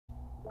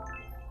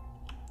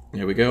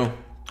There we go.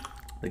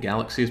 The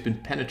galaxy has been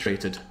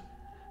penetrated.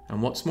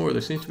 And what's more,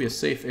 there seems to be a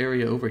safe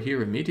area over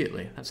here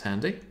immediately. That's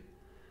handy.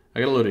 I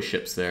got a load of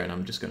ships there and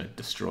I'm just going to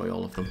destroy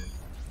all of them.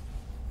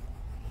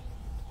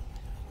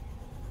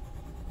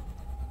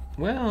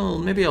 Well,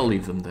 maybe I'll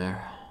leave them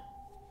there.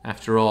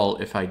 After all,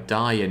 if I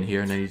die in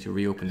here and I need to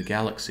reopen the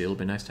galaxy, it'll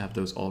be nice to have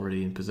those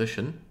already in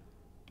position.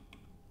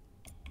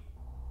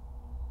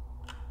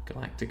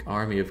 Galactic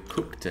Army of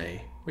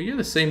Coveted. Well, you're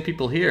the same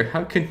people here.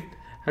 How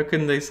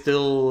can they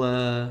still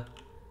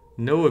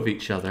know of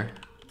each other?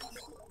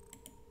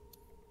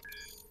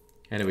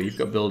 Anyway, you've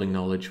got building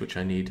knowledge, which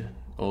I need.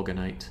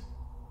 Organite.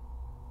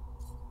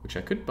 Which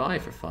I could buy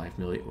for 5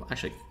 million. Well,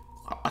 actually,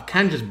 I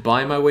can just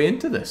buy my way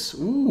into this.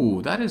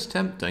 Ooh, that is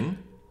tempting.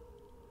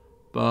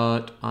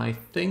 But I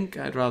think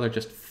I'd rather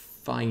just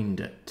find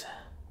it.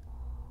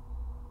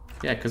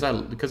 Yeah,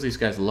 because these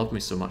guys love me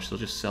so much, they'll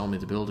just sell me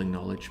the building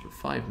knowledge. But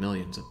 5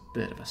 million's a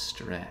bit of a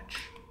stretch.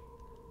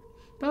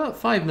 But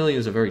 5 million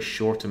is a very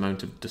short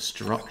amount of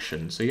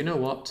destruction. So you know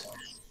what?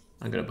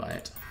 I'm going to buy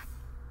it.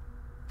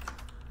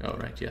 Oh,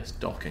 right, yes,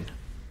 docking.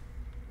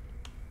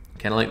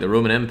 Kind of like the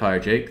Roman Empire,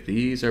 Jake.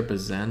 These are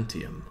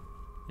Byzantium.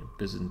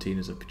 Byzantine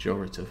is a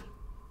pejorative.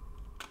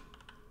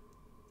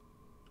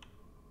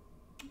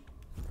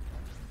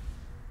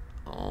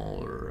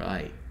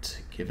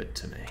 Alright, give it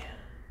to me.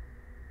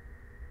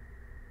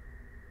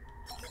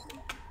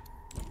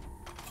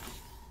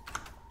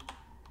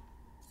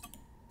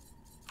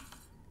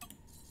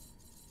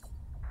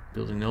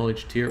 Building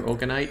knowledge tier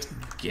Organite.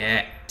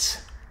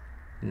 Get!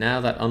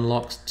 Now that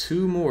unlocks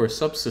 2 more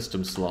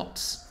subsystem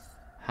slots.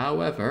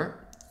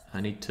 However,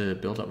 I need to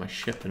build up my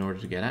ship in order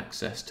to get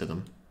access to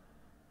them.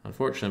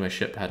 Unfortunately, my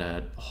ship had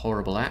a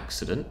horrible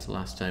accident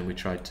last time we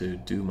tried to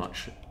do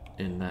much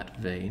in that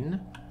vein.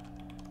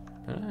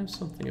 But I have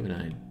something of an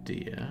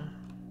idea.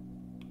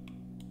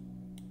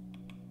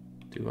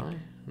 Do I?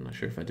 I'm not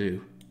sure if I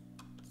do.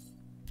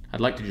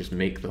 I'd like to just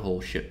make the whole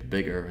ship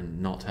bigger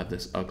and not have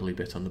this ugly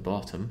bit on the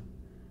bottom.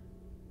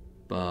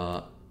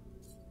 But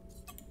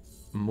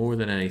more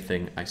than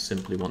anything, I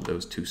simply want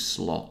those 2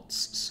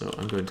 slots. So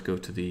I'm going to go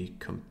to the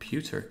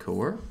computer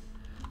core.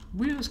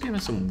 This game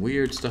has some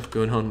weird stuff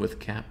going on with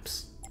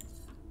caps.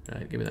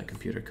 Right, give me that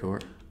computer core.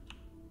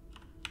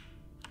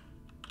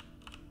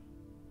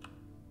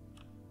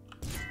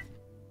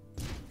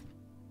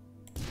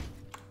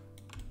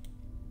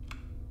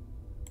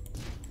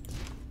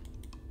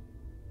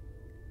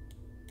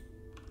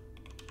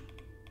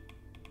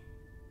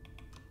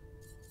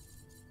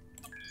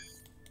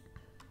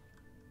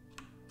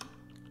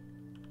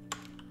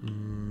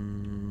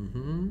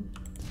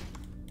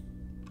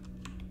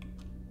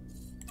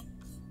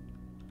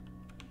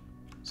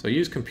 So I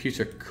use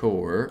computer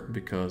core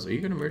because, are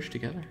you going to merge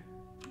together?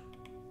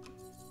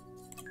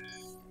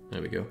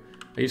 There we go.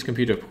 I use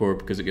computer core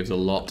because it gives a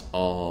lot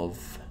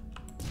of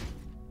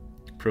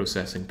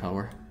processing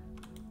power.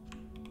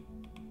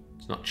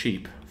 It's not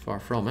cheap, far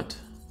from it.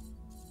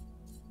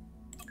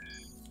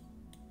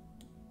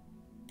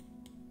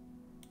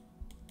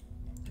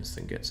 This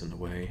thing gets in the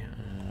way.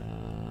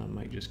 I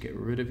might just get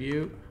rid of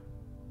you.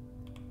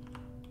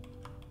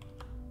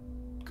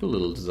 Cool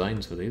little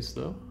designs for these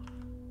though.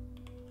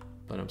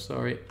 But I'm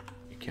sorry,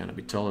 you cannot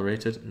be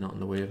tolerated, not in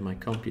the way of my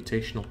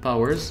computational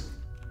powers.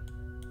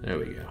 There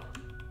we go.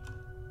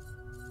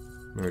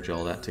 Merge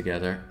all that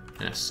together.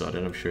 Sod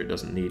it, I'm sure it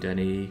doesn't need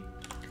any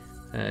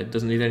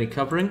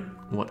covering.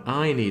 What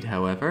I need,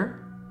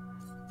 however,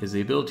 is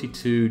the ability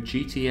to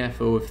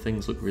GTFO if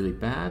things look really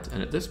bad,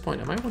 and at this point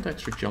I might want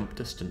extra jump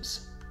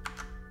distance.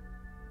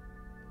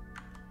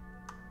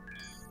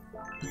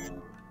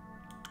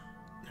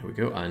 There we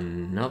go,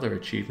 another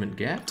achievement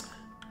get.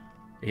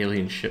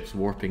 Alien ships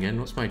warping in.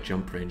 What's my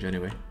jump range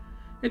anyway?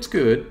 It's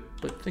good,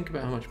 but think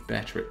about how much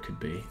better it could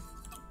be.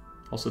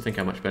 Also think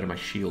how much better my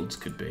shields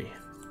could be.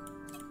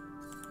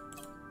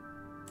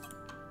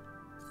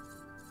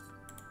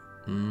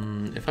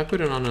 If I put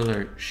in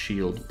another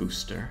shield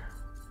booster...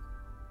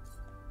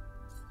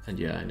 And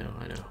yeah, I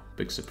know.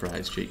 Big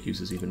surprise, Jake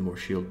uses even more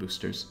shield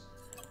boosters.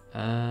 If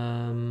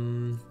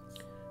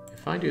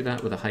I do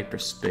that with a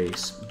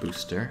hyperspace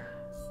booster...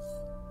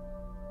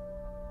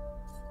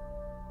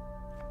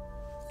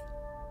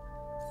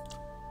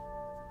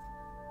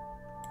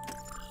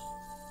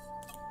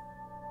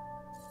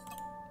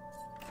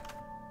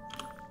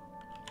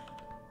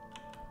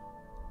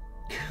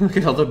 Look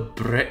at all the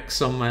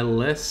bricks on my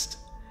list.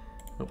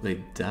 Hope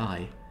they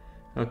die.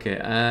 Okay,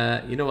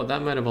 you know what?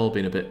 That might have all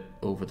been a bit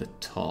over the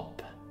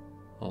top,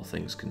 all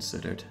things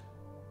considered.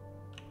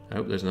 I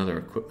hope there's another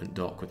equipment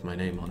dock with my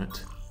name on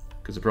it.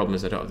 Because the problem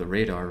is I don't have the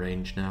radar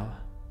range now.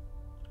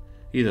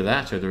 Either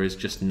that or there is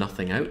just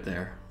nothing out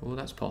there. Oh,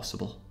 that's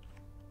possible.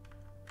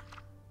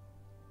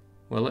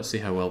 Well, let's see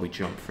how well we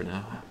jump for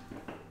now.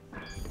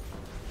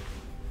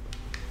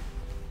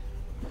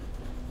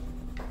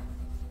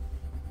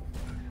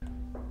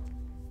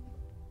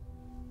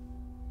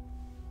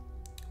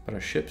 But our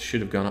ships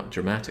should have gone up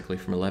dramatically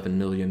from 11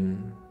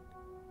 million...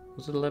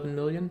 Was it 11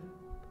 million?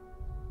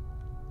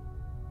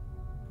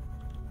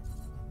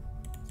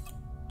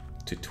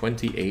 to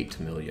 28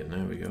 million.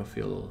 There we go.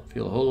 Feel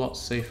a whole lot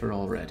safer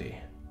already.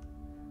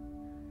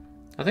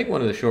 I think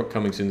one of the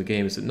shortcomings in the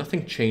game is that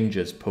nothing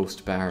changes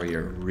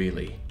post-barrier,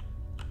 really.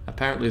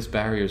 Apparently this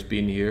barrier's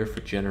been here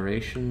for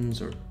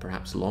generations, or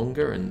perhaps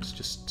longer, and it's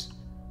just...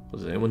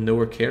 Does anyone know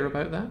or care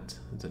about that?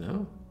 I don't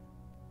know.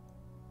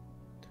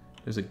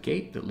 There's a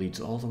gate that leads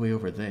all the way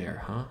over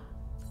there, huh?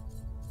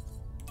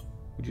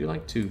 Would you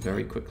like to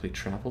very quickly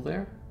travel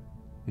there?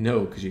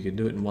 No, because you can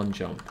do it in one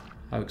jump.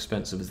 How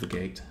expensive is the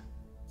gate?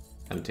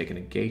 I haven't taken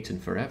a gate in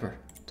forever.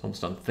 It's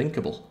almost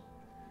unthinkable.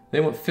 They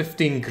want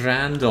 15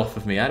 grand off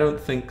of me. I don't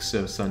think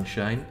so,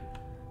 sunshine.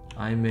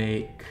 I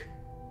make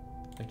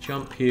a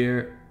jump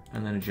here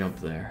and then a jump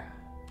there.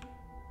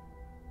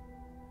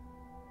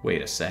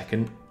 Wait a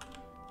second.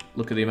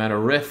 Look at the amount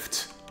of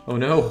rift. Oh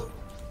no.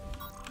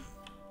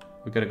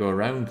 We've got to go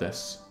around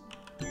this.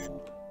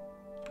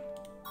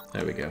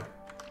 There we go.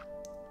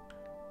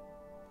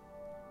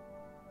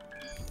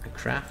 The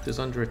craft is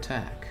under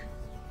attack.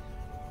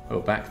 Oh,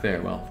 back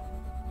there. Well,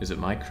 is it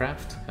my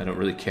craft? I don't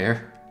really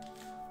care.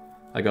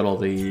 I got all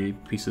the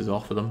pieces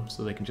off of them,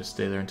 so they can just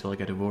stay there until I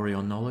get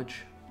Avorion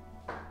knowledge.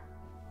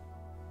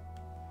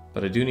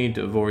 But I do need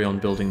Avorion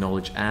building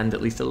knowledge and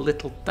at least a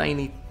little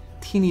tiny,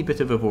 teeny bit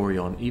of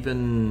Avorion.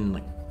 Even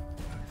like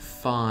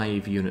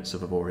 5 units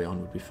of Avorion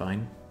would be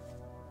fine.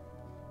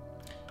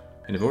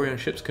 And Avorion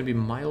ships can be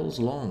miles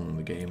long,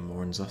 the game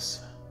warns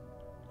us.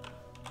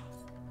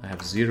 I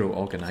have 0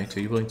 Orgonite. Are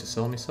you willing to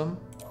sell me some?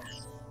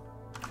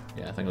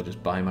 Yeah, I think I'll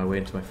just buy my way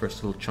into my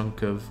first little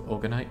chunk of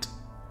Orgonite.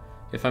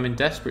 If I'm in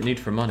desperate need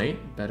for money,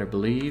 better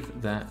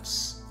believe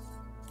that's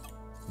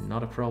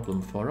not a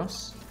problem for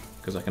us,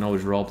 because I can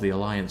always rob the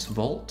Alliance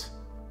Vault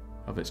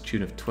of its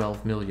tune of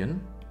 12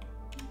 million.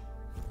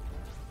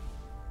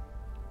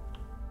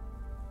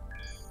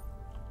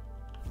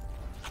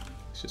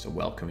 It's just a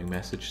welcoming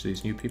message to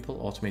these new people.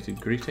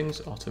 Automated greetings,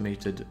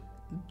 automated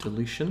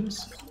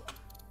deletions.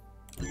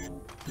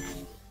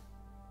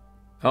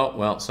 Oh,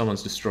 well,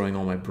 someone's destroying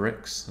all my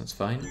bricks. That's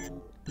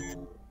fine.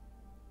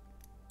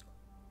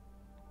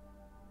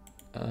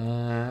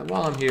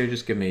 While I'm here,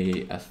 just give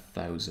me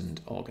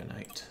 1,000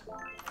 Orgonite.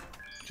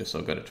 Just so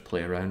I've got it to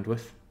play around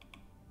with.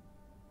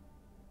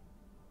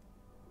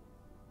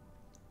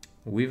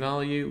 We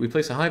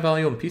place a high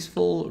value on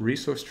peaceful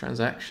resource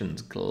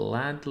transactions.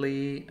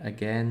 Gladly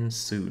again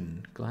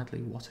soon.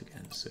 Gladly what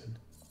again soon?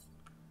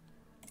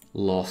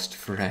 Lost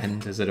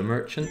friend. Is it a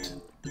merchant?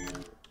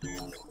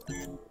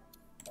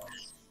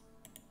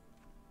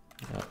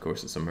 Of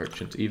course it's a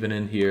merchant. Even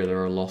in here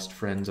there are lost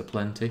friends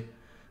aplenty.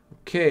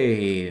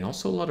 Okay,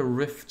 also a lot of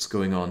rifts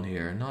going on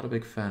here. Not a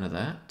big fan of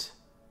that.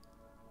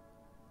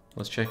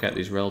 Let's check out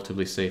these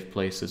relatively safe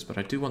places, but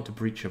I do want to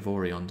breach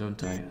Avorion,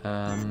 don't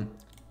I?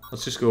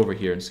 Let's just go over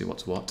here and see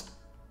what's what.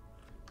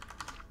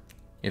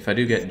 If I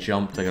do get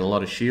jumped, I got a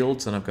lot of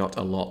shields, and I've got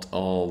a lot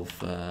of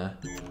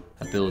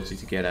ability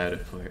to get out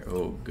of here.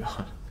 Oh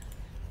god.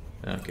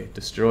 Okay,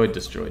 destroyed,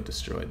 destroyed,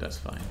 destroyed, that's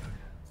fine.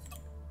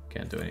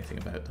 Can't do anything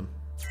about them.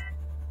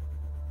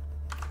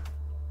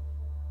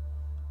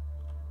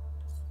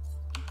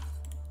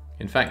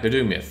 In fact, they're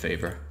doing me a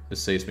favour.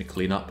 This saves me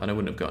clean up, and I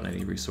wouldn't have gotten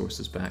any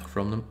resources back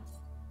from them.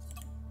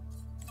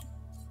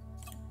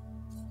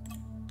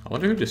 I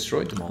wonder who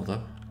destroyed them all,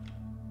 though.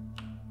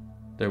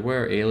 There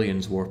were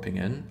aliens warping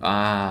in.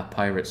 Ah,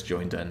 pirates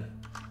joined in.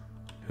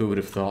 Who would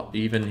have thought?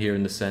 Even here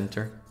in the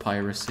centre,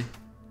 piracy.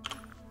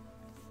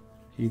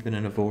 Even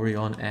in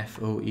Avorion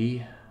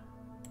FOE.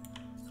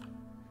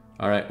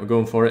 Alright, we're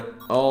going for it.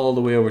 All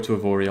the way over to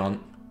Avorion.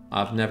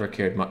 I've never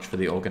cared much for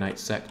the Orgonite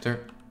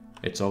sector.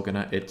 It's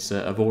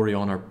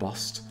Avorion or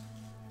bust.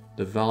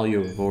 The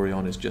value of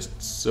Avorion is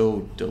just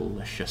so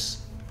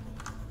delicious.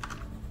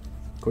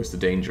 Of course, the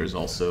danger is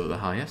also the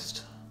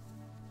highest.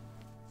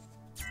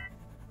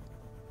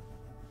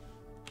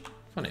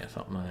 Funny, I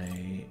thought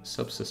my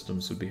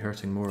subsystems would be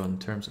hurting more on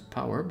terms of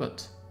power,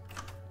 but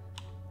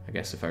I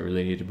guess if I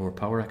really needed more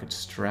power, I could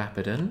strap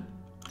it in.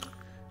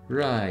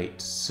 Right,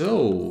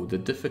 so the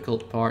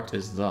difficult part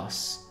is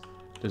thus.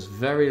 There's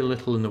very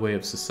little in the way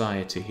of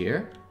society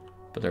here.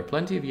 But there are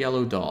plenty of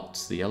yellow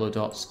dots. The yellow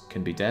dots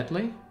can be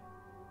deadly,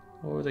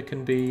 or they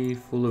can be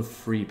full of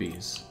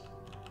freebies.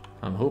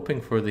 I'm hoping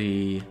for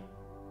the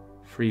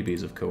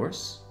freebies, of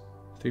course.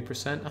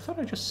 3%? I thought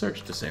I just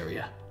searched this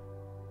area.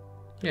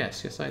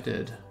 Yes, yes I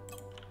did.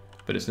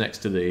 But it's next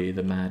to the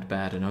mad,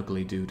 bad and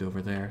ugly dude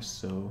over there,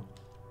 so...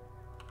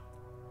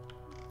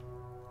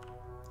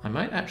 I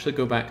might actually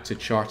go back to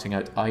charting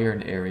out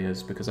iron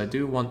areas, because I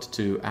do want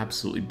to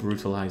absolutely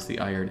brutalize the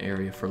iron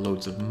area for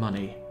loads of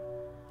money.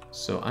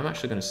 So I'm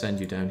actually going to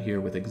send you down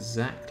here with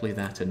exactly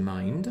that in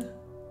mind.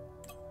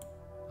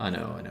 I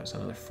know, it's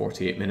another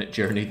 48-minute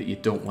journey that you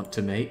don't want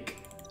to make.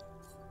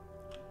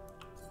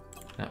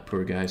 That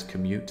poor guy's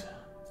commute.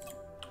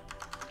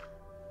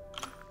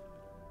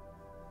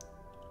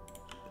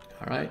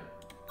 Alright,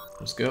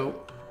 let's go.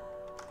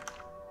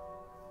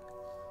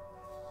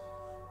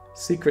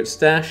 Secret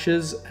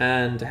stashes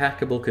and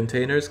hackable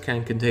containers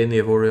can contain the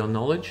Avorion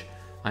knowledge.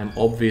 I'm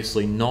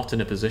obviously not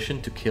in a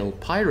position to kill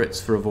pirates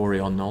for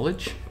Avorion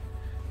knowledge.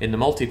 In the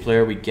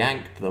multiplayer, we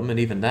ganked them, and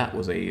even that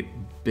was a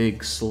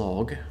big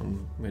slog.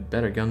 We had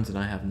better guns than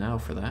I have now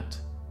for that.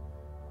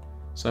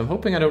 So I'm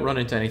hoping I don't run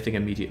into anything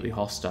immediately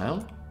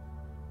hostile.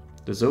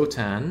 The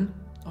Zotan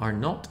are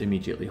not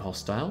immediately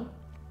hostile.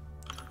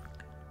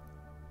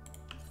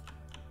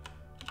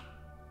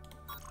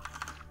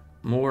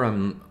 More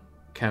I'm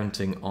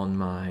counting on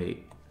my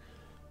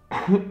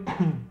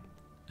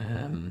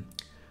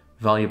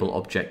valuable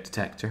object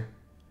detector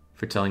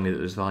for telling me that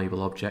there's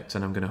valuable objects,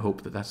 and I'm going to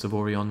hope that that's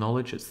Avorion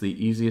knowledge. It's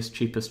the easiest,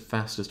 cheapest,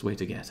 fastest way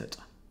to get it.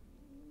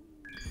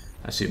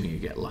 Assuming you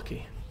get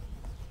lucky.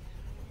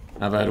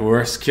 I've had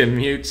worse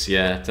commutes.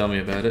 Yeah, tell me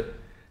about it.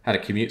 Had a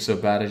commute so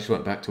bad I just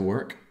went back to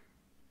work.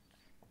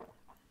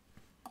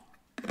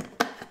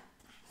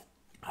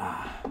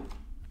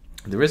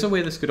 There is a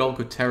way this could all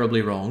go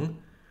terribly wrong,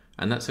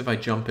 and that's if I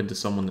jump into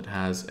someone that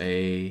has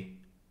a...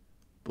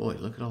 Boy,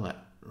 look at all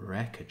that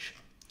wreckage.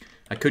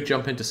 I could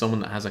jump into someone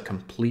that has a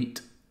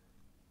complete...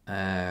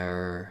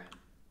 What's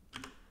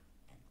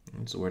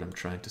the word I'm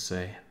trying to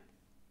say?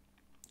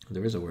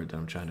 There is a word that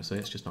I'm trying to say,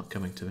 it's just not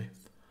coming to me.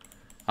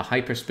 A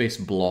hyperspace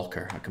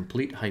blocker. A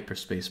complete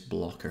hyperspace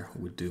blocker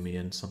would do me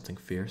in something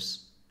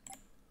fierce.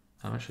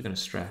 I'm actually going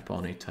to strap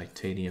on a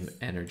titanium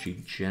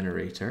energy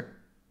generator.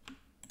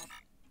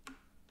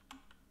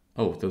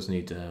 Oh, those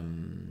need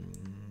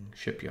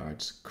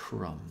shipyards.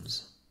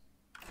 Crumbs.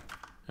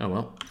 Oh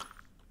well.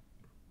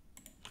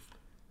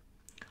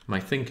 My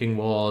thinking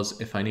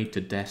was, if I need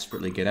to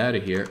desperately get out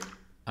of here,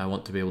 I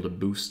want to be able to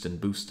boost and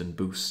boost and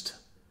boost.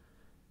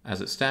 As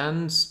it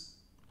stands,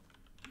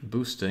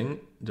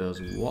 boosting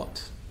does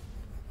what?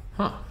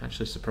 Huh,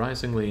 actually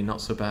surprisingly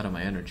not so bad on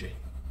my energy.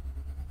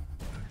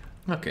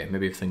 Okay,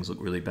 maybe if things look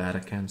really bad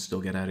I can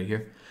still get out of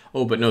here.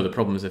 Oh, but no, the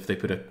problem is if they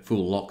put a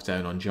full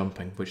lockdown on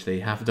jumping, which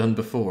they have done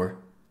before.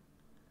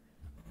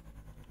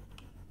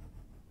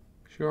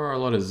 Sure are a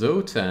lot of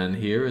Zotan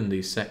here in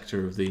the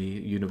sector of the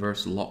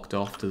universe locked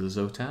off to the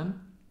Zotan.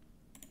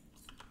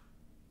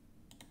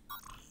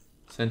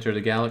 Center of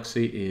the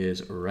galaxy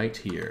is right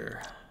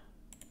here.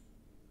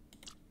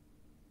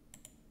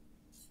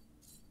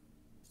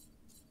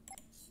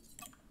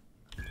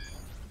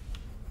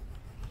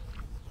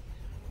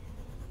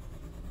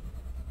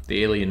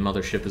 The alien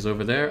mothership is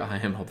over there. I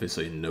am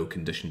obviously in no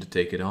condition to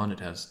take it on. It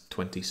has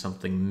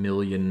 20-something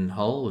million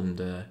hull and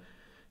a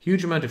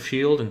huge amount of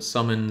shield and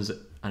summons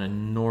an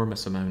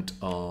enormous amount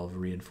of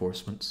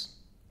reinforcements.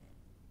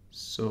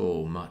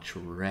 So much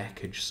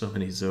wreckage, so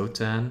many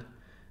Zotan.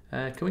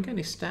 Can we get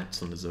any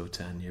stats on the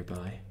Zotan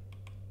nearby?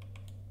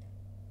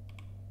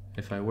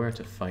 If I were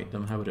to fight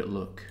them, how would it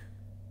look?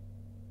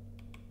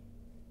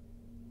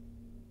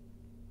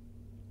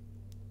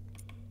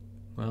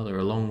 Well, they're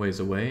a long ways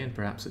away, and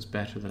perhaps it's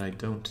better that I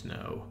don't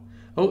know.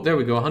 Oh, there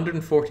we go,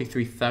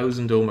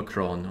 143,000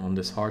 Omicron on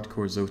this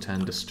hardcore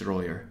Zotan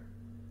destroyer.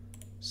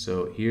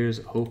 So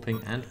here's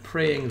hoping and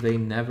praying they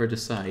never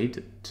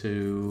decide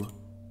to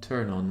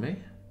turn on me.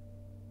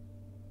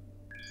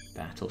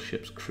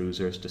 Battleships,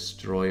 cruisers,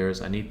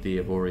 destroyers. I need the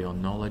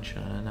Avorion knowledge,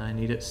 and I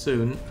need it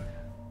soon.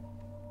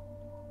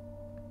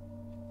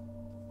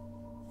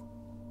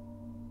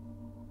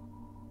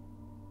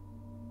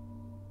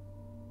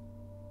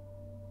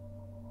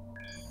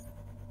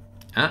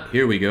 Ah,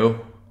 here we go.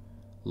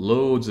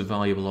 Loads of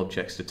valuable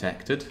objects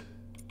detected.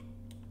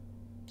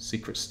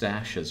 Secret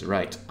stashes.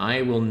 Right,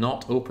 I will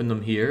not open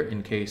them here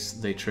in case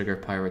they trigger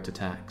pirate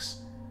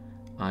attacks.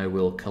 I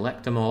will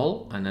collect them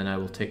all, and then I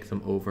will take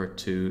them over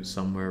to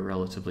somewhere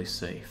relatively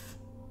safe.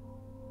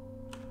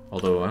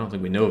 Although I don't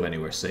think we know of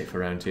anywhere safe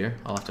around here.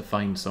 I'll have to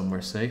find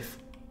somewhere safe.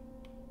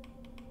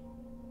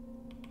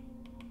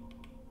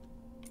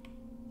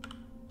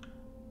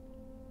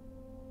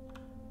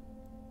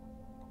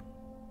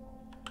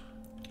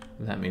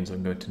 That means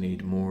I'm going to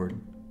need more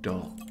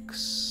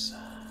docks.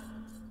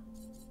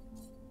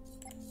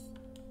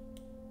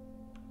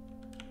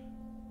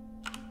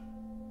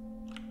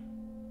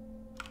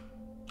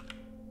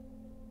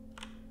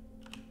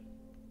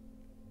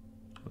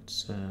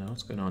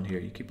 What's going on here?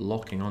 You keep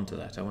locking onto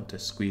that. I want to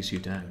squeeze you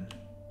down.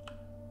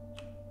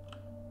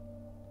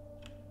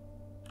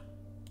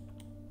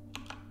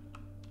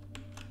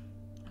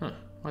 Huh,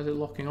 why is it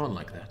locking on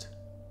like that?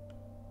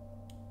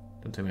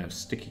 Don't tell me I have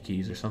sticky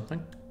keys or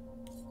something.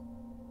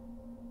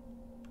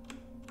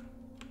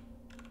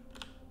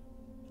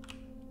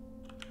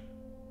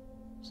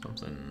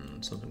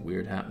 Something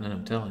weird happening,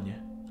 I'm telling you.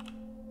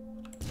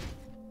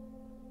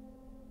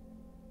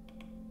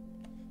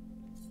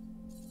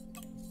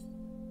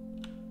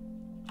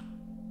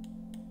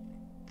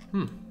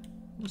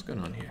 What's going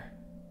on here?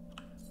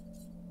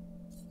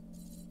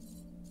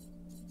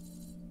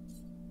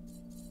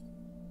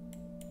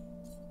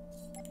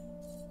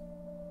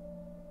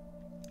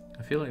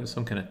 I feel like there's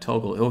some kind of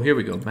toggle. Oh, here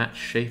we go. Match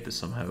shape is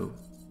somehow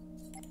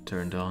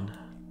turned on.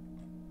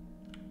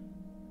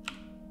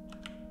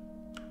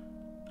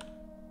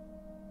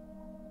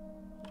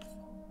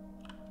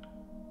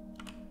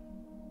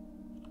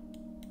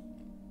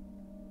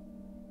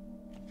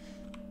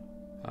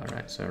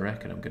 Alright, so I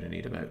reckon I'm going to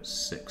need about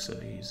 6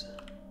 of these.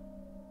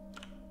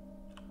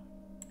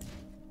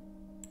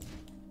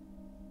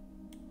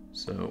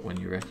 So when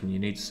you reckon you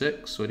need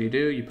 6, what do?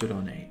 You put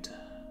on 8.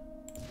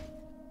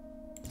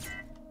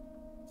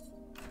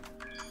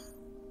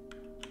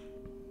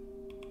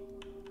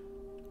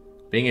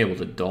 Being able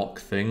to dock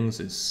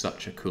things is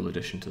such a cool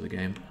addition to the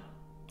game.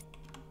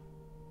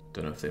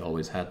 Don't know if they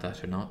always had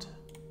that or not.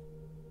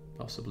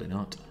 Possibly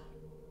not.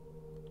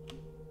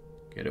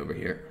 Get over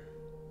here.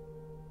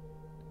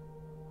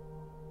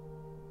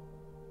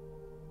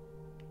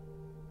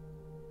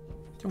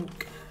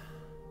 Donk.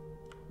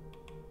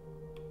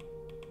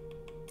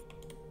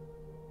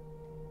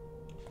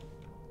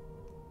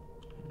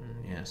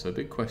 Yeah, so a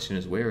big question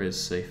is, where is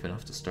safe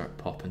enough to start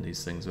popping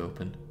these things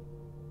open?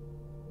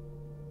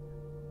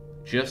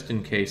 Just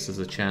in case there's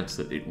a chance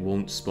that it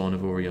won't spawn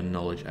Avorion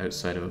knowledge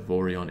outside of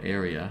Avorion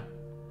area.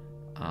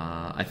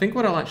 I think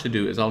what I'll actually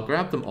do is I'll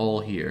grab them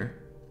all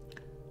here,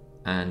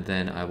 and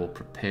then I will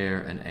prepare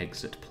an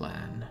exit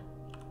plan.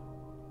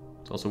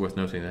 It's also worth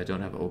noting that I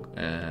don't have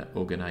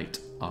Oganite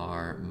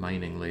or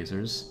mining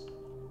lasers,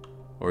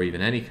 or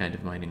even any kind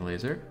of mining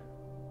laser.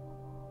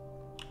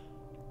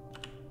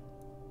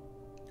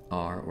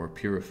 Or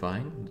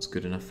purifying, that's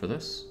good enough for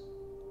this.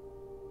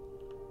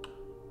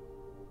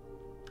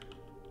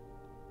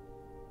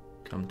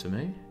 Come to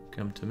me,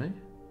 come to me.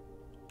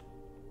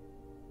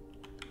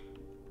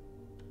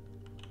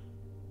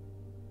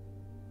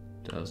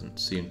 Doesn't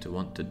seem to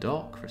want to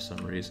dock for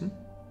some reason.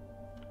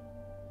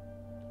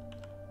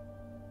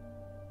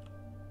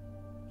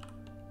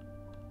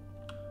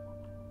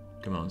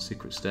 Come on,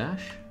 secret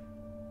stash.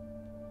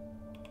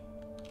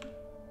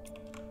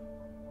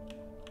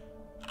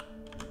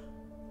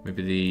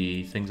 Maybe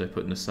the things I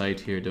put in the side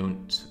here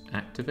don't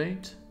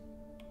activate.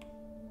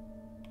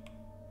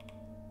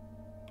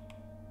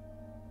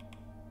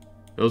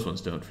 Those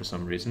ones don't for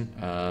some reason.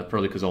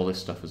 Probably because all this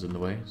stuff is in the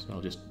way. So I'll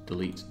just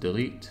delete,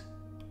 delete,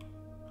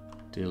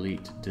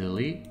 delete,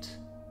 delete.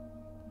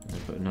 And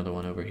then put another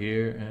one over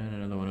here and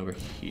another one over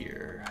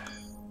here.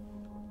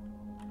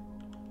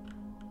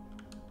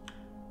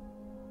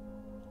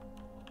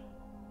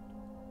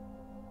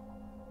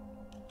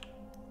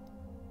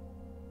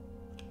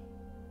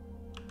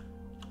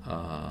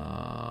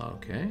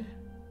 Okay.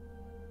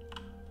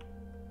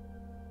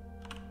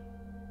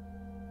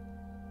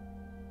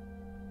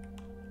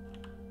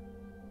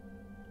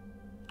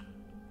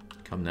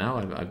 Come now,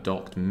 I've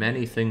docked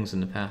many things in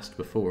the past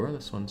before.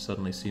 This one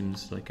suddenly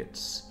seems like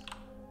it's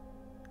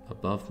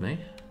above me.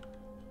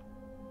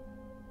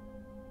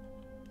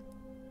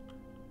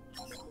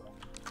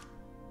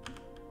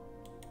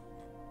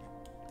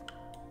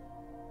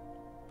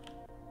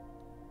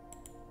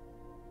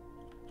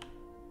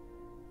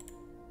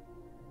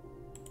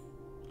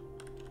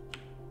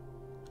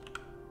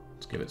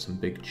 Let's give it some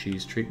big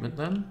cheese treatment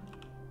then.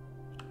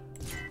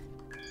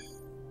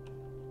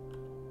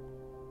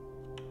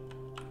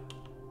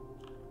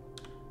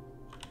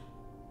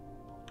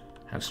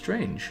 How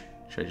strange.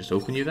 Should I just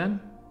open you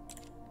then?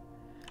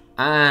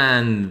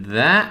 And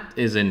that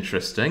is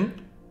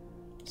interesting.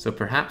 So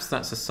perhaps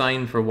that's a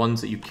sign for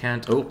ones that you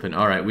can't open.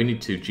 Alright, we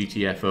need to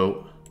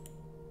GTFO.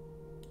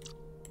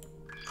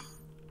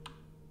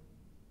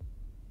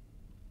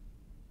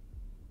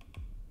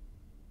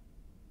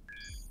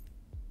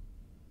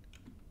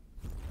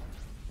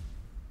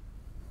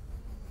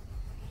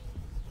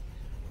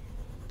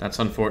 That's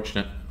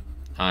unfortunate.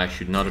 I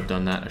should not have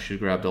done that. I should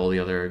have grabbed all the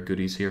other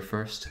goodies here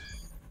first.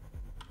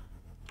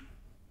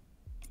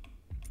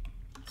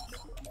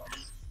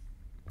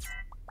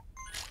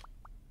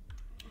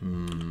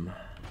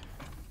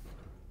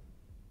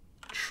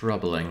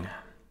 Troubling.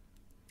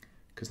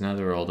 Because now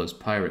there are all those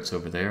pirates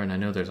over there, and I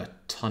know there's a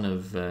ton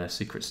of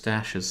secret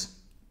stashes.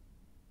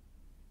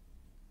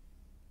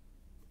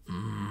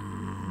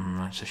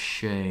 That's a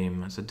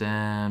shame. That's a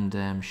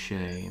damn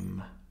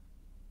shame.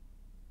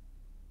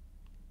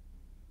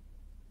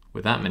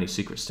 With that many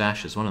secret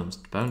stashes, one of them's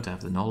bound to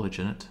have the knowledge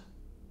in it.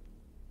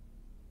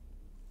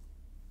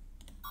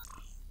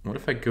 What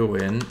if I go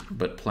in,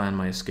 but plan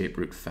my escape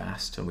route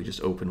fast, and we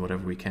just open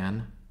whatever we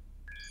can?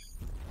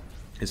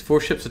 Is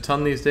 4 ships a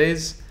ton these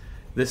days?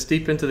 This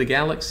deep into the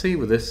galaxy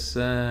with this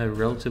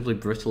relatively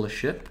brittle a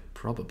ship?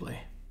 Probably.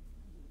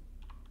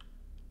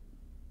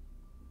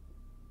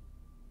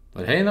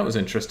 But hey, that was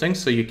interesting.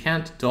 So you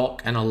can't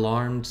dock an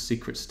alarmed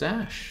secret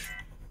stash.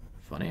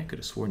 Funny, I could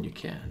have sworn you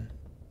can.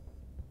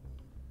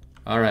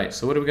 Alright,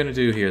 so what are we going to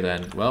do here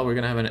then? Well, we're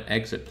going to have an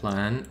exit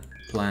plan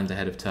planned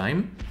ahead of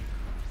time.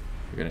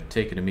 We're going to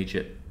take an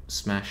immediate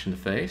smash in the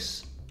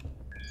face.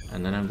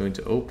 And then I'm going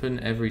to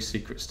open every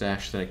secret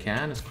stash that I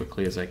can as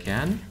quickly as I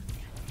can.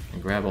 And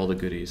grab all the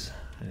goodies.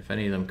 And if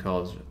any of them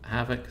cause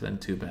havoc, then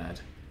too bad.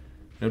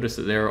 Notice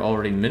that they're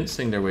already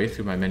mincing their way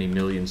through my many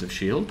millions of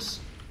shields.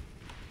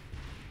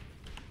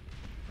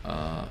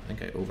 I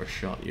think I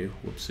overshot you.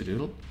 Whoopsie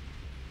doodle.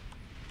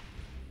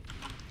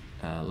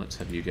 Let's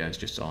have you guys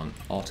just on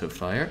auto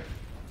fire.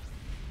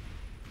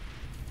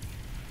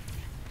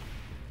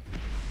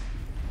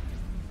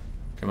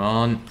 Come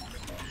on.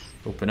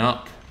 Open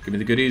up. Give me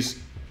the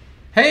goodies.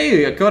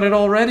 Hey, I got it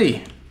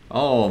already.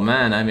 Oh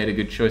man, I made a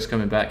good choice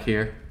coming back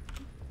here.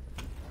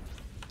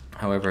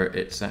 However,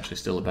 it's actually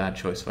still a bad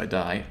choice if I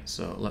die,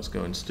 so let's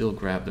go and still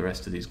grab the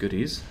rest of these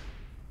goodies.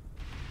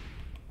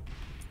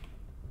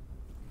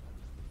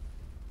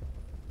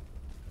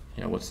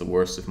 Yeah, what's the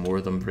worst if more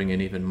of them bring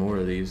in even more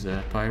of these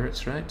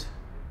pirates, right?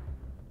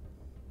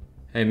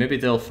 Hey, maybe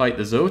they'll fight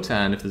the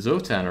Zotan if the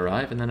Zotan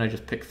arrive, and then I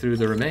just pick through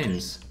the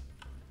remains.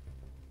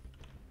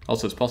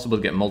 Also, it's possible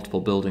to get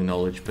multiple building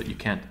knowledge, but you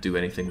can't do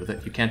anything with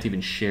it. You can't even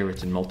share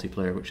it in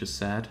multiplayer, which is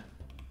sad.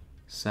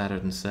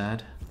 Sadder than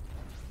sad.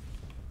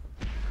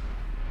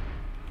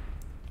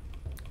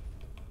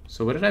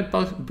 So what did I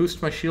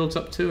boost my shields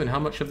up to, and how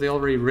much have they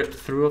already ripped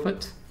through of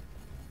it?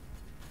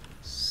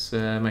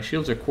 So, my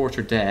shields are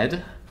quarter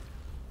dead.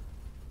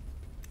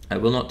 I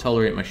will not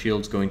tolerate my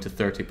shields going to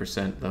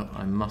 30% though.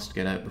 I must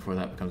get out before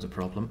that becomes a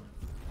problem.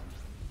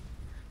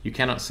 You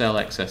cannot sell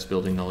excess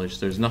building knowledge.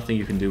 There's nothing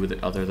you can do with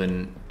it other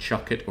than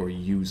chuck it or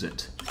use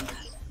it.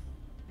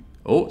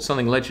 Oh,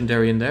 something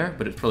legendary in there,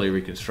 but it's probably a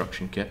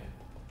reconstruction kit,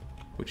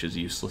 which is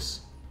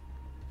useless.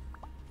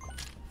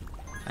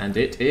 And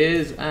it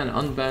is an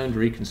unbound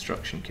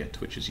reconstruction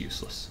kit, which is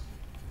useless.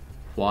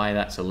 Why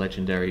that's a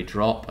legendary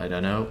drop, I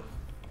don't know.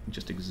 It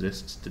just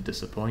exists to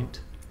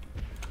disappoint.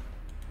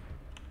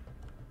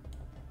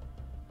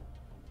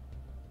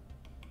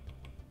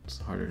 It's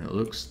harder than it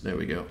looks. There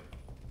we go.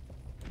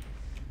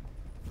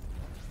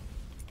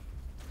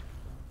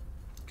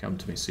 Come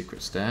to me,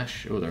 secret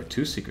stash. Oh, there are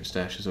 2 secret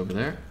stashes over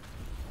there.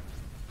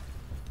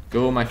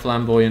 Go, my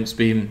flamboyance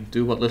beam.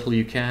 Do what little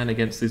you can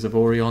against these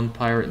Avorion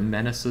pirate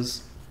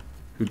menaces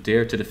who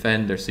dare to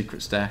defend their secret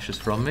stashes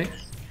from me.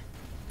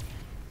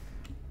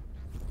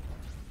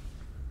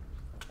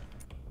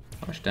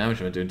 How much damage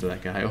am I doing to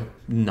that guy? Oh,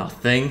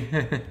 nothing.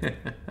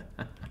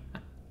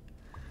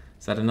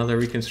 Is that another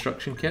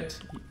reconstruction kit?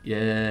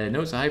 Yeah,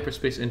 no, it's a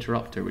hyperspace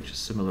interrupter, which is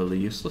similarly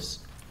useless.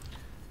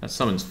 That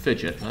summons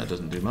Fidget, that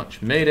doesn't do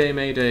much. Mayday,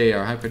 mayday,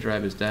 our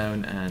hyperdrive is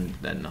down, and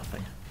then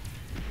nothing.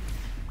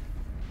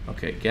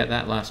 Okay, get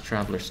that last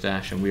traveler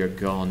stash and we are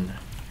gone.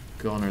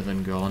 Goner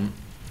than gone.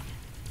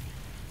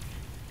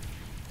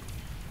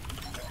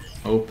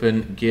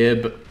 Open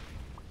Gib.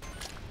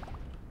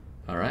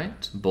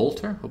 Alright,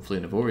 bolter, hopefully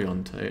an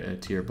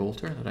Avorion tier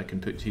bolter that I can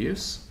put to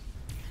use.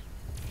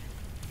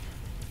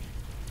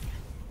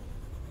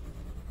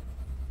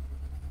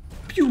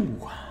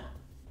 Pew!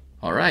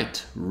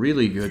 Alright,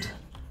 really good.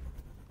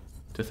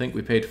 To think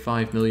we paid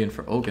 5 million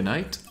for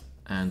Oganite,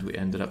 and we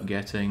ended up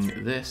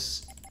getting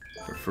this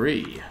for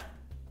free.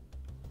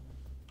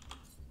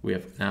 We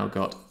have now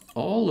got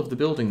all of the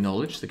building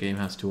knowledge the game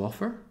has to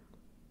offer.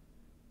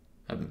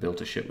 I haven't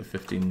built a ship with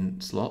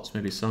 15 slots,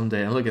 maybe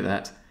someday. And look at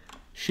that.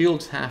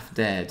 Shields half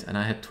dead, and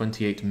I had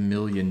 28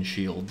 million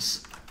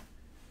shields.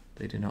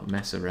 They do not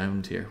mess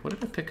around here. What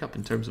did I pick up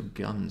in terms of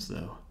guns,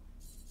 though?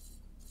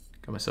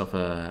 Got myself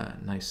a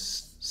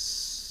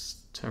nice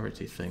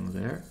turrety thing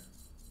there.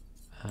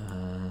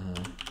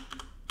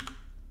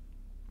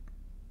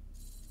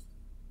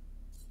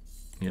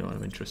 You know what,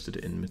 I'm interested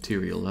in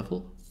material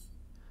level.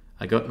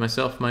 I got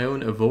myself my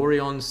own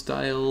Avorion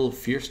style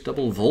Fierce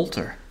Double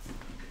Volter.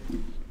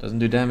 Doesn't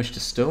do damage to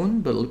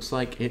stone, but it looks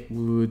like it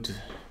would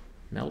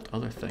melt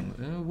other things.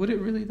 Would it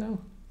really though?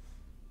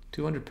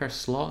 200 per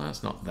slot?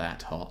 That's not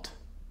that hot.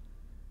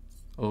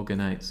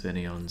 Oganite,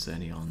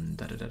 Xenion,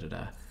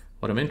 da-da-da-da-da.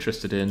 What I'm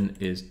interested in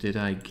is, did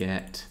I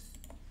get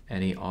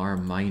any R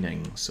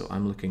mining? So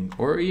I'm looking,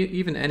 or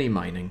even any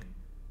mining.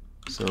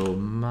 So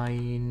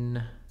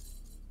mine.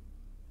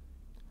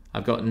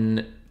 I've got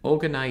an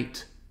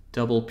Oganite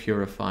double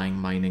purifying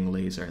mining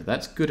laser.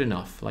 That's good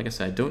enough. Like I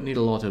said, I don't need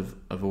a lot of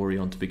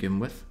Avorion to begin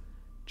with,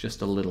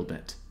 just a little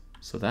bit.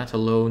 So that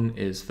alone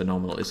is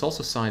phenomenal. It's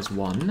also size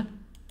 1,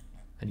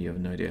 and you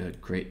have no idea how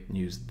great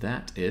news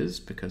that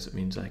is, because it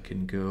means I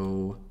can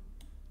go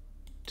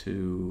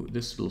to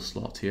this little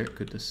slot here.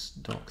 Could this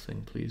dock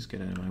thing please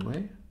get out of my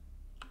way?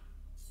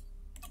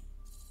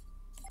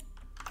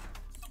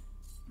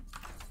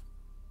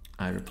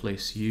 I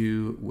replace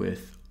you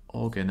with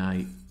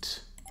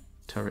Oganite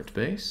turret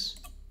base.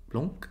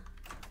 Blonk.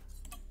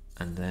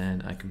 And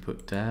then I can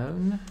put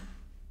down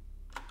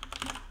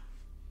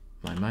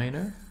my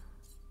miner.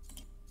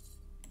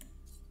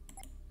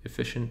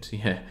 Efficient,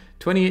 yeah.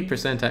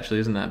 28% actually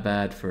isn't that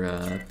bad for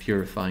a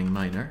purifying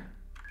miner.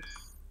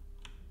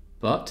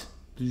 But,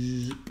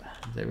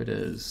 there it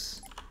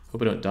is.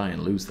 Hope I don't die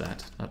and lose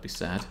that. That'd be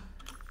sad.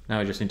 Now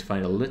I just need to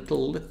find a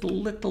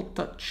little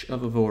touch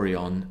of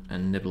Avorion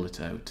and nibble it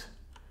out.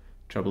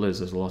 Trouble is,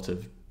 there's a lot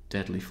of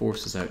deadly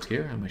forces out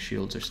here, and my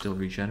shields are still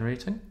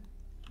regenerating.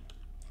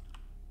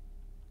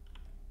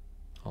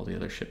 All the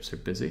other ships are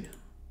busy.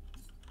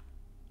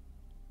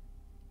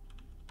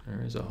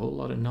 There is a whole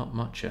lot of not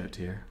much out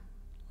here.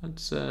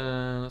 Let's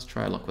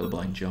try luck with a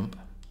blind jump.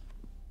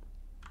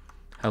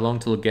 How long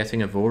till getting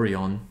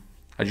Avorion?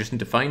 I just need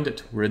to find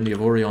it. We're in the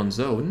Avorion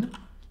zone.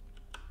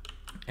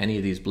 Any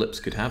of these blips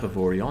could have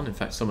Avorion. In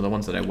fact, some of the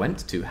ones that I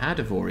went to had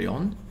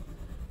Avorion.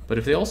 But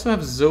if they also have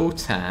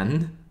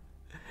Zotan,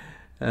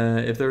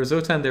 if there is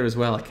Zotan there as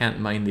well, I can't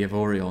mine the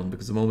Avorion,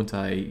 because the moment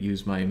I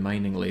use my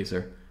mining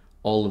laser,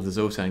 all of the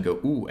Zota and go,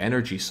 ooh,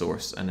 energy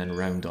source, and then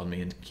round on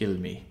me and kill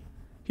me.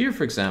 Here,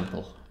 for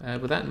example,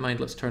 with that in mind,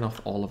 let's turn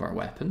off all of our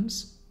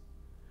weapons.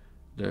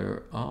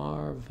 There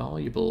are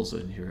valuables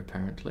in here,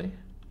 apparently.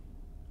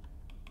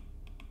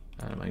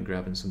 I don't mind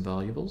grabbing some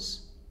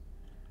valuables.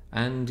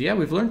 And yeah,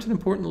 we've learned an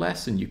important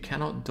lesson. You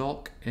cannot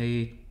dock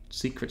a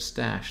secret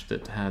stash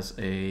that has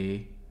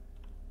a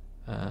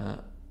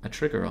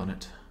trigger on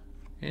it.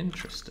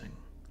 Interesting.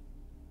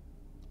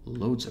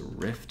 Loads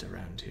of rift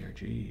around here,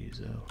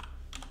 jeez, oh.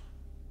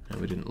 And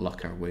we didn't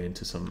luck our way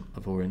into some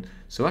Avorion.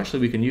 So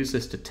actually we can use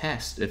this to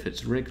test if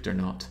it's rigged or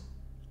not.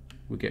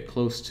 We get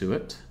close to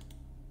it.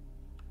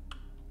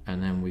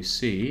 And then we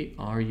see,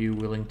 are you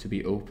willing to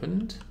be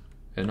opened?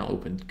 Not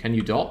opened. Can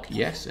you dock?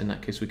 Yes, in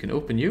that case we can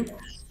open you.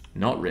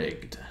 Not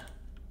rigged.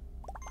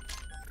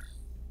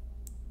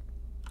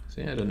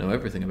 See, I don't know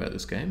everything about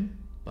this game,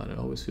 but it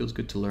always feels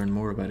good to learn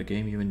more about a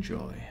game you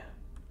enjoy.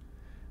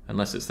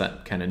 Unless it's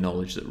that kind of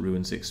knowledge that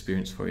ruins the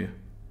experience for you.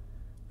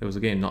 There was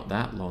a game not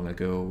that long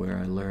ago where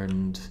I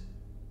learned...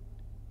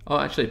 Oh,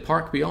 actually,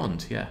 Park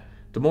Beyond, yeah.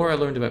 The more I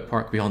learned about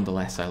Park Beyond, the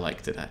less I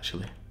liked it,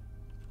 actually.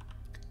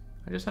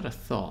 I just had a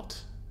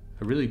thought.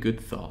 A really good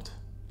thought.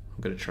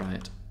 I'm going to try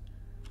it.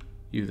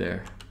 You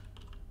there.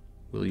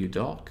 Will you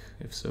dock?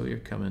 If so, you're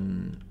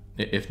coming...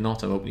 If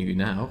not, I'm opening you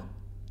now.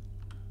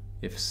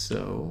 If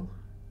so...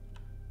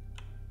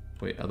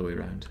 Wait, other way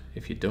around.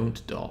 If you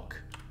don't dock...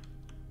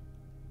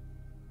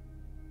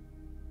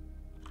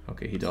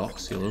 Okay, he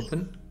docks, he'll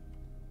open.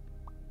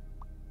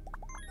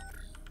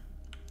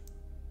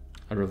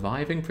 A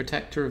reviving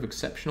protector of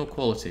exceptional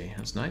quality.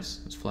 That's nice.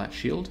 That's flat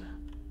shield.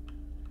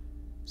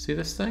 See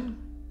this thing?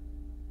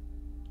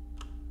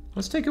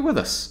 Let's take it with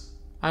us.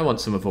 I want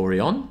some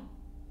Avorion.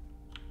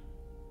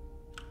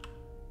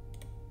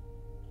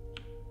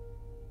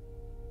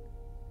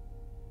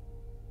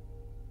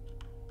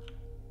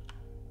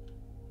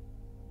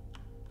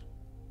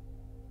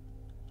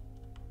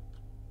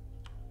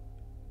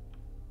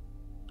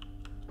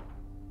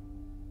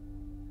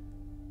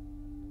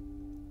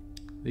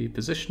 The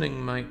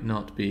positioning might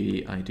not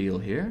be ideal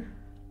here.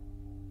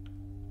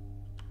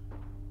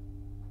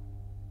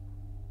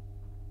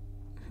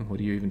 What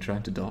are you even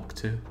trying to dock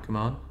to? Come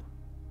on.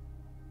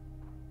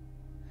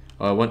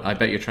 Oh, I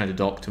bet you're trying to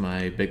dock to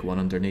my big one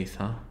underneath,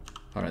 huh?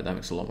 Alright, that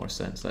makes a lot more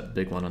sense. That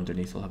big one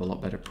underneath will have a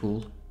lot better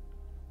pool.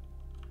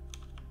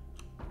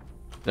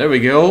 There we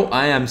go.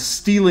 I am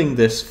stealing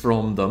this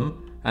from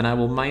them, and I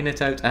will mine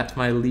it out at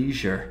my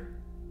leisure.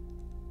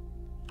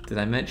 Did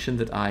I mention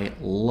that I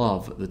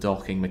love the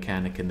docking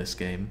mechanic in this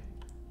game?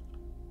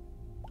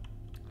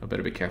 I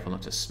better be careful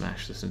not to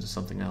smash this into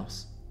something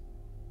else.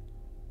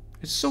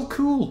 It's so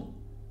cool!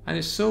 And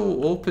it's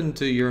so open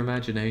to your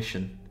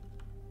imagination.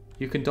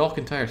 You can dock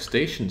entire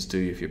stations to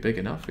you if you're big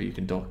enough, or you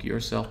can dock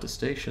yourself to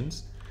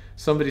stations.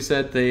 Somebody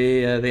said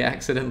they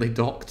accidentally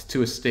docked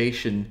to a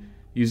station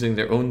using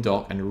their own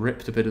dock and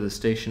ripped a bit of the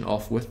station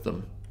off with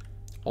them.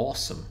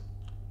 Awesome.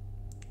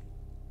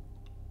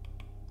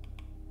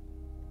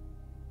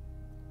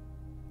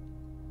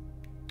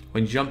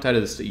 When you jumped out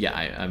of the yeah,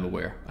 I'm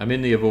aware. I'm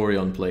in the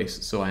Avorion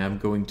place, so I am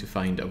going to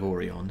find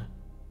Avorion.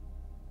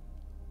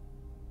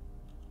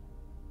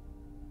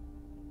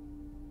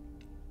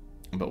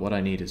 But what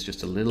I need is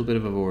just a little bit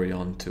of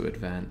Avorion to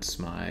advance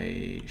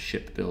my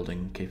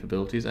shipbuilding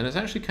capabilities. And it's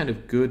actually kind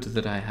of good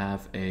that I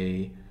have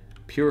a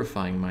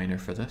purifying miner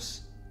for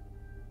this.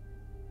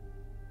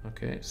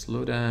 Okay,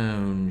 slow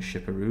down,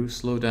 Shipperoo,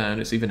 slow down.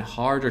 It's even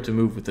harder to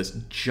move with this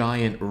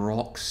giant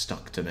rock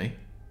stuck to me.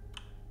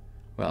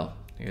 Well,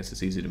 I guess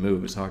it's easy to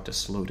move, it's hard to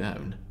slow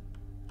down.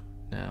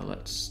 Now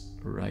let's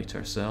right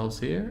ourselves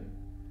here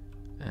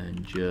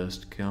and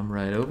just come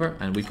right over,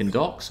 and we can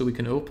dock so we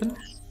can open.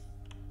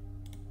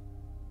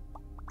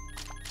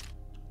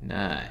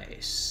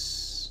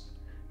 Nice.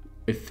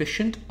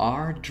 Efficient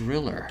R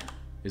driller.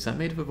 Is that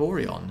made of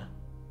Avorion?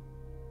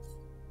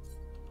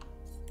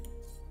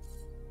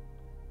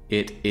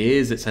 It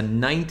is. It's a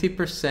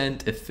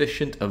 90%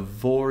 efficient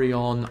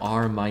Avorion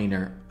R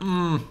miner.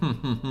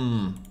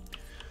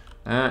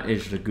 That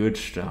is the good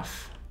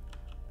stuff.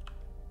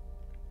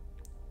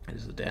 That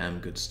is the damn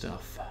good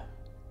stuff.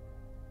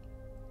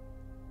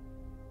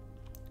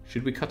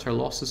 Should we cut our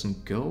losses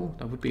and go?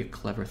 That would be a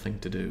clever thing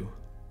to do.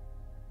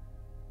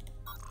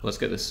 Let's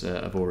get this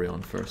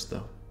Avorion first,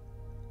 though.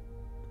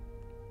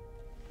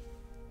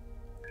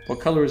 What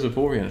colour is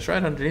Avorion? It's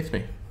right underneath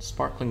me.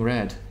 Sparkling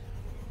red.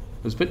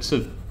 There's bits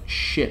of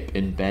ship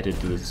embedded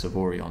to this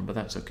Avorion, but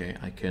that's okay.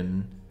 I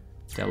can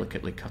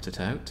delicately cut it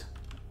out.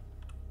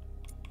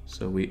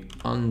 So we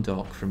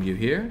undock from you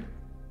here.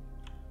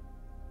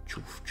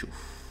 Choof, choof.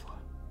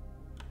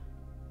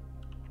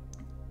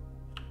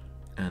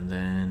 And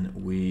then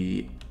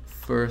we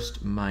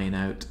first mine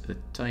out the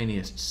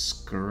tiniest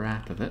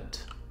scrap of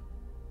it.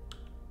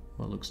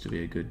 What looks to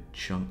be a good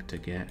chunk to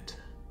get.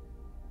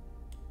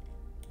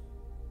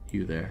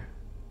 You there.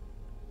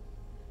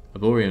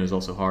 Avorion is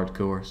also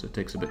hardcore, so it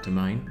takes a bit to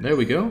mine. There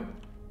we go.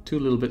 2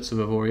 little bits of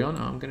Avorion.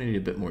 Oh, I'm going to need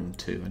a bit more than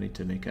 2. I need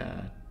to make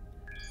a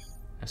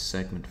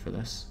segment for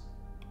this.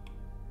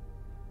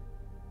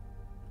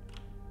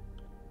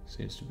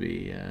 Seems to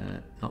be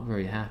not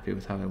very happy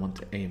with how I want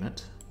to aim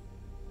it.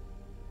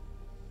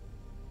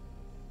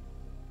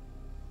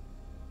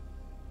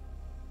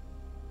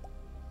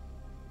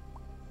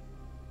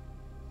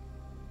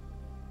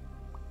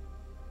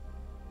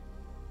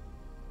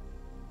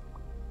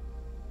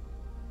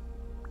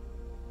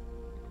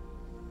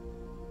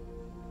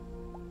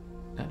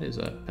 That is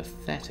a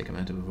pathetic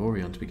amount of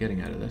Avorion to be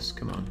getting out of this.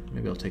 Come on,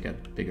 maybe I'll take a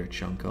bigger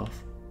chunk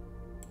off.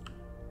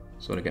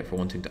 That's what I get for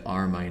wanting to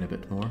R-mine a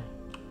bit more.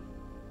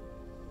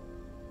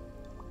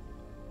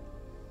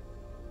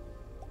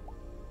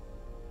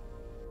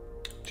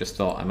 Just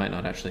thought I might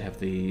not actually have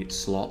the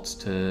slots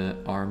to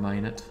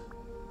R-mine it.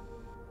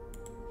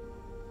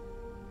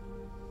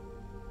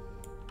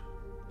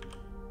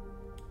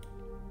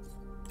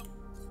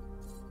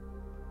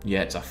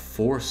 Yeah, it's a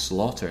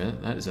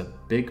 4-slotter. That is a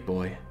big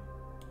boy.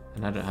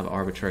 And I don't have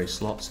arbitrary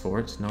slots for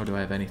it, nor do I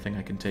have anything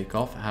I can take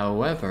off.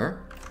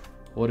 However,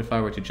 what if I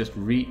were to just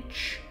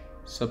reach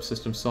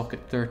subsystem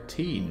socket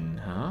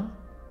 13, huh?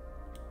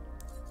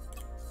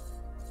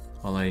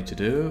 All I need to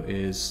do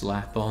is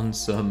slap on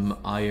some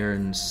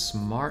iron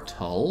smart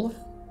hull.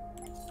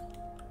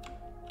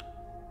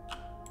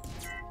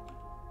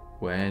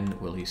 When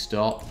will he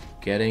stop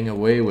getting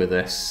away with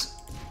this?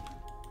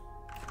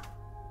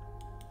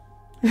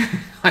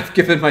 I've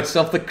given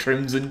myself the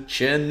crimson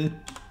chin.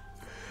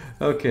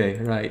 Okay,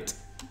 right.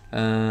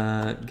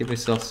 Give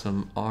myself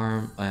some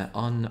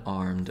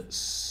unarmed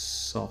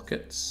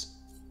sockets.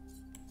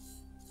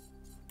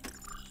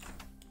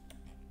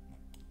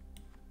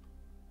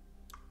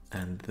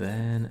 And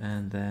then,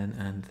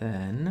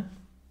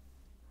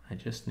 I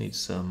just need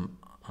some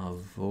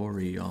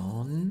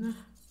Avorion.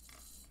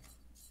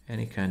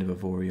 Any kind of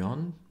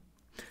Avorion.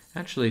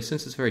 Actually,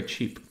 since it's very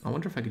cheap, I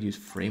wonder if I could use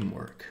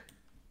framework.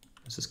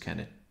 This is kind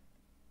of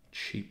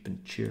cheap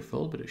and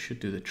cheerful, but it should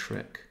do the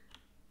trick.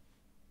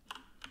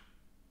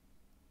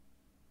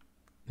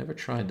 Never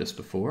tried this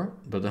before,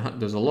 but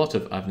there's a lot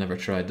of I've never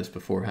tried this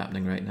before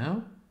happening right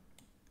now.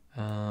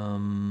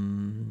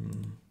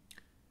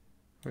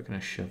 Where can I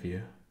shove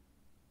you?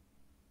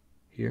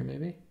 Here,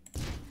 maybe?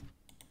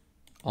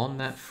 On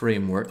that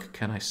framework,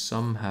 can I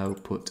somehow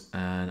put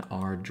an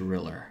R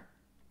driller?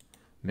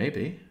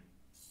 Maybe.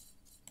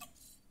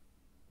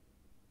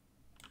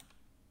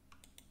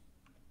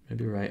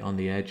 Maybe right on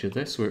the edge of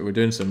this. We're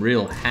doing some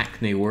real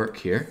hackney work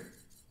here.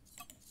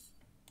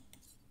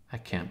 I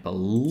can't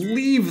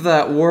believe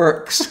that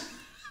works!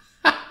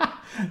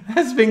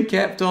 That's been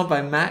kept on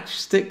by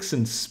matchsticks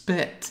and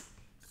spit.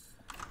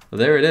 Well,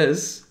 there it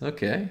is.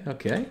 Okay,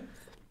 okay.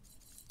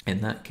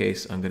 In that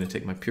case, I'm going to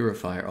take my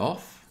purifier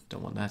off.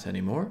 Don't want that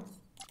anymore.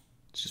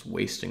 It's just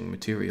wasting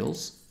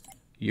materials.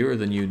 You're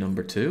the new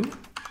number 2.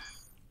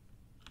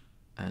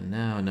 And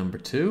now number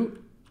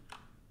 2.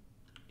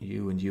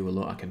 You and you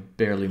alone. I can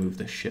barely move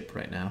this ship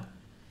right now.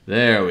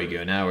 There we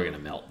go. Now we're going to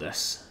melt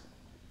this.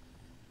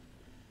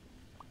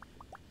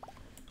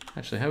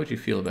 Actually, how would you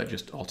feel about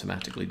just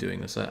automatically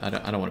doing this? I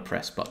don't want to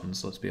press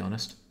buttons, let's be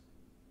honest.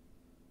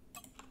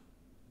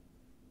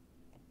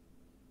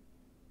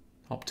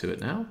 Hop to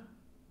it now.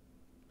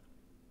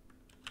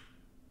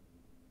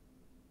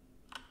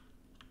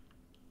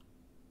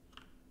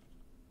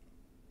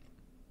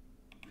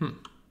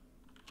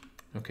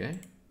 Okay.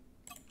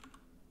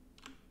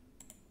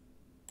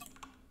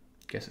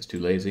 Guess it's too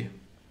lazy.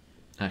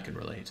 I can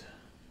relate.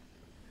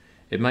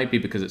 It might be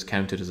because it's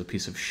counted as a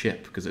piece of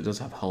ship, because it does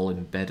have hull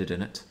embedded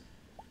in it.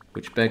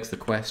 Which begs the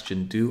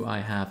question, do I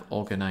have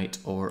Orgonite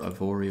or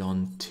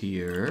Avorion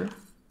tier?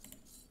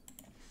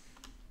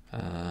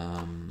 What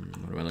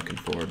am I looking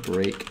for?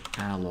 Break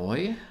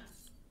alloy.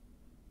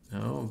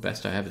 No,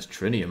 best I have is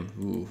trinium.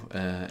 Ooh,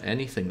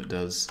 anything that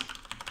does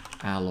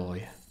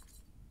alloy.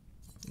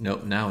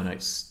 Nope,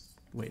 naonite's...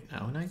 Wait,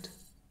 naonite?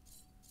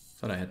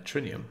 Thought I had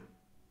trinium.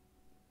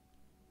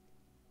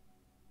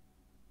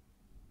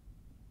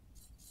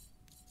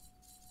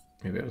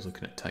 Maybe I was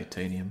looking at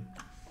titanium.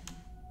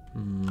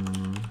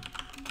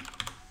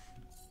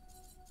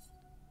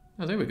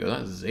 Oh, there we go.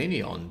 That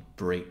Xanion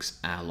breaks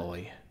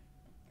alloy.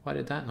 Why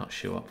did that not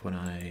show up when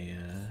I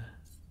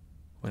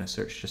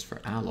searched just for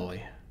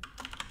alloy?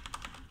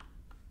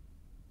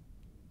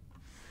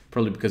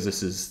 Probably because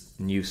this is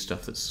new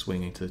stuff that's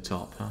swinging to the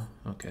top, huh?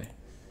 Okay.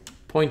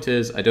 Point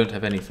is, I don't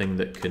have anything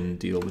that can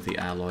deal with the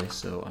alloy,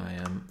 so I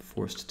am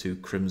forced to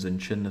crimson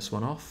chin this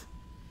one off.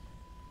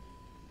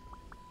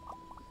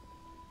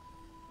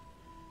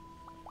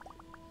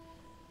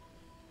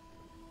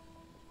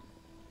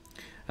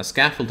 A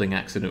scaffolding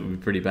accident would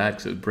be pretty bad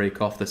because it would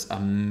break off this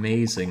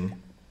amazing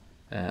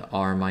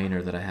R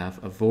miner that I have.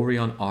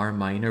 Avorion R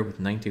miner with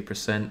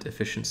 90%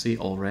 efficiency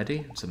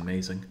already. It's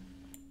amazing.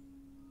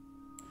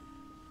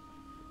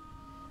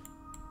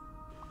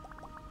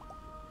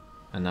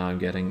 And now I'm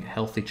getting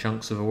healthy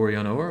chunks of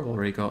Avorion ore. I've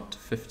already got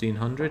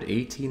 1500,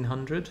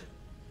 1800.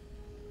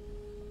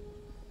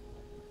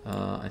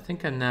 I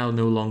think I'm now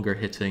no longer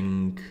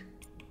hitting...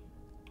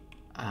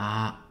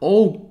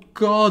 oh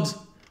god!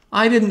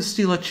 I didn't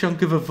steal a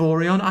chunk of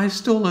Avorion, I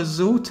stole a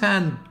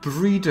Zotan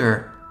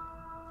breeder.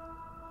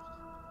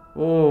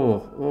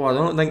 Oh, I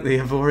don't think the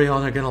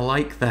Avorion are gonna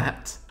like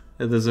that.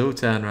 The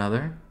Zotan,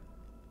 rather.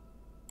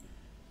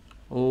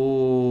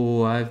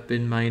 Oh, I've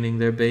been mining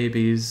their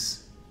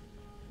babies.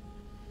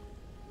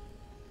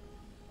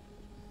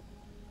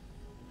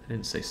 I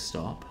didn't say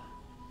stop.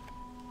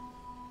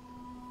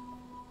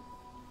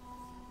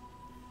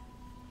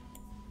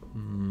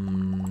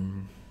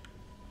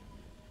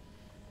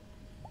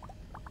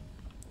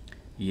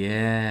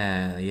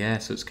 Yeah,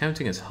 so it's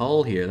counting as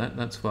hull here.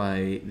 That's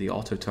why the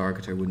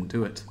auto-targeter wouldn't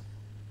do it.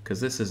 Because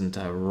this isn't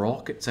a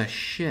rock, it's a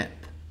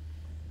ship.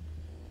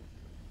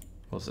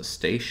 Well, it's a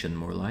station,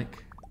 more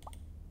like.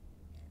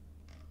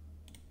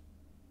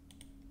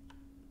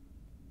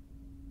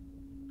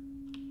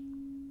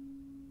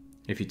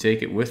 If you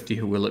take it with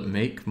you, will it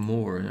make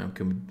more? Now,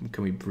 can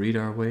we breed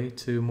our way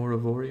to more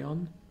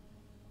Avorion?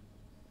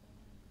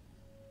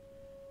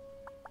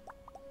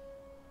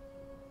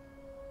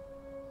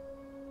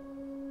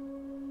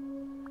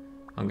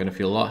 I'm going to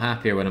feel a lot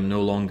happier when I'm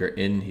no longer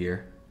in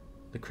here.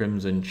 The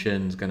Crimson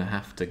Chin's going to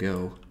have to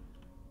go.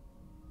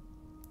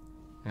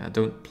 I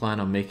don't plan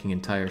on making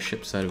entire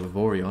ships out of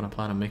Avorion. I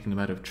plan on making them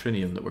out of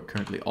Trinium that we're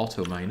currently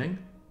auto-mining.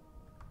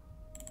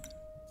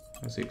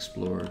 How's the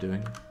Explorer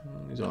doing?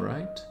 He's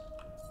alright.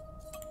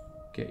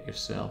 Get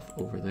yourself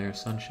over there,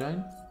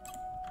 sunshine.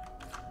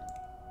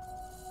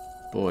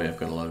 Boy, I've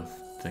got a lot of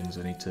things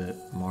I need to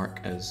mark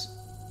as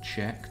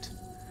checked.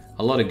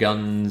 A lot of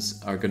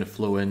guns are going to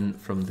flow in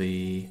from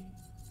the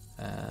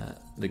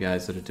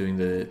guys that are doing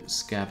the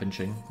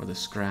scavenging or the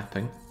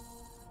scrapping.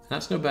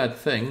 That's no bad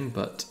thing,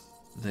 but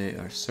they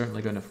are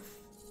certainly going to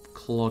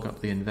clog up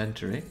the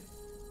inventory.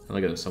 And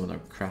look at some of their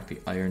crappy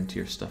iron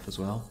tier stuff as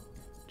well.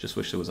 Just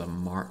wish there was a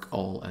mark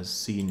all as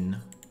seen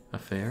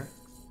affair.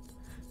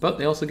 But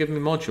they also give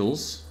me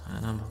modules,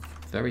 and I'm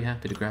very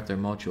happy to grab their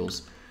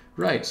modules.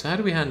 Right, so how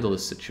do we handle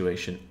this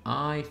situation?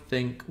 I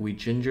think we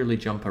gingerly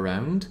jump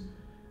around,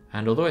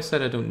 and although I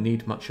said I don't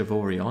need much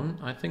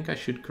Avorion, I think I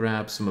should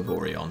grab some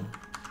Avorion.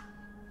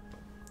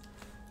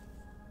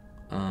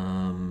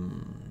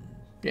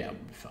 Yeah, we'll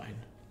be fine.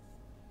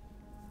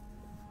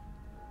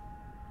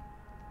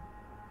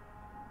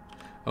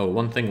 Oh,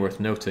 one thing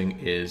worth noting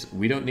is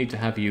we don't need to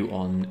have you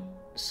on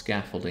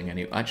scaffolding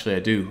Actually, I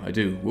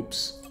do.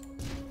 Whoops.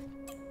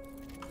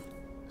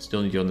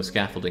 Still need you on the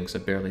scaffolding because I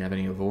barely have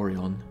any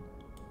Avorion.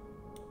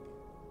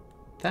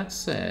 That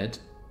said,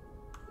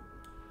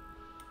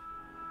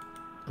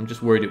 I'm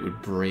just worried it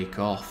would break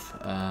off.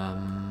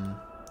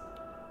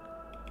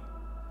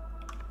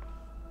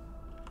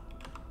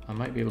 I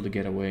might be able to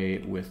get away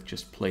with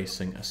just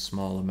placing a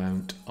small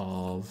amount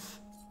of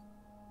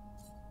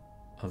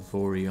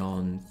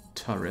Avorion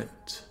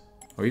turret,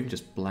 or even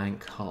just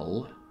blank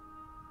hull,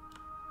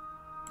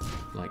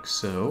 like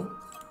so.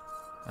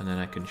 And then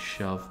I can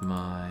shove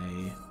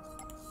my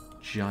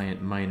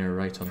giant miner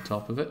right on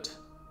top of it.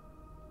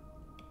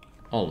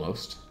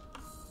 Almost.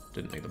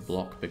 Didn't make the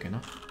block big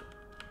enough.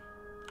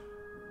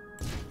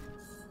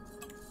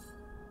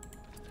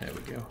 There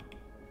we go.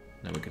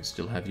 Now we can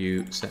still have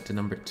you set to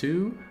number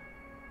 2.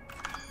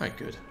 Right,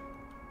 good.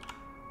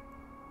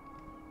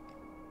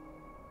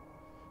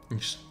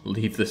 Just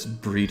leave this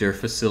breeder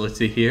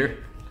facility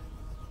here.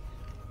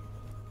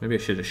 Maybe I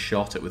should have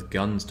shot it with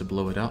guns to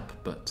blow it up,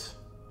 but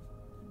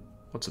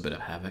what's a bit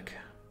of havoc?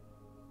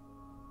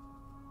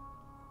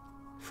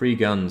 Free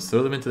guns,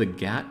 throw them into the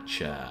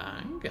gacha.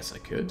 I guess I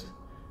could.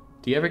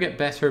 Do you ever get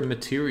better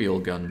material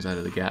guns out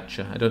of the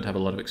gacha? I don't have a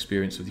lot of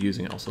experience with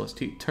using it. Also, let's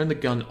turn the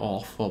gun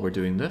off while we're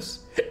doing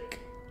this.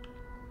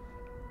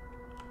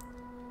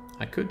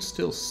 I could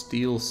still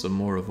steal some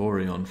more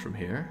Avorion from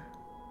here.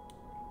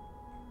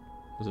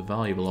 There's a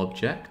valuable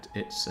object.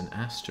 It's an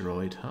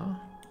asteroid, huh?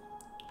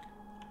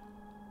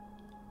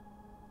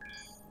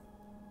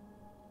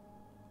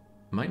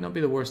 Might not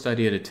be the worst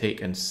idea to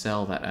take and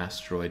sell that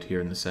asteroid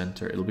here in the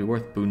center. It'll be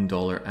worth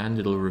 $1, and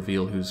it'll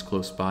reveal who's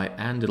close by,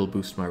 and it'll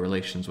boost my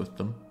relations with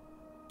them.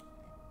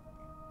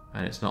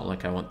 And it's not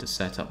like I want to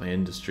set up my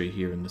industry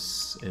here in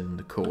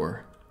the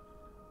core.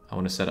 I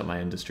want to set up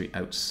my industry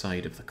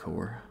outside of the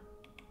core.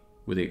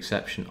 With the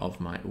exception of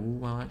my... Ooh,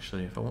 well,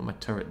 actually, if I want my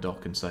turret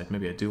dock inside,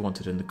 maybe I do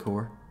want it in the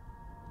core.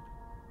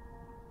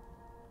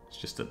 It's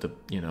just that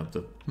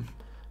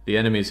the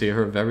enemies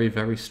here are very,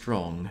 very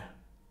strong.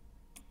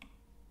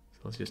 So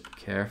let's just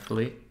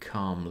carefully,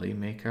 calmly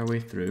make our way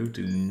through.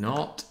 Do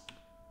not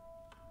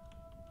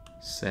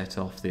set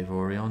off the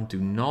Avorion.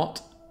 Do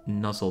not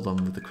nuzzle them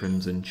with the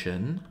Crimson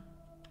Chin.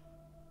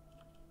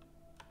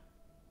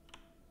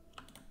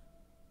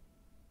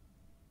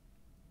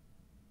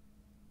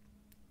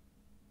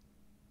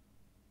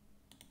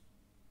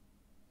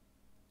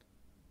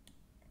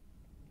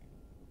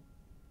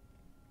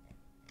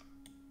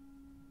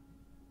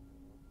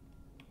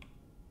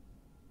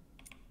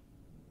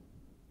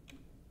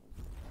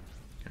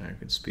 I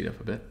can speed up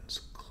a bit.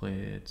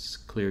 It's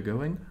clear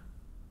going.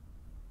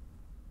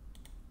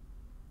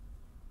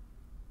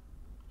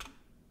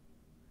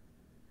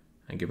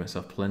 And give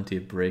myself plenty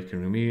of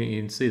breaking room.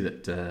 You can see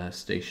that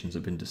stations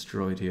have been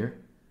destroyed here.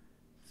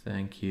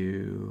 Thank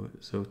you,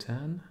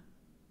 Zotan.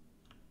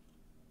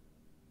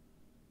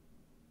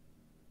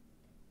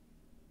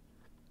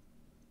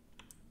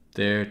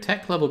 Their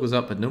tech level goes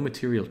up, but no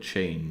material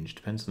change.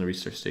 Depends on the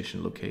research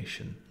station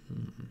location.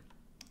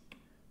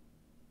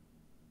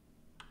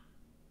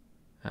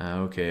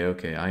 Okay,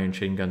 okay. Iron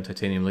chain gun,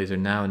 titanium laser,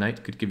 now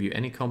night could give you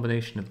any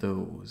combination of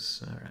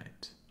those.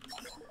 Alright.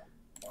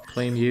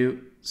 Claim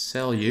you,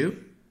 sell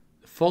you.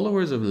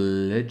 Followers of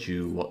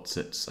Leju, what's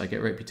it? I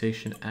get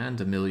reputation and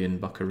 1,000,000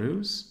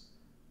 buckaroos.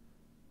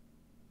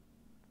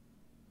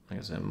 I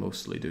guess I'm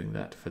mostly doing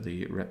that for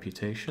the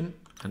reputation,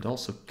 and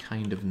also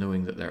kind of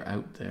knowing that they're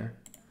out there.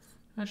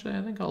 Actually,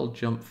 I think I'll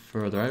jump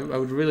further. I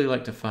would really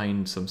like to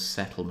find some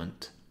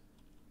settlement.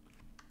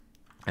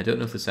 I don't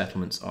know if the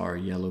settlements are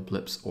yellow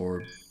blips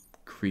or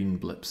green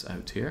blips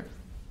out here,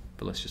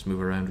 but let's just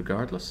move around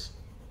regardless.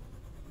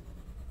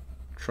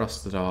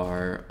 Trust that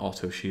our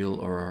auto shield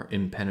or our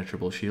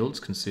impenetrable shields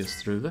can see us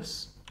through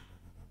this.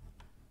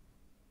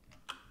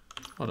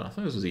 Hold on, I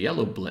thought this was a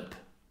yellow blip.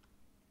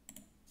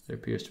 There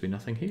appears to be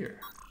nothing here.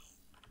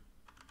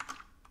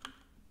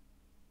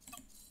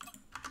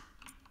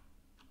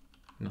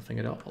 Nothing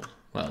at all.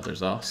 Well,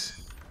 there's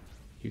us.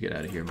 You get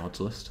out of here,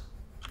 Modulist.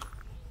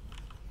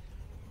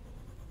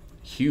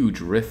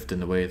 Huge rift in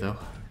the way, though.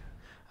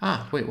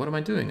 Ah, wait, what am I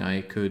doing?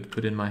 I could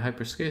put in my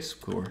hyperspace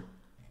core,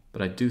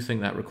 but I do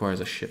think that requires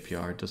a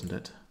shipyard, doesn't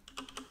it?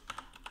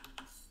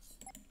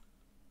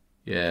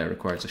 Yeah, it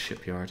requires a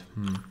shipyard.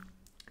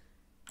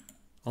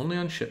 Only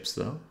on ships,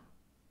 though.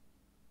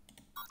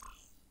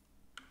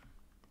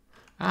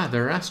 Ah,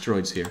 there are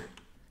asteroids here.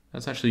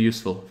 That's actually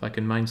useful. If I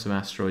can mine some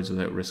asteroids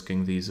without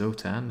risking the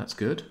Zotan, that's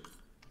good.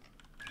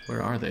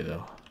 Where are they,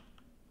 though?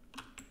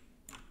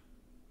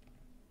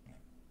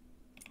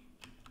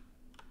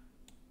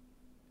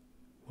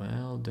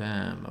 Well,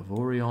 damn.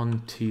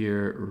 Avorion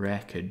tier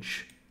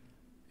wreckage.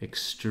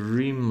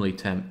 Extremely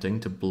tempting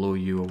to blow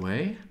you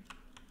away,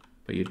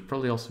 but you'd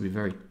probably also be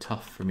very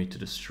tough for me to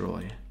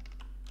destroy.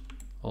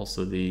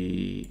 Also,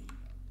 the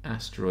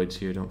asteroids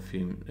here don't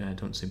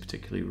seem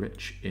particularly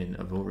rich in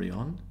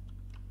Avorion.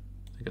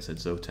 I think I said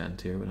Zotan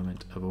tier, but I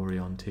meant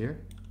Avorion tier.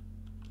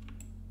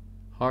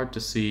 Hard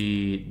to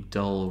see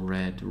dull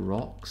red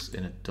rocks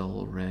in a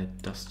dull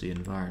red dusty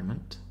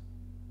environment.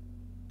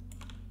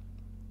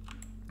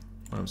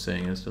 What I'm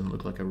saying is, it doesn't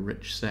look like a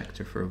rich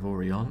sector for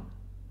Avorion.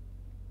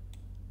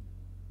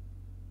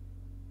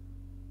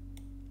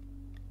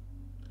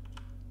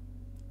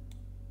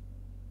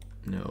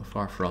 No,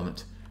 far from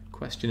it.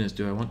 Question is,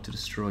 do I want to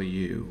destroy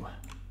you?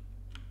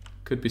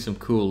 Could be some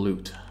cool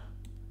loot.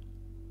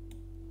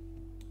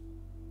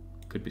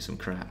 Could be some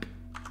crap.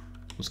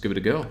 Let's give it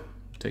a go.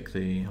 I'll take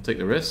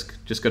the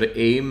risk. Just got to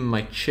aim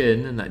my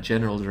chin in that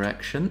general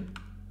direction.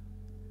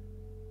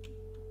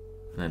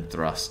 And then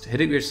thrust. Hit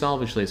it with your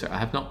salvage laser. I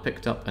have not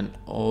picked up an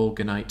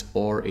alganite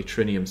or a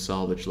trinium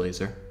salvage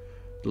laser.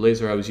 The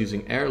laser I was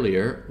using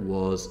earlier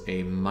was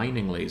a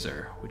mining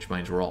laser, which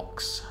mines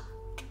rocks.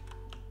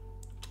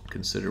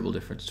 Considerable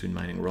difference between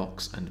mining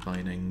rocks and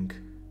mining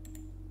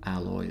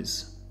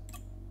alloys.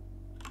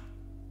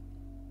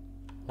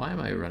 Why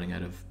am I running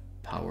out of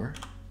power?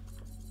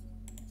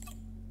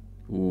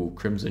 Ooh,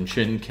 Crimson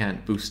Chin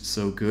can't boost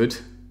so good.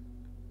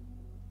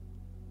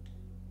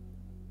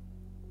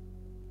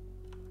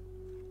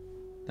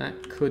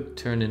 That could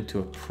turn into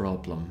a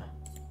problem.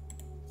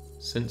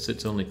 Since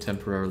it's only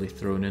temporarily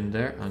thrown in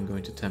there, I'm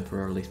going to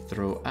temporarily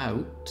throw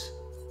out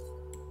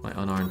my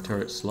unarmed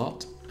turret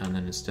slot, and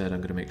then instead I'm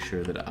going to make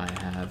sure that I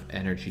have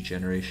energy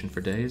generation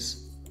for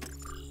days.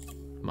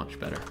 Much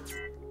better.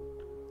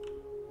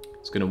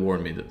 It's going to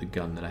warn me that the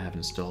gun that I have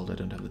installed I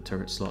don't have the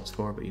turret slots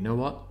for, but you know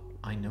what?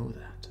 I know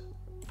that.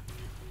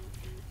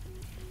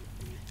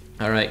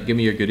 Alright, give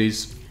me your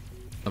goodies.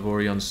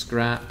 Avorion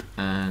scrap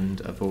and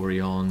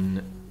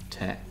Avorion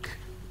tech.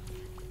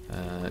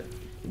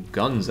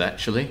 Guns,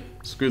 actually.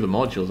 Screw the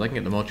modules, I can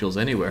get the modules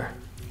anywhere.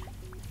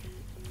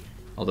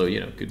 Although, you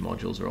know, good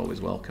modules are always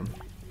welcome.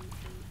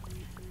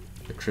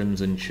 The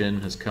Crimson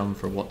Chin has come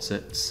for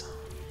what's-its.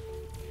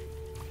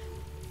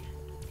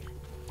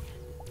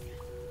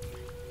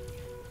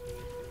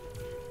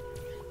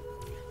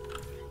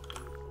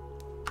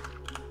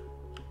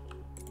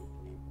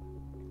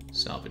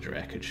 Salvage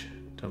wreckage.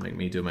 Don't make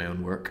me do my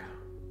own work.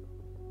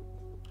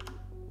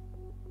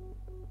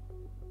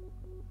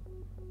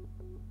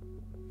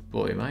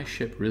 Boy, my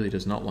ship really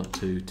does not want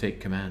to take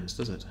commands,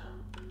 does it?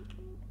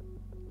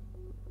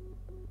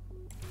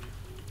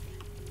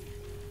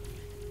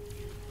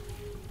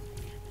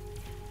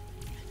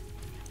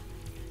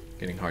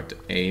 Getting hard to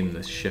aim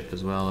this ship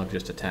as well. I've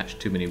just attached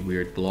too many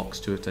weird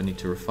blocks to it. I need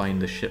to refine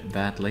the ship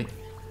badly.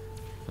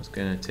 That's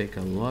going to take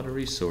a lot of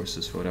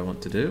resources for what I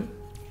want to do.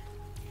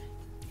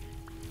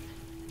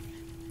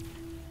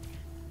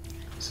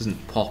 This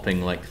isn't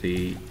popping like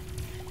the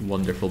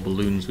wonderful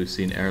balloons we've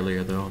seen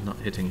earlier, though. I'm not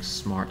hitting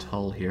smart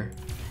hull here.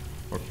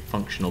 Or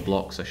functional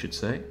blocks, I should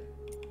say.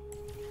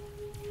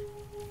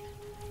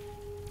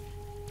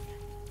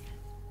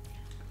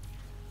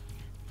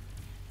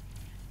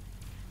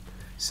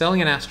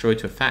 Selling an asteroid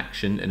to a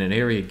faction in an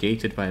area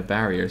gated by a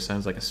barrier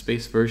sounds like a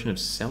space version of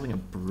selling a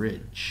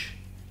bridge.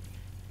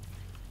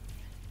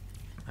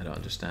 I don't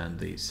understand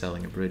the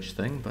selling a bridge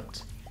thing,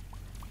 but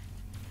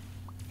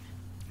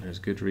There's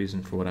good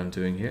reason for what I'm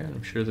doing here, and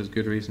I'm sure there's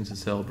good reason to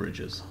sell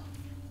bridges.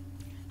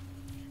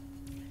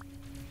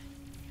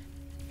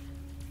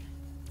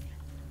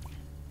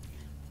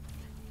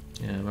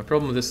 Yeah, my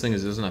problem with this thing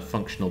is it doesn't have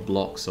functional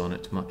blocks on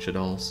it much at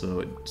all, so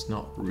it's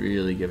not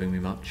really giving me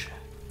much.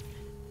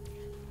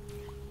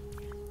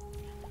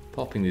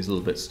 Popping these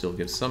little bits still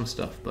gives some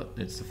stuff, but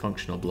it's the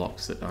functional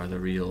blocks that are the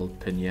real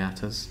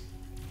pinatas.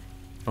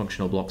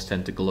 Functional blocks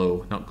tend to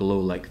glow, not glow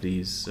like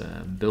these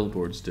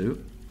billboards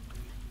do,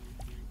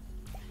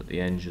 but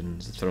the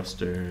engines, the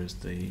thrusters,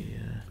 the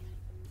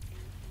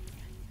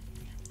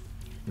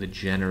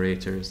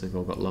generators, they've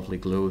all got lovely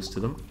glows to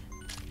them.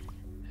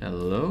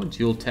 Hello,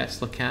 dual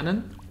Tesla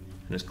cannon,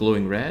 and it's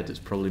glowing red. It's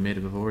probably made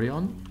of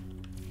Avorion.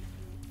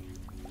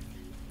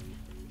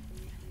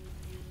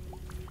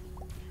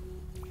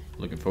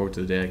 Looking forward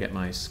to the day I get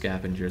my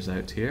scavengers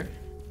out here.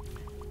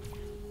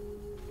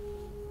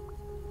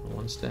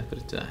 One step at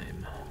a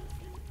time.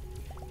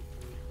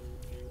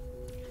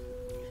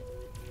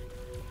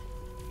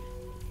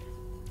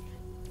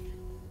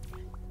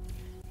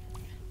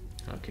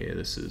 Okay,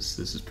 this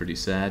is pretty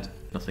sad.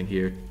 Nothing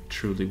here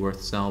truly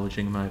worth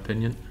salvaging, in my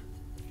opinion.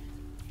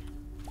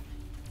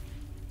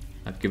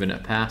 I've given it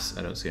a pass.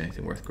 I don't see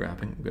anything worth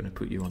grabbing. I'm going to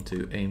put you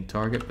onto aim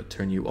target, but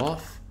turn you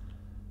off.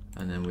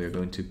 And then we're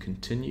going to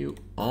continue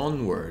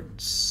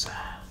onwards.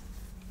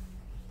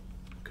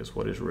 Because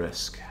what is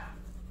risk?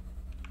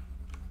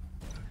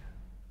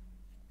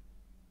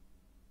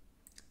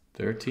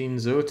 13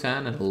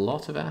 Zotan and a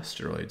lot of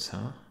asteroids,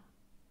 huh?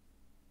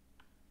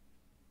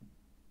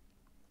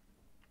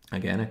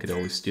 Again, I could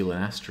always steal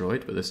an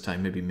asteroid, but this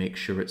time maybe make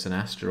sure it's an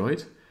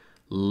asteroid.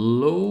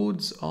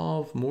 Loads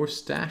of more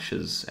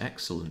stashes.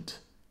 Excellent.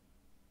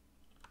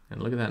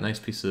 And look at that nice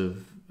piece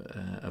of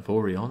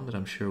Avorion that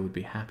I'm sure would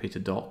be happy to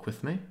dock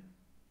with me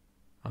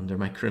under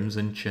my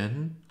crimson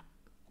chin.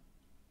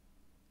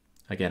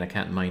 Again, I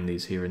can't mine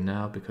these here and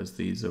now because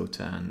the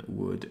Zotan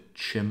would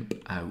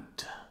chimp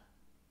out.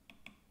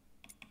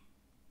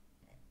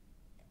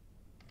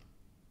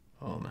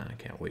 Oh man, I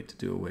can't wait to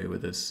do away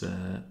with this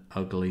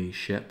ugly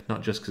ship.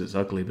 Not just because it's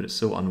ugly, but it's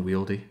so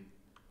unwieldy.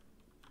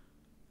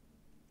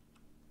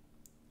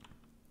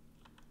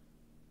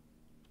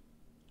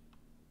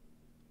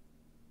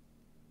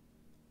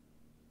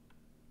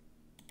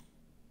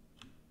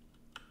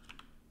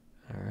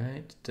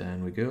 Alright,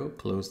 down we go.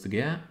 Close the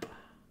gap.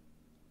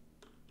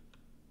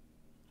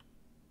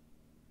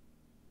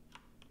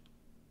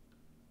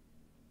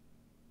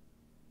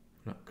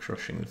 I'm not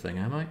crushing the thing,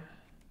 am I?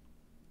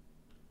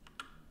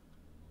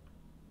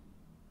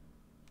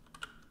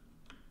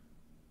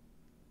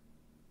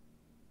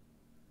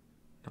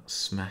 Not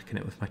smacking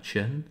it with my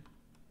chin.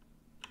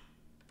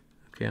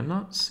 Okay, I'm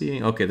not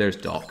seeing... Okay, there's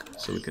dock,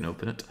 so we can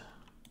open it.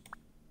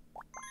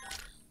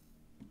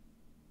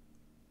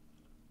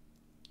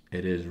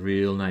 It is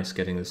real nice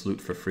getting this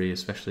loot for free,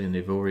 especially in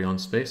the Avorion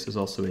space. There's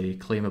also a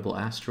claimable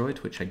asteroid,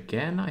 which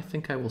again, I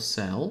think I will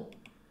sell.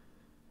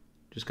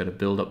 Just got to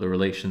build up the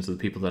relations of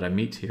the people that I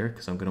meet here,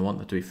 because I'm going to want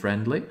them to be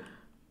friendly.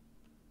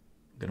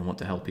 I'm going to want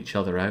to help each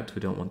other out. We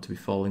don't want to be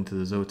falling to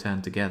the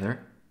Zotan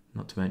together.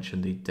 Not to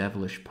mention the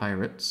devilish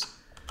pirates.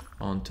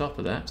 On top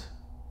of that,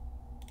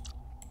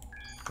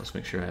 let's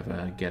make sure I have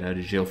a get out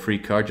of jail free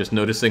card. Just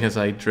noticing as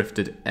I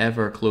drifted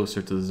ever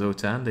closer to the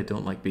Zotan, they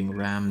don't like being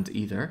rammed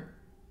either.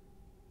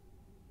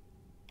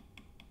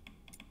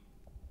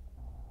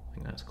 I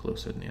think that's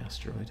closer than the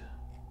asteroid.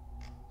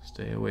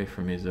 Stay away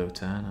from me,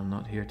 Zotan. I'm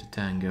not here to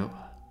tango.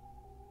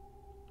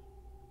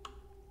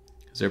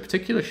 Is there a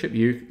particular ship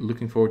you're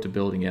looking forward to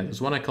building? Yeah,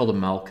 there's one I call the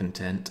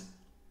Malcontent.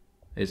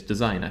 Its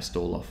design I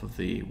stole off of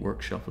the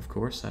workshop, of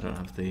course. I don't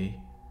have the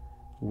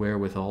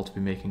wherewithal to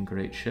be making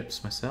great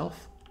ships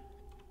myself.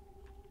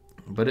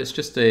 But it's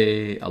just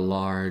a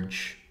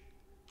large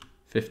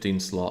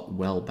 15-slot,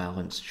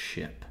 well-balanced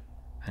ship.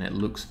 And it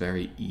looks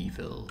very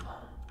evil.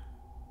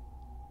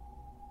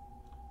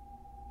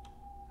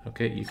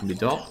 Okay, you can be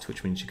docked,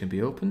 which means you can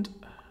be opened.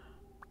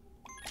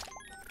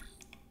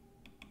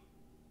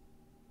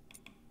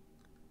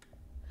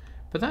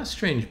 But that's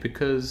strange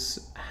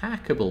because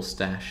hackable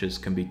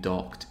stashes can be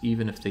docked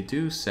even if they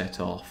do set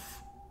off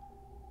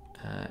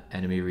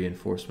enemy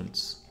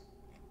reinforcements.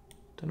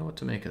 Don't know what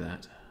to make of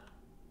that.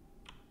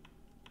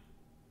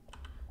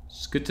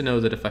 It's good to know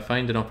that if I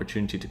find an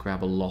opportunity to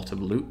grab a lot of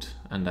loot,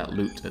 and that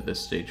loot at this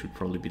stage would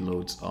probably be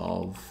loads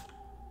of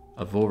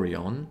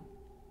Avorion,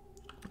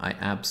 I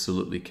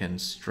absolutely can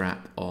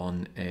strap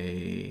on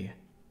a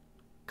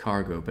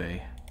cargo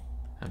bay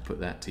and put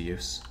that to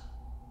use.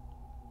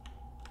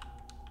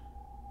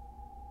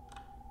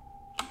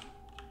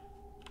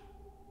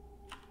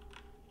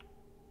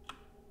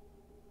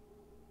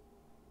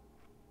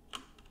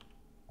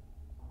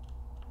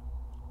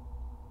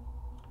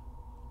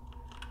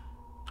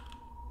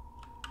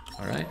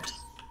 Alright,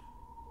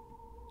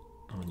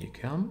 on you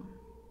come.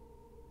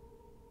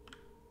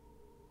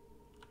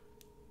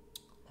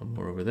 One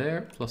more over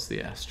there, plus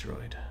the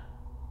asteroid.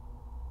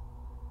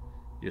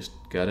 Just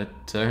gotta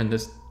turn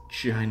this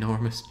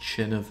ginormous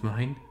chin of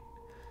mine.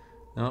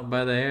 Not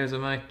by the hairs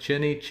of my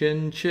chinny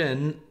chin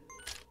chin.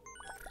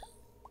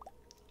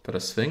 Got a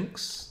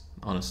Sphinx.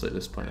 Honestly, at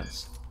this point,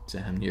 that's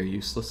damn near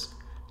useless.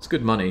 It's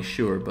good money,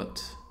 sure,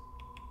 but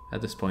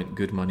at this point,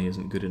 good money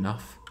isn't good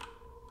enough.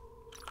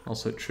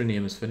 Also,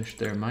 Trinium has finished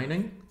their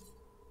mining.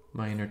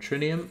 Miner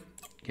Trinium,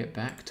 get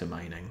back to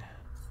mining.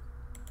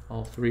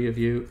 All three of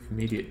you,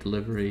 immediate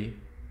delivery.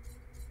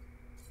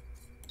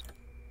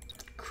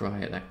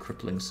 Cry at that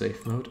crippling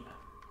safe mode.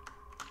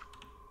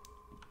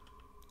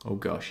 Oh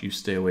gosh, you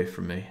stay away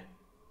from me.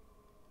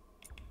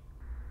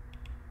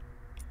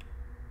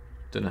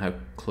 Don't know how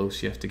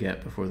close you have to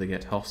get before they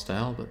get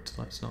hostile, but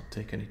let's not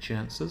take any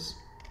chances.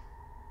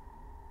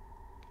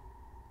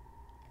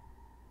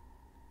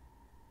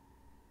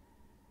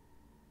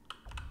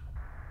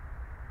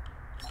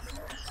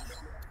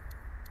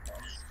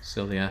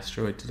 Sell the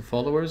asteroid to the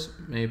followers.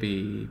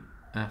 Maybe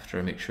after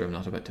I make sure I'm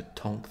not about to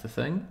tonk the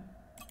thing.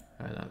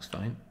 Alright, that looks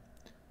fine.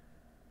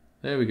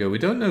 There we go. We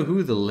don't know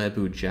who the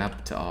Lebu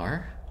Jabta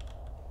are,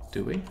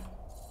 do we?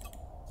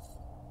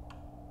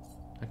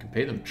 I can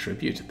pay them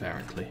tribute,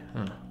 apparently.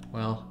 Huh.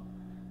 Well,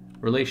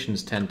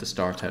 relations tend to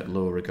start out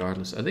low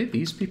regardless. Are they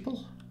these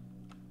people?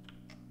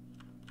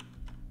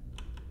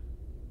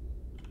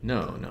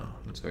 No, no.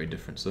 That's very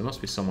different. So there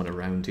must be someone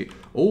around here.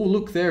 Oh,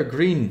 look there,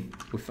 green.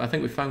 I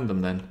think we found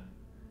them then.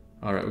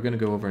 Alright, we're going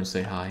to go over and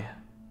say hi.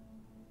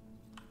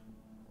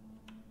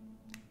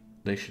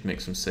 They should make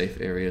some safe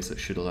areas that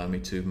should allow me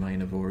to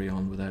mine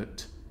Avorion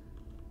without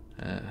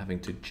having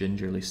to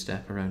gingerly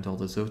step around all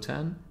the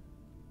Zotan.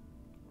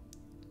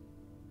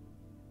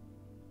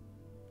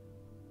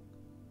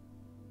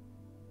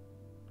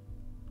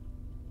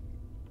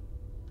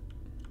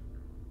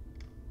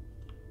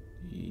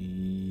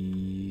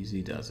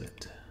 Easy does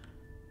it.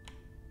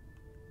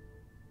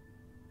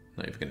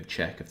 Not even going to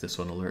check if this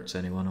one alerts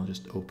anyone, I'll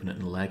just open it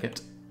and leg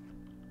it.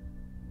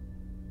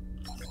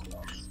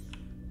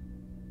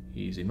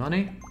 Easy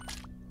money.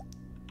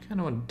 Kind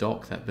of want to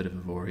dock that bit of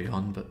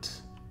Avorion, but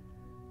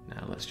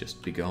now let's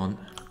just be gone.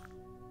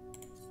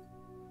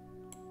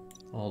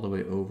 All the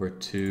way over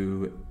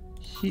to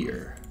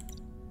here.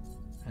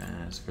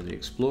 As for the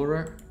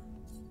Explorer,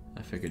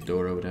 I figured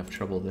Dora would have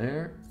trouble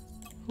there.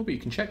 Oh, but you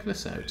can check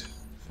this out.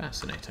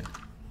 Fascinating.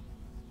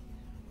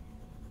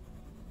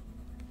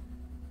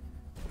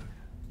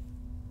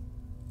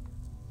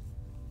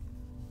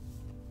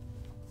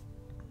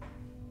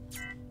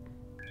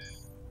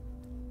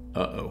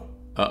 Uh-oh.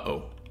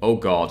 Uh-oh. Oh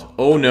god.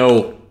 Oh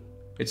no!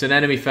 It's an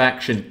enemy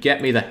faction. Get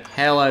me the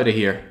hell out of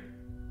here.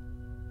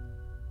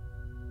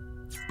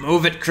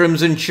 Move it,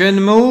 Crimson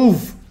Chin,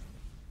 move!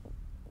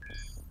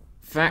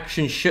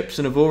 Faction ships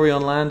in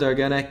Avorion land are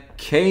gonna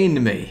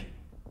cane me.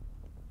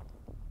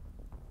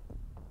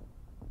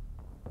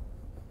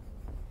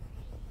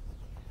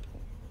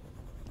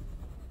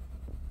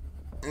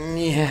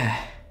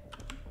 Yeah.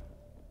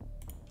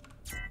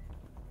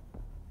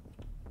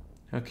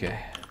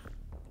 Okay.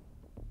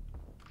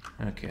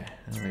 Okay,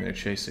 I don't think they're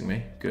chasing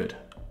me. Good.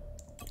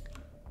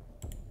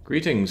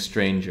 Greetings,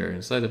 stranger.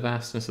 Inside the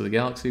vastness of the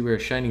galaxy, we are a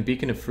shining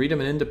beacon of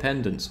freedom and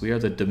independence. We are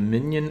the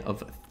Dominion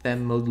of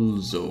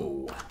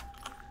Themolzo.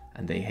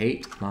 And they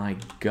hate my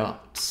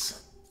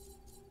guts.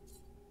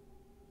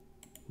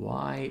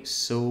 Why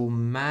so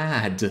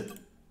mad?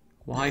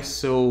 Why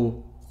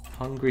so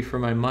hungry for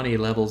my money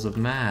levels of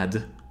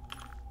mad?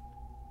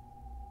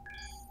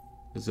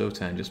 The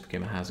Zotan just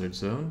became a hazard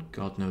zone.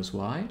 God knows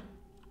why.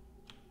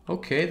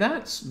 Okay,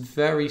 that's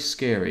very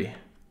scary.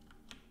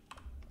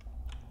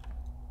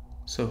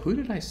 So who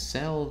did I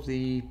sell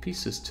the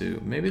pieces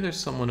to? Maybe there's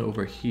someone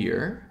over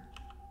here.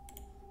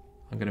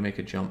 I'm going to make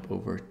a jump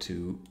over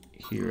to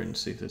here and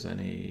see if there's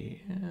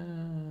any...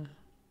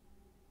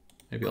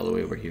 maybe all the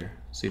way over here.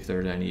 See if there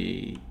are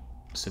any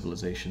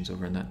civilizations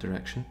over in that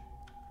direction.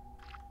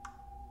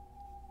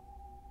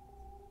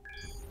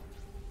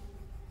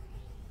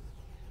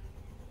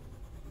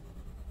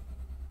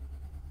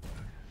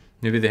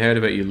 Maybe they heard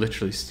about you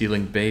literally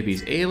stealing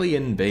babies.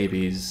 Alien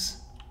babies.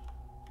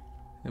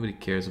 Nobody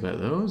cares about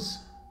those.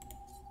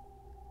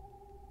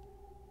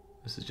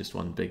 This is just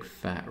one big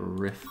fat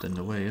rift in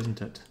the way,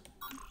 isn't it?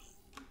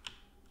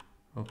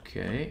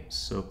 Okay,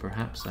 so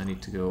perhaps I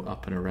need to go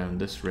up and around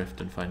this rift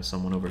and find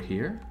someone over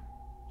here.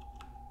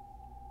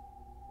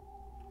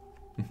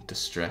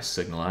 Distress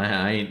signal.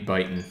 I ain't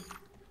biting.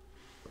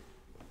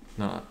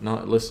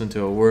 Not listening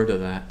to a word of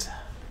that.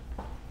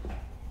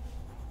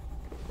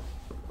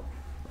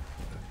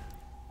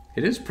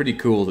 It is pretty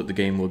cool that the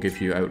game will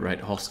give you outright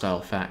hostile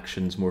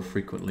factions more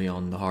frequently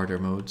on the harder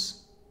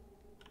modes.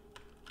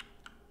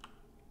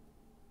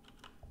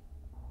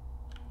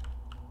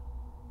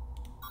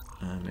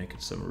 I'm making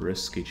some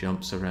risky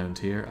jumps around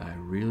here. I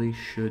really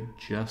should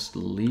just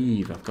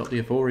leave. I've got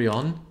the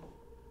Avorion.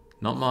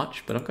 Not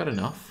much, but I've got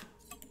enough.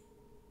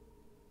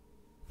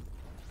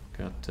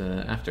 Got,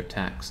 after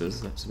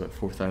taxes, that's about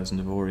 4,000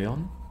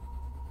 Avorion.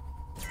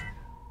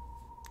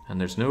 And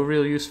there's no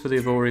real use for the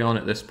Avorion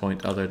at this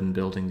point other than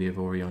building the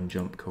Avorion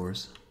jump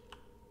cores.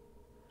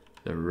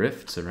 The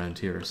rifts around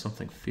here are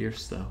something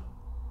fierce though.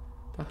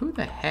 But who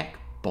the heck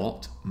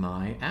bought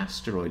my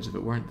asteroids if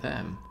it weren't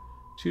them?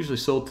 It's usually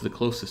sold to the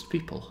closest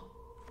people.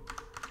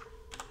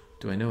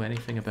 Do I know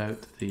anything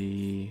about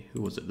the...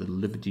 who was it? The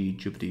Libby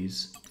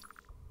Jubbities. It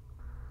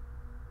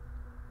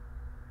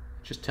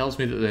just tells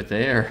me that they're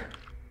there.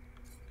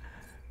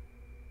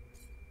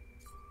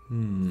 Well,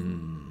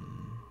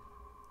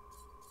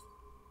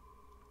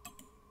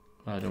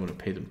 I don't want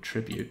to pay them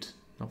tribute.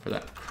 Not for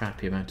that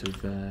crappy amount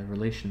of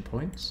relation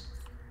points.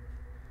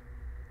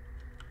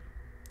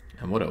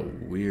 And what a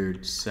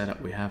weird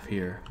setup we have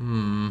here.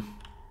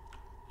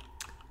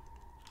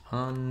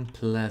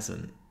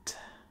 Unpleasant.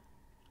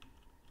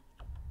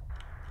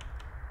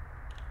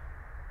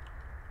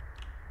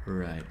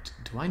 Right.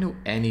 Do I know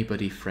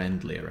anybody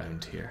friendly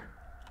around here?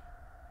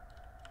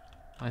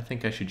 I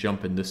think I should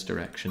jump in this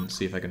direction,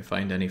 see if I can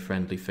find any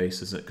friendly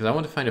faces. Because I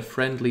want to find a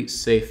friendly,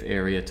 safe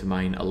area to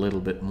mine a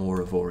little bit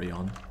more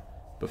Avorion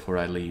before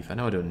I leave. I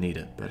know I don't need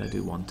it, but I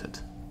do want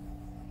it.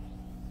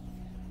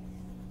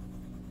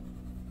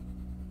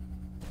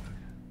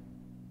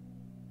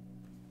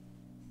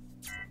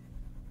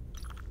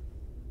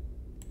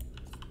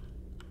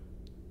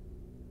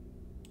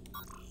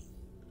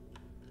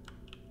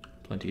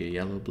 Plenty of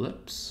yellow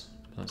blips.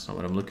 That's not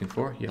what I'm looking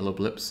for. Yellow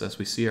blips, as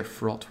we see, are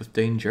fraught with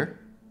danger.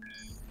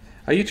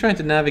 Are you trying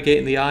to navigate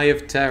in the Eye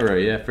of Terror?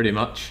 Yeah, pretty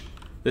much.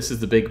 This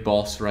is the big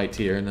boss right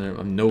here, and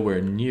I'm nowhere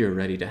near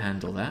ready to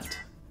handle that.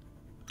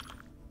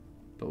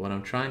 But what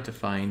I'm trying to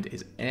find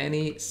is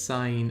any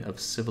sign of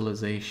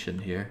civilization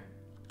here.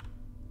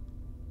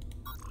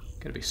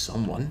 Gotta be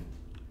someone.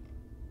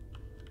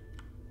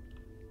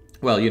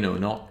 Well, you know,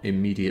 not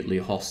immediately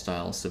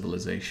hostile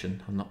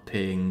civilization. I'm not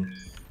paying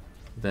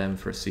them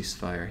for a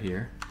ceasefire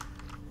here.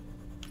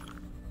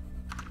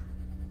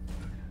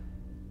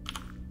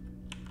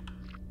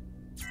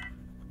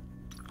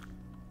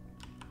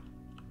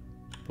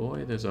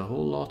 Boy, there's a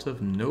whole lot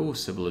of no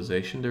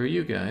civilization. There are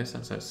you guys.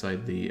 That's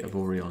outside the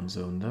Avorion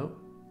zone, though.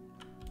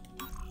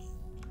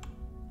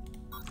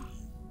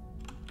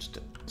 Just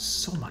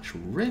so much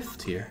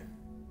rift here.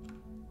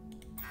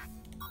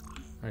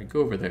 Alright,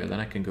 go over there, then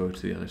I can go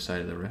to the other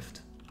side of the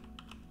rift.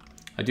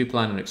 I do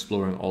plan on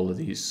exploring all of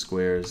these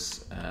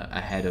squares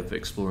ahead of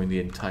exploring the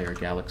entire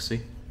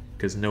galaxy,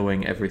 because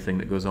knowing everything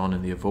that goes on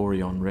in the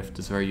Avorion rift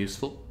is very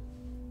useful.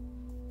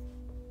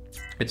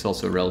 It's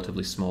also a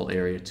relatively small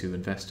area to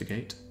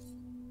investigate.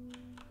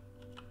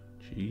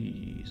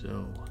 Jeez,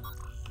 oh.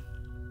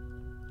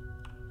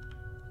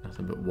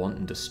 Nothing but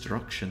wanton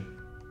destruction.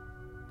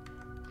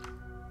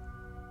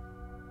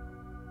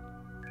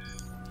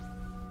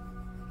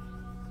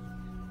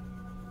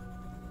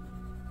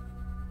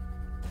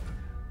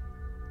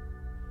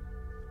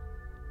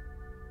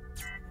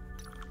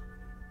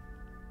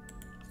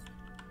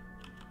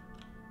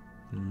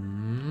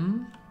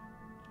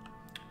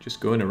 Just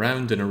going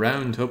around and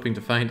around, hoping to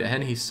find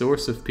any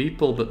source of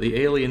people, but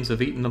the aliens have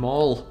eaten them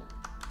all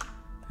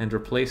and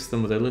replaced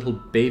them with their little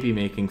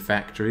baby-making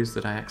factories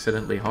that I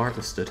accidentally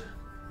harvested.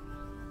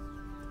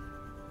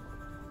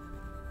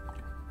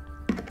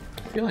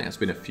 I feel like that's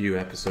been a few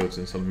episodes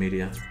in some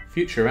media.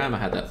 Futurama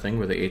had that thing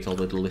where they ate all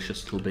the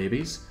delicious little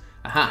babies.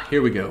 Aha,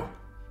 here we go.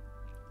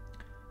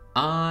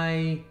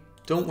 I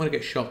don't want to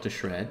get shot to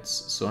shreds,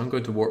 so I'm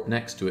going to warp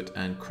next to it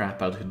and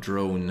crap out a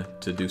drone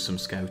to do some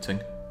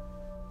scouting.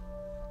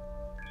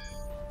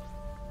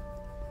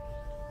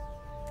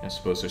 I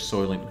suppose there's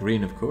Soylent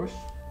Green, of course.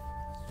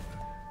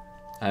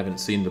 I haven't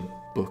seen the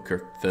book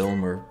or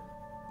film or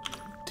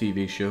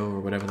TV show or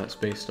whatever that's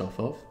based off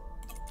of,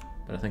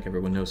 but I think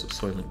everyone knows what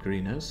Soylent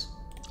Green is.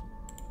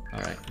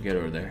 Alright, get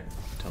over there.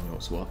 Tell me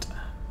what's what.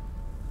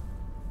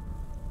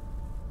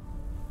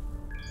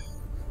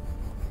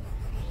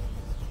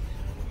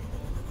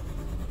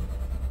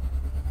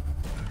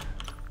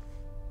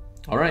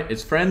 Alright,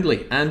 it's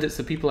friendly, and it's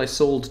the people I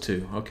sold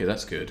to. Okay,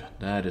 that's good.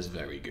 That is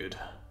very good.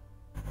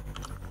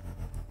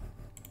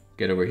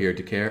 Get over here,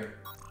 Decare.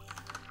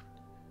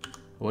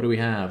 What do we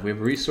have? We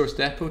have a resource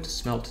depot to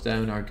smelt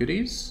down our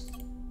goodies.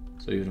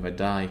 So even if I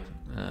die,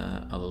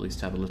 I'll at least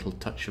have a little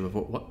touch of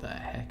what the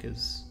heck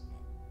is...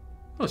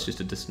 Oh, it's just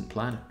a distant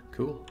planet.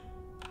 Cool.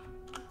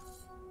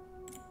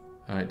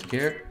 Alright,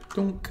 Decare.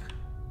 Donk.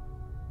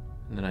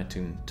 And then I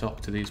can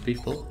talk to these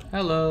people.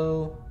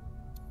 Hello.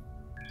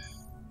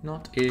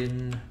 Not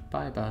in.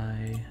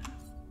 Bye-bye.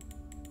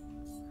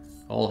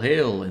 All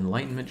hail,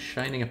 enlightenment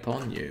shining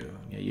upon you.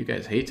 Yeah, you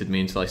guys hated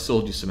me until I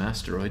sold you some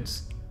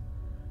asteroids.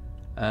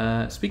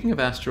 Speaking of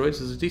asteroids,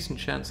 there's a decent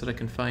chance that I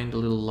can find a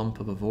little lump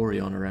of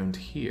Avorion around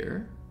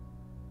here.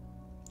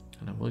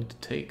 And I'm willing to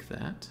take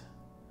that.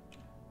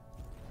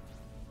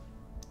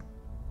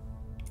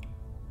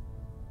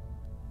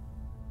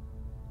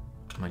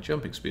 My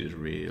jumping speed is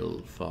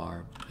real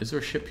far. Is there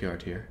a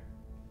shipyard here?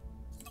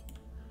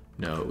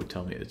 No, it would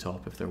tell me at the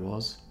top if there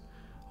was.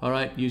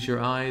 Alright, use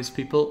your eyes,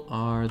 people.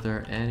 Are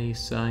there any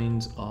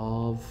signs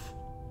of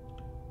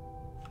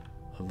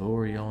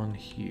Avorion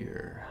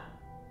here?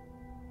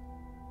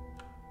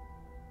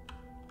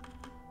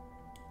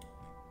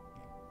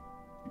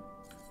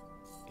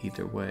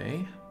 Either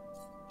way,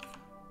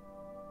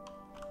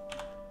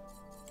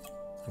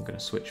 I'm going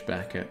to switch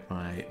back at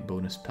my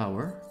bonus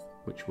power,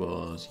 which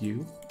was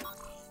you,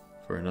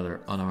 for another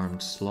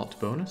unarmed slot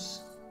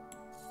bonus.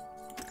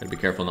 Gotta be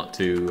careful not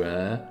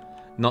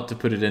to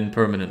put it in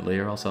permanently,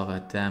 or else I'll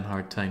have a damn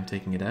hard time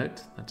taking it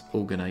out. That's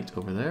Ogonite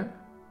over there.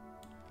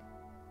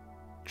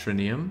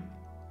 Trinium.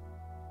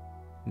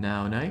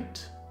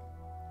 Naonite.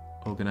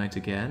 Ogonite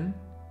again.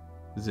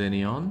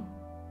 Xenion.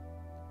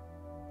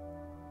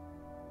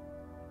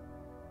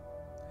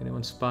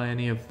 Anyone spy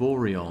any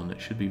Avorion? It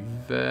should be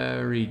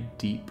very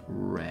deep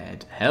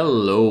red.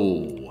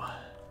 Hello!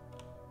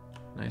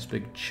 Nice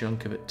big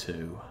chunk of it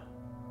too.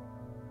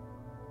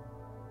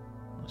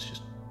 Let's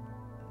just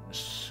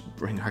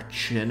bring our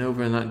chin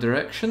over in that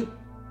direction.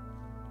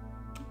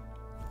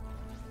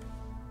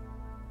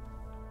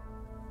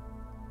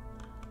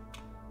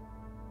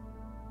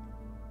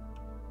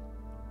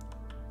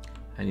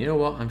 And you know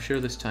what? I'm sure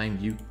this time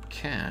you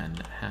can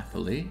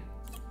happily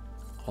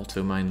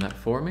auto-mine that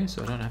for me,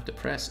 so I don't have to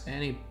press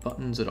any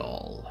buttons at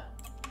all.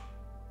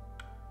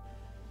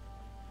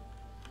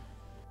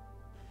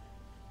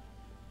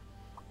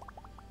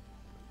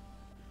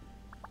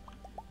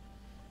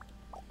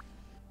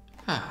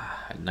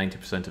 At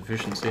 90%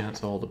 efficiency,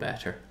 that's all the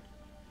better.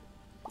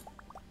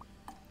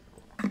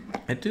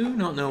 I do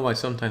not know why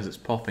sometimes it's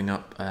popping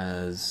up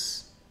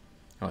as...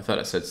 Oh, I thought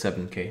it said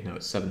 7k. No,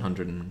 it's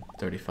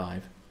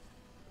 735.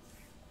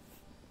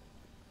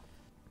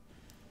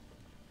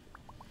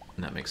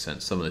 And that makes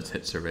sense. Some of the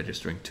hits are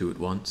registering 2 at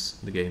once.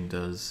 The game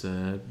does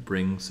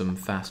bring some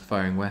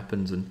fast-firing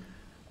weapons and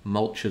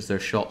mulches their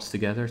shots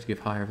together to give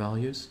higher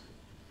values.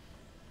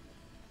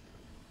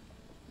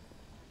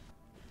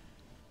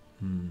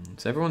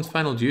 It's everyone's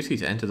final duty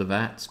to enter the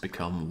vats,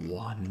 become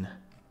 1.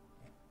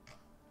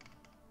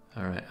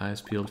 Alright,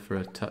 eyes peeled for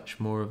a touch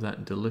more of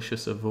that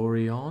delicious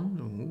Avorion.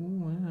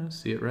 Ooh, I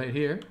see it right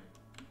here.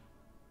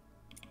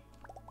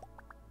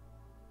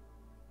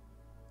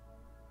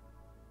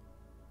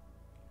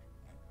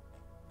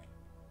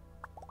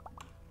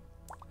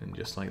 And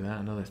just like that,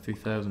 another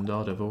 3,000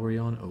 odd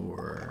Avorion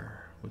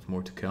ore, with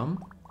more to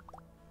come.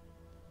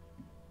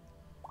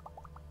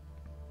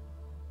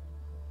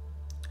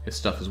 This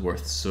stuff is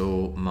worth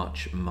so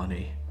much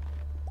money.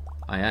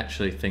 I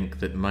actually think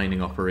that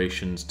mining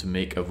operations to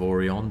make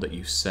Avorion that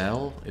you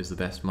sell is the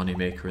best money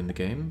maker in the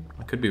game.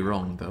 I could be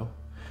wrong though.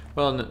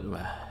 Well,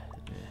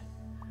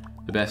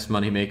 the best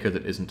money maker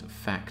that isn't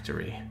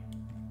factory.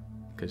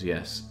 Because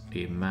yes,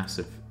 a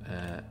massive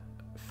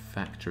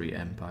factory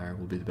empire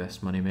will be the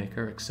best money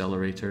maker.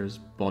 Accelerators,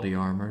 body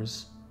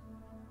armors,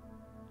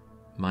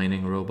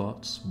 mining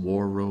robots,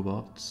 war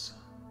robots,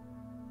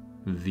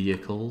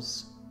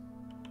 vehicles.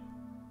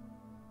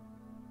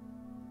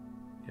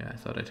 Yeah, I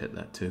thought I'd hit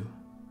that too.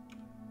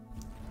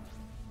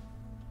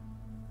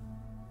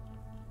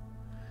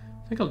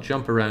 I think I'll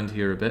jump around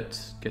here a bit,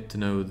 get to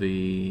know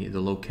the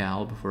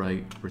locale before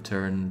I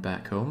return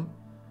back home.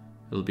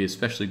 It'll be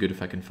especially good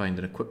if I can find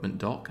an equipment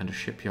dock and a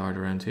shipyard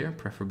around here,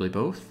 preferably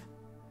both.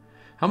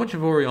 How much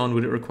Avorion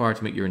would it require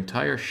to make your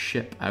entire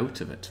ship out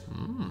of it?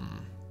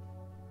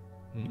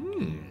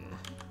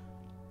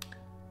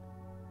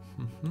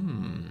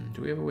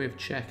 Do we have a way of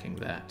checking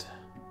that?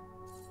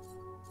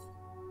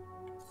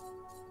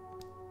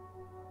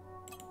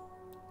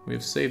 We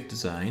have save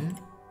design.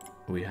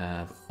 We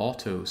have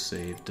auto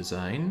save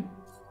design.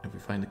 If we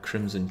find the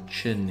Crimson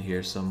Chin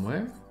here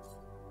somewhere.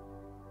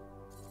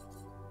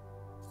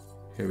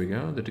 Here we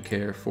go, the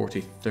Decayer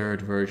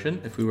 43rd version.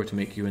 If we were to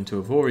make you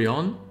into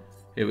Avorion,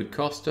 it would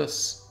cost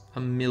us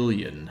 1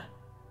 million.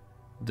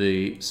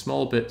 The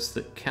small bits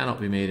that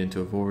cannot be made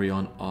into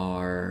Avorion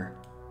are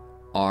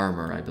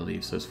armor, I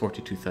believe. So it's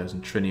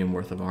 42,000 trinium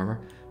worth of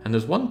armor. And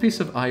there's one piece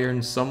of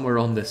iron somewhere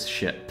on this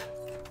ship.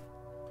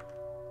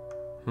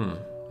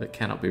 That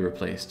cannot be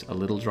replaced. A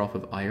little drop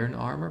of iron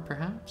armor,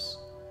 perhaps?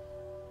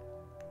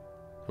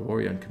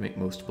 Avorion can make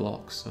most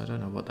blocks, so I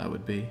don't know what that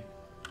would be.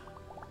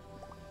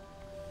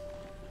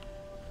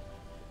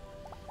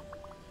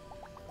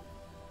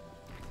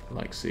 I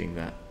like seeing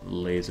that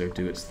laser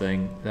do its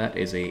thing. That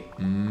is a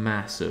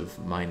massive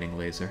mining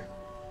laser.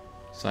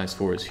 Size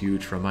 4 is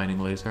huge for a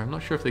mining laser. I'm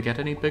not sure if they get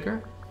any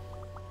bigger.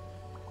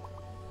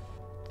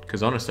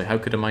 Because honestly, how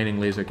could a mining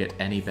laser get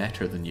any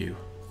better than you?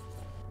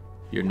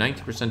 You're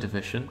 90%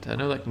 efficient. I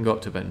know that can go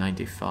up to about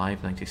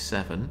 95,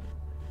 97.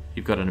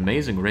 You've got an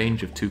amazing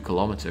range of 2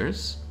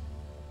 kilometers.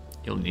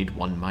 You'll need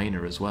 1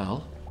 miner as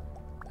well.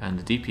 And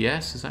the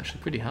DPS is actually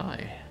pretty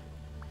high.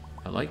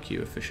 I like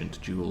you, efficient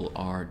dual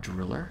R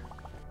driller.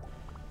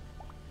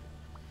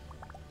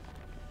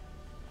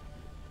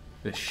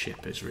 This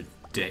ship is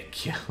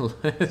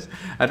ridiculous.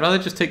 I'd rather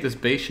just take this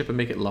base ship and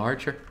make it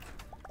larger.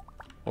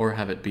 Or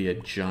have it be a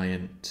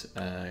giant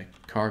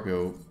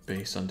cargo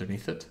base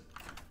underneath it.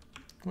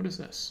 What is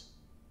this?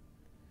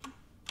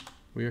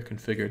 We are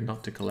configured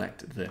not to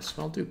collect this.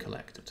 Well, do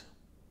collect it.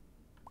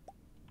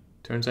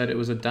 Turns out it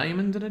was a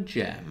diamond and a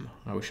gem.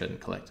 I wish I hadn't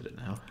collected it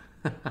now.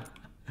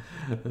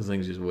 Those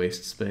things just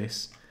waste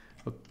space.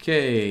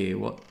 Okay,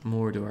 what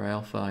more do our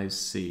elf eyes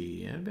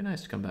see? It'd be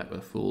nice to come back with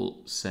a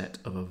full set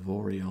of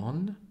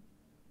Avorion.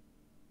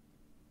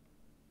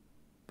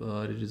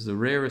 But it is the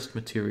rarest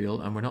material,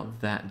 and we're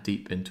not that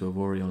deep into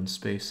Avorion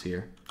space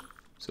here.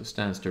 So it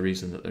stands to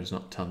reason that there's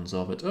not tons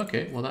of it.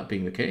 Okay, well that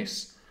being the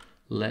case,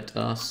 let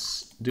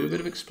us do a bit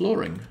of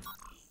exploring.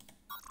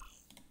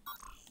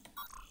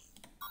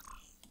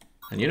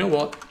 And you know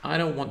what? I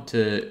don't want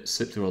to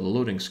sit through all the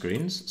loading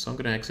screens, so I'm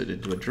going to exit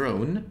into a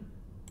drone.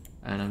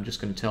 And I'm just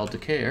going to tell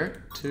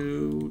Decare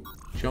to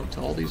jump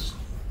to all these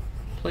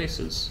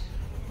places.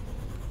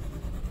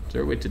 Is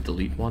there a way to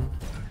delete one?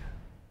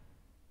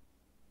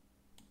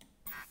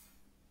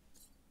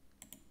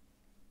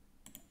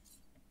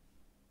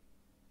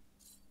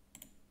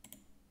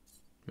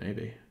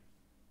 Maybe.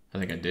 I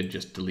think I did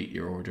just delete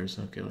your orders.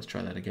 Okay, let's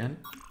try that again.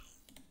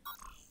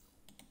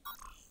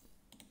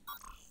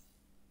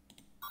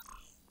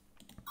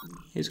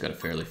 He's got a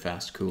fairly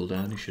fast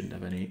cooldown. He shouldn't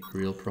have any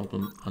real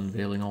problem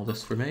unveiling all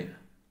this for me.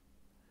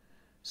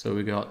 So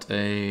we got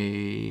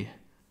a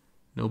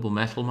noble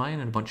metal mine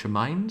and a bunch of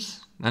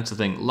mines. That's the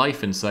thing.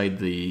 Life inside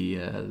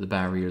the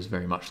barrier is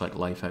very much like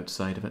life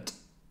outside of it.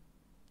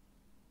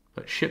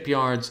 But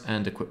shipyards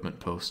and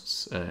equipment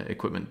posts,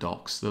 equipment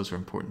docks, those are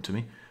important to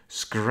me.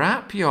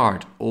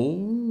 Scrapyard.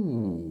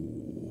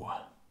 Oh.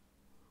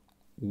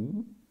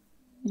 Ooh.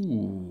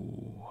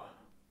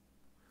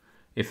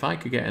 If I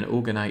could get an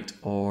Ogonite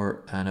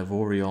or an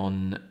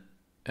Avorion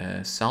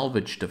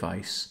salvage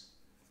device,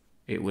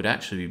 it would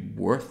actually be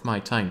worth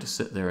my time to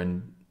sit there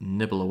and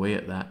nibble away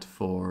at that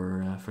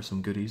for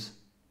some goodies.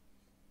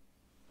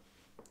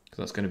 Because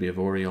that's going to be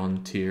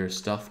Avorion tier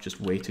stuff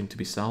just waiting to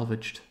be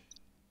salvaged.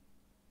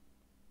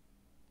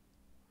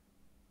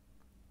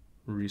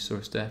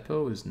 Resource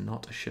depot is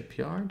not a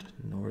shipyard,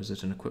 nor is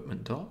it an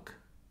equipment dock.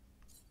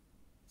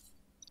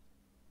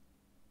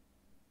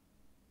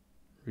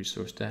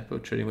 Resource depot,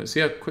 trading with.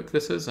 See how quick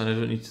this is? And I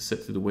don't need to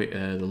sit through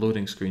the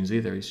loading screens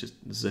either. He's just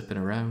zipping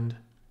around.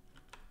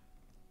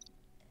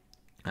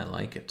 I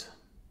like it.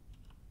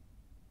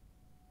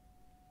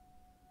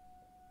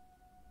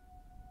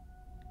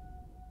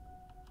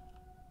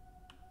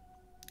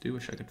 Do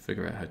wish I could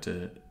figure out how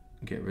to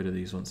get rid of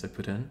these once I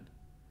put in.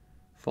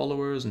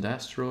 Followers and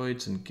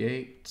asteroids and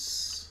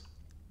gates.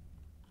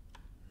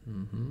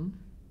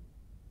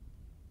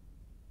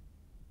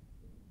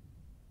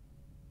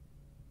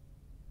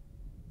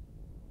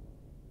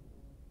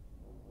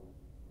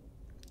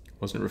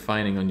 Wasn't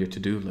refining on your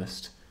to-do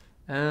list.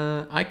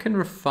 I can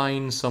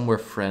refine somewhere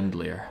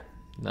friendlier.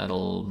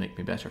 That'll make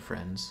me better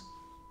friends.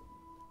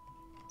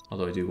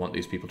 Although I do want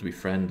these people to be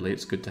friendly,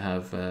 it's good to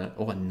have...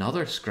 oh,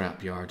 another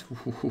scrapyard.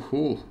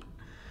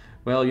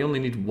 Well, you only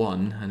need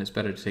one, and it's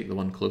better to take the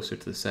one closer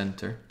to the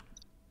center.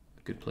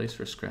 A good place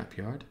for a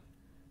scrapyard.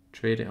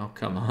 Trading... oh,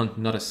 come on.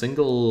 Not a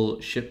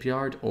single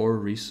shipyard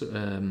or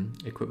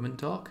equipment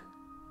dock.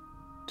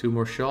 2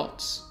 more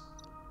shots.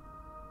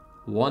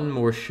 1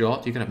 more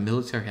shot. You can have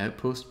military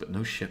outpost, but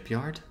no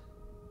shipyard.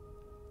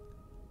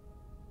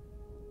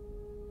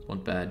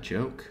 One bad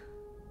joke.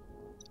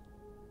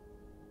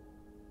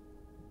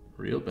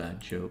 Real bad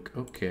joke.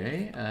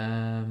 Okay.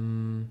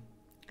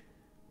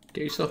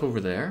 Get yourself over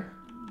there.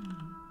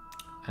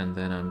 And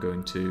then I'm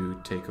going to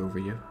take over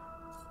you.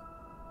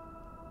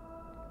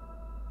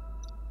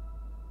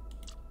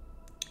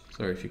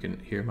 Sorry if you can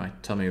hear my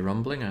tummy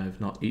rumbling.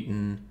 I've not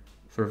eaten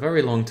for a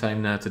very long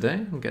time now today.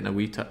 I'm getting a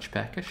wee touch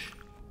peckish.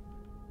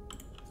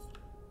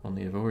 On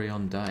the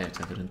Avorion diet,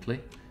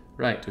 evidently.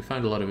 Right, we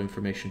found a lot of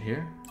information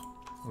here.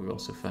 We've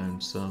also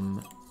found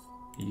some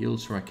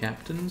yields from our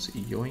captains.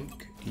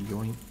 Yoink,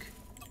 yoink,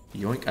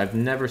 yoink. I've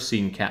never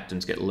seen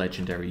captains get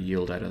legendary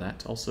yield out of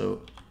that.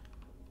 Also,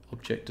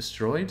 object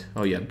destroyed.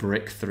 Oh yeah,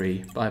 brick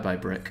 3. Bye-bye,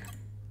 brick.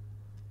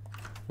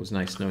 Was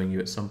nice knowing you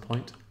at some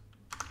point.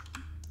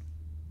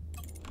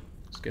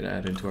 Let's get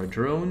out into our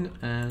drone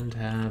and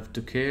have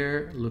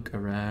Decare look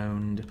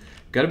around.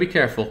 Gotta be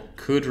careful.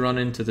 Could run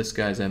into this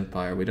guy's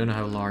empire. We don't know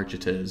how large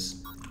it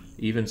is.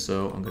 Even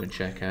so, I'm going to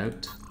check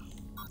out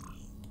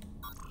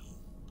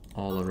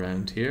all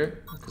around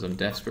here because I'm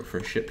desperate for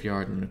a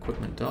shipyard and an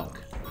equipment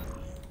dock.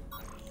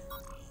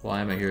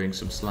 Why am I hearing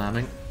some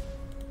slamming?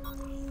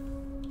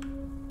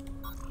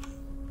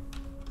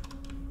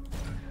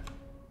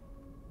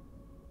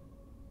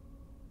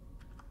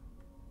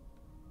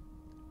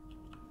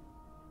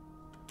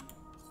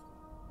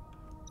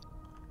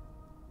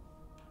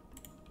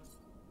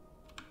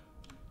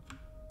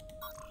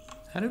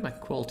 How did my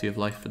quality of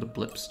life for the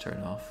blips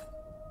turn off?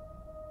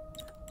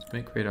 Let's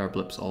make radar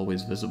blips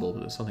always visible,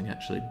 but there's something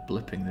actually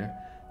blipping there.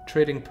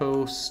 Trading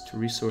post,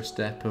 resource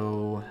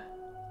depot.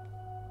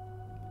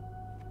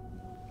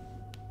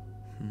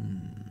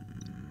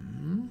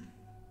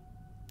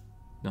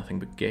 Nothing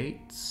but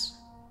gates.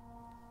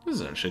 This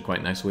is actually quite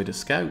a nice way to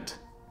scout.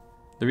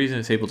 The reason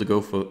it's able to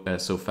go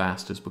so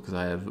fast is because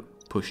I have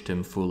pushed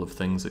him full of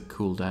things that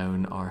cool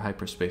down our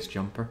hyperspace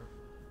jumper.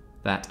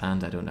 That,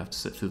 and I don't have to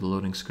sit through the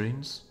loading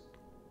screens.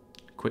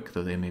 Quick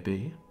though they may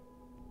be.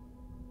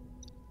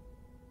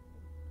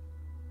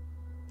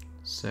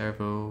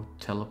 Servo,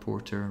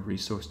 teleporter,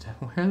 resource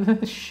depot. Where are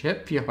the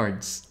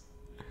shipyards?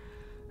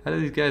 How do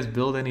these guys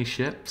build any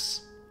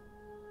ships?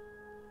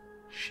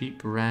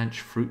 Sheep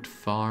ranch, fruit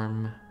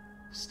farm,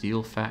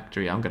 steel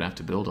factory. I'm gonna have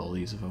to build all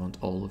these if I want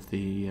all of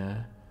the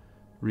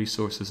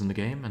resources in the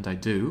game, and I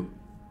do.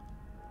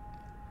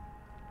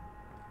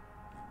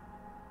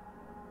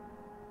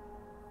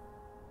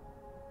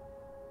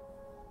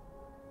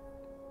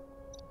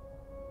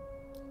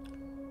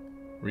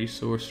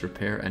 Resource,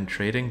 repair, and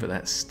trading, but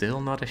that's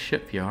still not a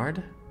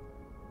shipyard.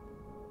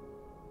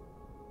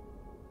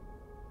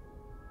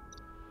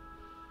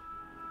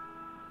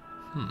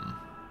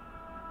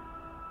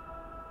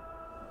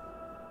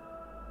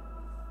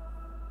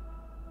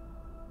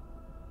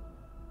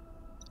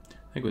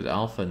 I think it was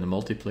Alpha in the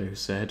multiplayer who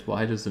said,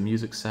 "Why does the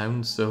music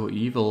sound so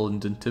evil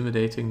and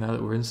intimidating now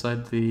that we're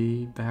inside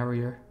the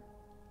barrier?"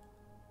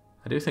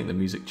 I do think the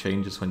music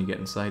changes when you get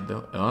inside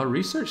though. Oh,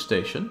 research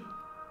station.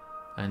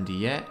 And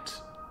yet,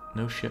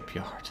 no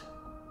shipyard.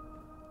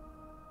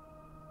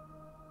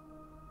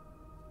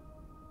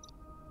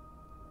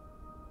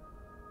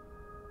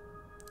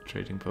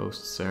 Trading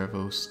post,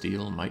 servo,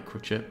 steel,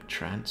 microchip,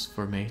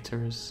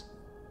 transformators.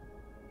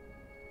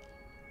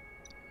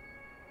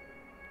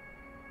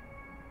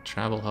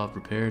 Travel hub,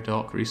 repair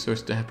dock,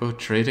 resource depot,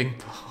 trading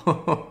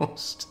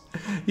post.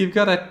 You've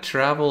got a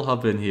travel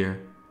hub in here.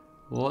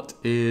 What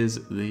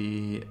is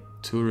the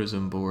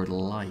tourism board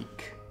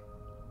like?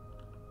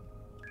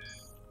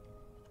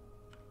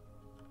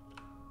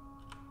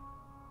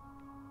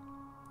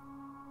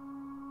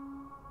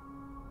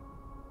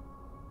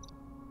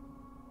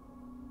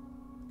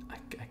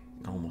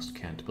 I almost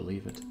can't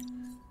believe it.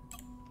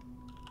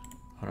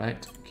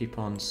 Alright, keep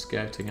on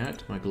scouting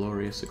out my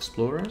glorious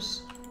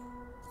explorers.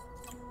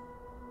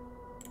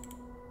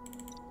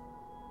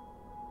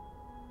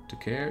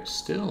 Care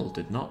still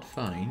did not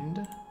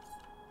find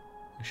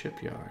a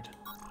shipyard.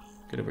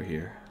 Get over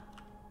here.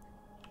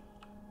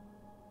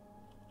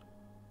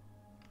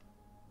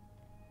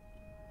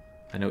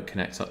 I know it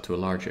connects up to a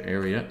larger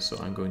area, so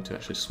I'm going to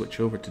actually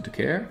switch over to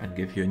Decare and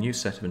give you a new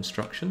set of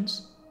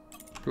instructions.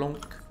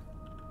 Plonk.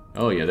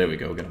 Oh yeah, there we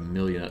go. Got a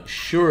million.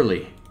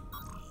 Surely,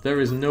 there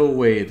is no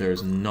way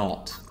there's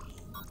not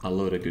a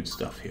load of good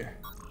stuff here.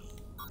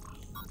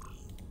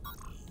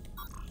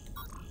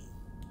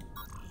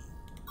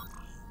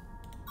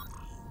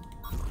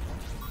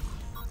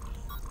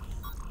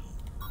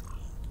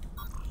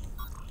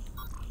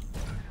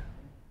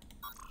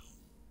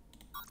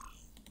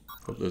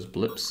 Hope those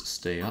blips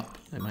stay up.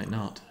 They might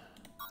not.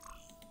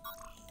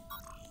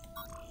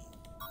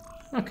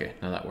 Okay,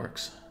 now that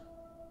works.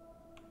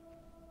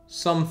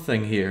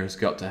 Something here has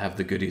got to have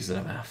the goodies that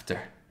I'm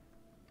after.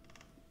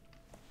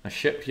 A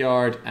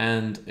shipyard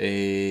and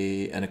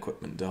an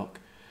equipment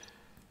dock.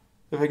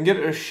 If I can get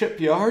a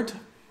shipyard,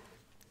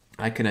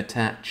 I can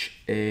attach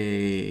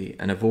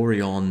an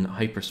Avorion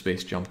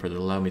hyperspace jumper that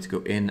will allow me to go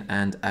in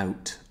and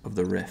out of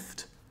the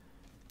rift.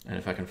 And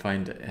if I can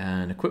find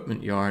an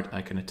equipment yard,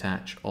 I can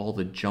attach all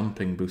the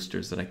jumping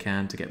boosters that I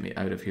can to get me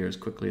out of here as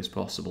quickly as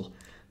possible.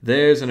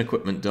 There's an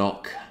equipment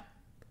dock.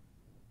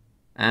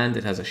 And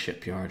it has a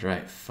shipyard,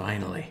 right,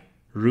 finally.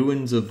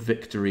 Ruins of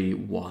Victory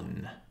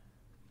 1.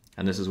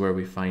 And this is where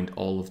we find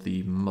all of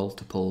the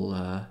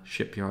multiple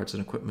shipyards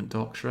and equipment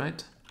docks,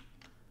 right?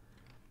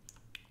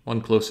 One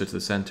closer to the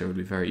center would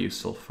be very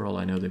useful. For all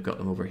I know, they've got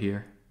them over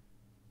here.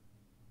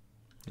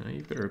 Now,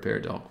 you've got a repair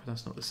dock, but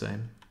that's not the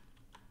same.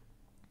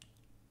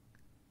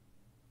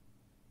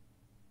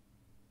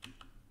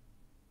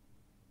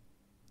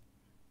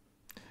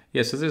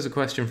 Yeah, so there's a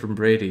question from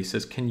Brady. He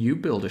says, can you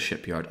build a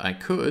shipyard? I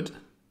could.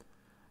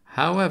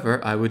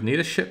 However, I would need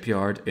a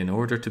shipyard in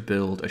order to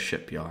build a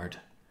shipyard.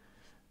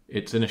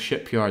 It's in a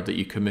shipyard that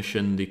you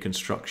commission the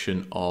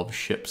construction of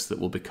ships that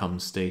will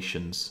become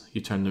stations. You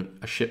turn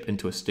a ship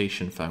into a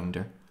station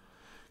founder.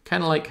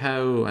 Kind of like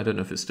how, I don't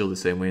know if it's still the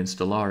same way in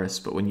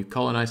Stellaris, but when you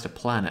colonized a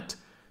planet,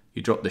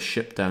 you drop the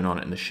ship down on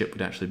it and the ship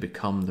would actually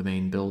become the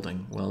main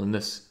building. Well, in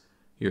this,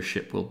 your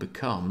ship will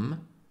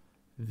become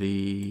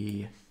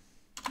the...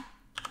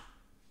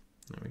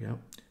 There we go.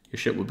 Your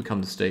ship will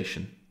become the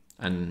station,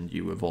 and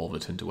you evolve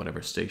it into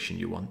whatever station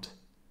you want.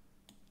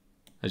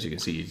 As you can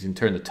see, you can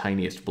turn the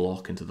tiniest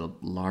block into the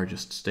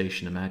largest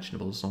station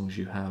imaginable as long as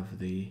you have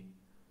the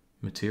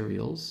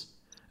materials.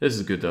 This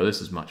is good though,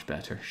 this is much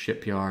better.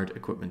 Shipyard,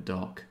 equipment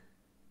dock.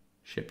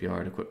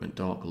 Shipyard, equipment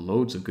dock,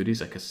 loads of goodies,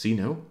 a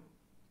casino.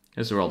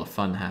 This is where all the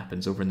fun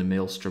happens, over in the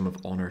Maelstrom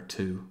of Honor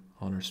 2.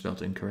 Honor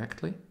spelled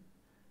incorrectly.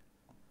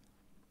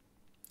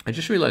 I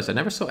just realized I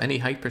never saw any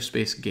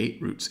hyperspace gate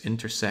routes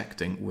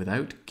intersecting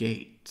without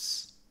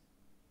gates.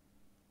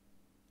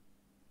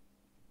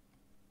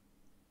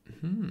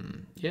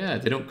 Yeah,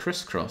 they don't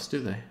crisscross, do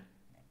they?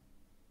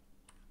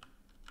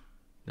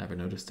 Never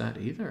noticed that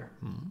either.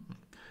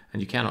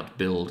 And you cannot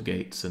build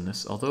gates in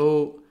this,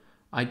 although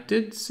I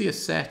did see a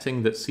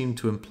setting that seemed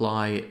to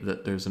imply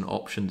that there's an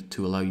option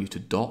to allow you to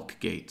dock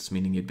gates,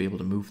 meaning you'd be able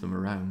to move them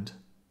around.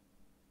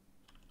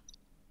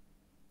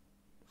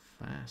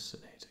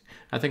 Fascinating.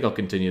 I think I'll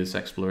continue this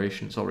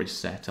exploration. It's already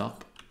set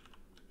up,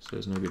 so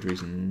there's no good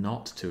reason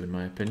not to, in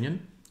my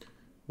opinion.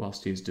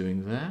 Whilst he's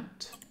doing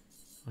that,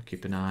 I'll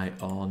keep an eye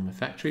on my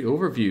factory.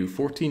 Overview,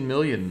 14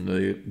 million.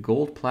 The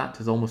gold plat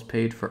has almost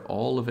paid for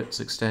all of its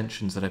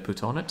extensions that I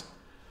put on it.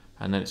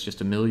 And then it's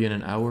just $1 million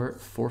an hour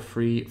for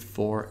free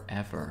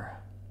forever.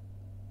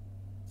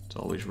 It's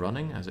always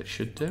running, as it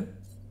should do.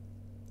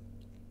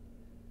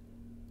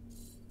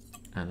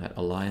 And that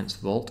Alliance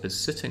Vault is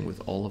sitting with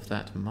all of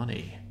that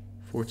money.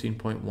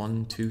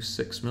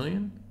 14.126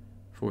 million?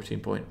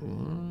 14 point...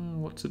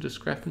 what's the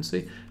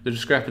discrepancy? The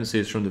discrepancy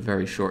is from the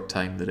very short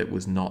time that it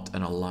was not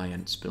an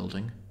Alliance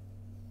building.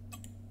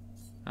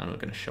 I'm not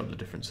going to shove the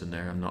difference in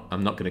there.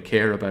 I'm not going to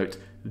care about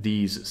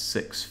these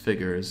 6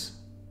 figures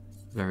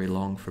very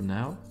long from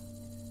now.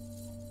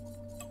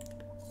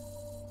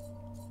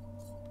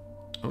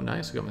 Oh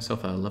nice, I got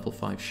myself a level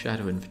 5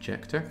 Shadow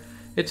Injector.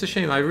 It's a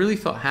shame, I really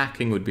thought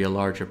hacking would be a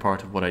larger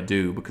part of what I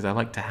do, because I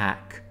like to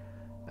hack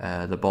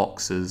the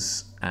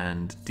boxes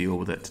and deal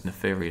with it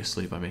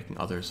nefariously by making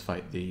others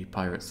fight the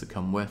pirates that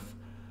come with.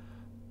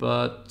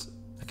 But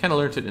I kind of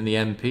learned it in the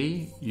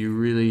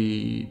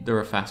MP. There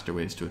are faster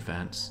ways to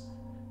advance,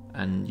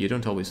 and you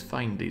don't always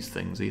find these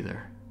things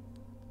either.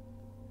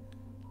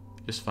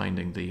 Just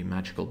finding the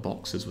magical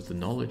boxes with the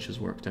knowledge has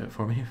worked out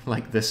for me,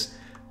 like this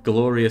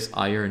glorious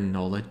iron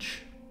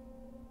knowledge.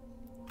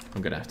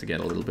 I'm going to have to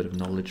get a little bit of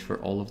knowledge for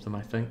all of them,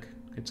 I think.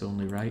 It's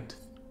only right.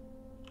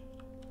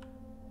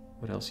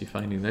 What else are you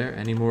finding there?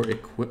 Any more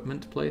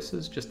equipment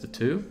places? Just the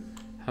 2?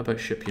 How about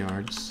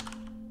shipyards?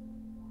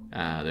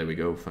 Ah, there we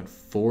go. Found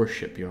 4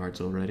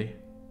 shipyards already.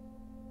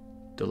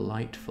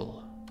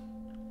 Delightful.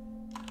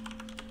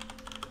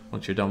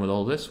 Once you're done with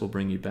all this, we'll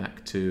bring you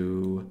back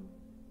to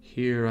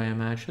here, I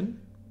imagine.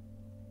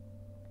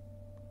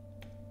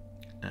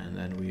 And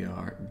then we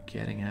are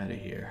getting out of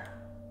here.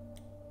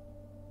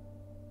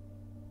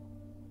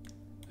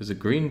 There's a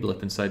green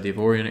blip inside the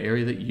Avorion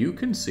area that you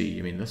can see.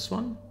 You mean this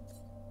one?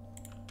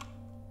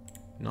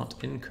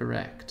 Not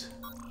incorrect.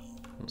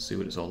 Let's see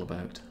what it's all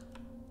about.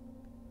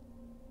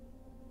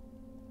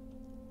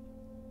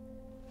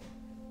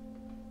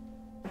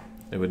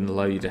 It wouldn't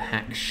allow you to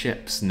hack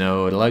ships.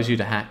 No, it allows you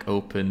to hack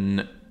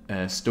open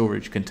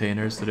storage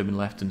containers that have been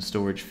left in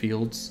storage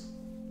fields.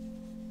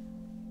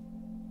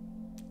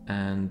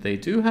 And they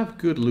do have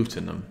good loot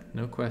in them,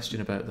 no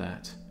question about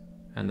that.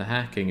 And the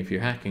hacking, if your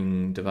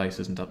hacking device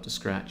isn't up to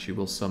scratch, you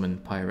will summon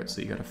pirates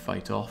that you gotta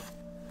fight off.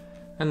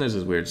 And there's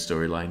this weird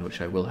storyline which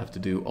I will have to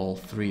do all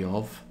 3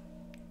 of.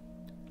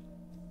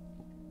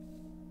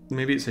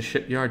 Maybe it's a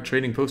shipyard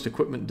trading post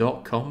equipment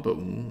combo.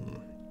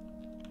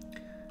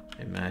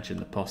 Imagine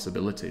the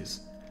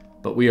possibilities.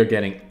 But we are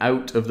getting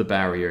out of the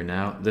barrier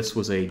now. This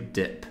was a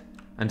dip.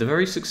 And a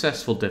very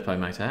successful dip, I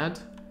might add.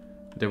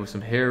 There were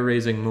some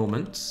hair-raising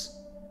moments.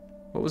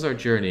 What was our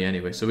journey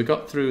anyway? So we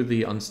got through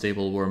the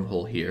unstable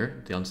wormhole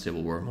here. The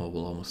unstable wormhole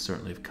will almost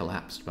certainly have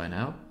collapsed by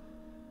now.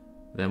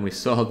 Then we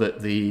saw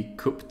that the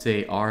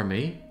coveted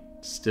army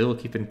still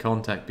keep in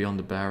contact beyond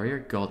the barrier.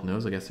 God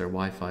knows, I guess their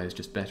Wi-Fi is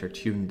just better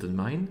tuned than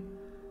mine.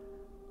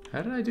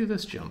 How did I do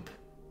this jump?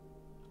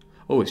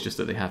 Oh, it's just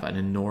that they have an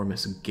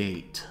enormous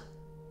gate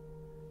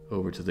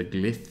over to the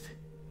glith.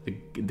 The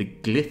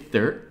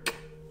glitherk.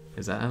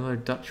 Is that another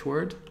Dutch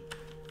word?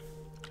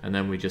 And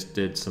then we just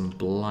did some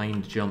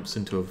blind jumps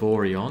into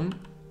Avorion.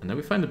 And then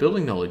we found the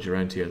building knowledge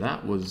around here.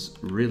 That was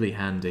really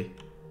handy.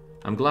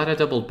 I'm glad I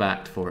doubled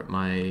back for it.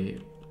 My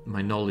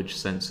knowledge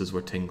senses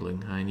were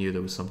tingling. I knew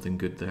there was something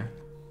good there.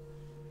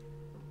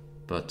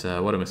 But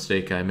what a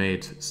mistake I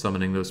made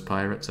summoning those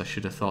pirates. I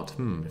should have thought,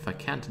 if I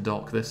can't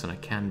dock this and I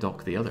can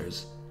dock the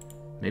others,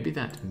 maybe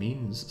that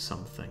means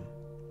something.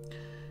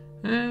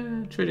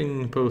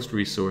 Trading post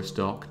resource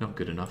dock, not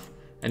good enough.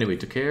 Anyway,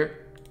 to care.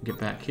 Get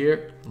back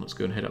here. Let's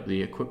go and hit up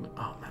the equipment.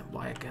 Oh man,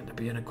 why can't there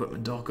be an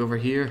equipment dock over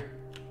here?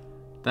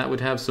 That would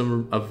have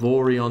some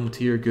Avorion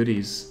tier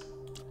goodies.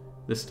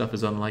 This stuff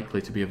is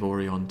unlikely to be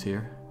Avorion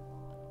tier.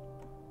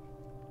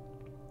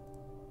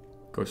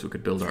 Of course, we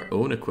could build our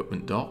own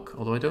equipment dock,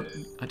 although I don't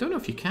know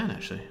if you can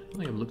actually. I don't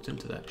think I've looked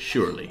into that.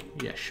 Surely,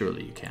 yeah,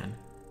 surely you can.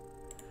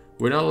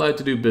 We're not allowed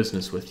to do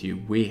business with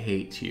you. We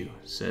hate you,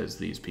 says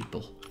these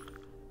people.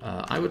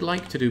 I would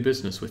like to do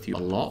business with you a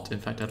lot. In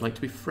fact, I'd like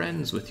to be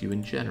friends with you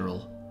in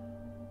general.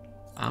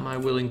 Am I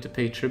willing to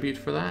pay tribute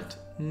for that?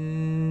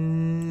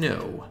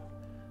 No.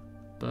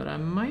 But I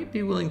might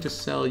be willing to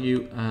sell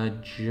you a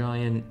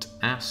giant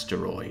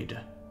asteroid.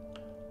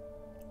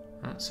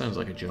 That sounds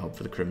like a job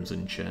for the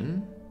Crimson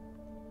Chin.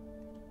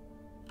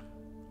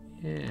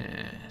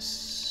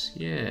 Yes,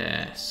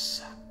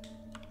 yes.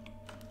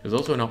 There's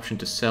also an option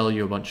to sell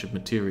you a bunch of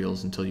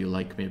materials until you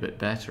like me a bit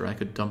better. I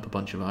could dump a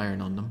bunch of iron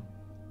on them.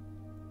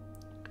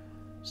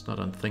 It's not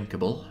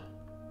unthinkable.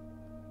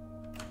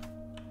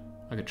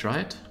 I could try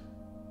it.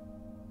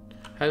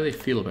 How do they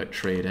feel about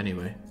trade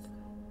anyway?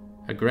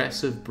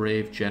 Aggressive,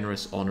 brave,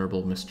 generous,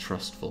 honourable,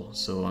 mistrustful.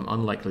 So I'm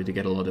unlikely to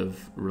get a lot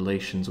of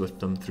relations with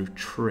them through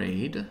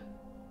trade.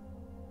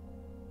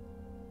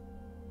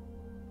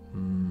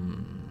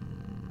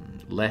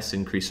 Less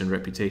increase in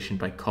reputation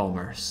by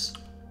commerce.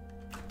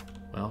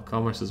 Well,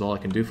 commerce is all I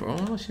can do for... Oh,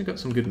 unless you've got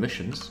some good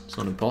missions. It's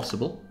not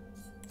impossible.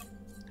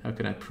 How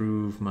can I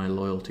prove my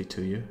loyalty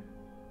to you?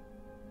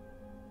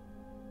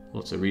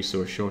 Lots of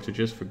resource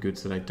shortages for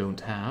goods that I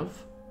don't have.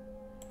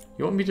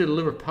 You want me to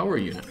deliver power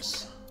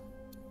units?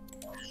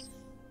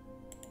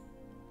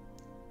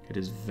 It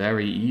is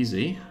very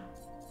easy.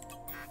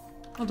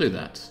 I'll do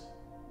that.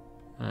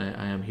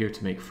 I am here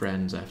to make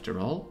friends after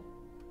all.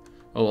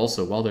 Oh,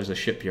 also, while there's a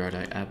shipyard,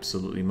 I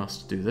absolutely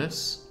must do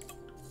this.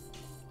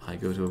 I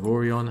go to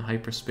Avorion,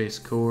 Hyperspace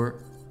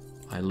Core.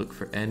 I look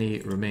for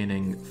any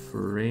remaining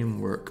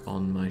framework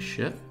on my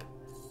ship.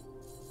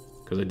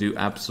 Because I do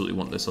absolutely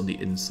want this on the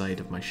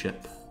inside of my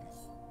ship.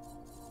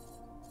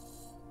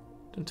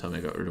 Don't tell me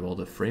I got rid of all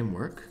the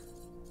framework.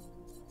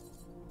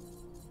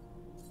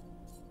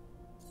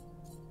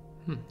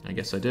 I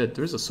guess I did.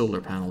 There is a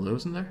solar panel though,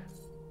 isn't there?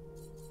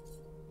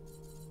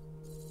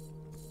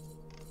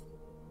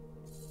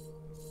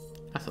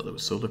 I thought there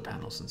was solar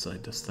panels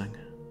inside this thing.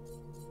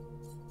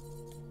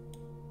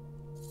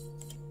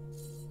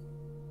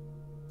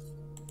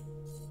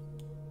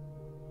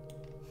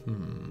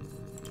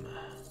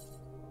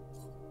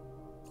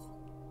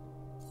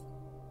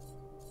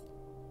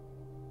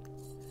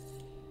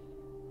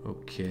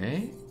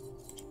 Okay.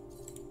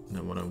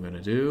 Now what I'm going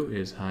to do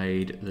is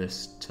hide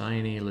this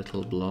tiny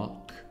little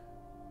block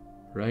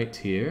right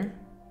here,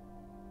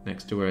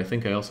 next to where I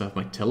think I also have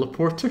my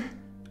teleporter.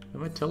 Is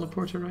my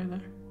teleporter right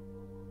there?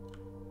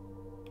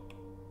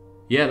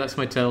 Yeah, that's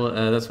my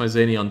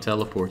Xenion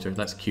teleporter.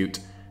 That's cute.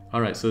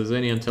 Alright, so the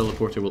Xenion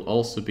teleporter will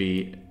also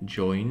be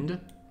joined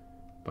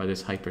by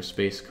this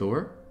hyperspace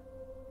core.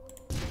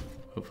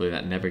 Hopefully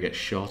that never gets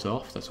shot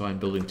off. That's why I'm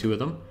building two of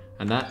them.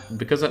 And that,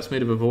 because that's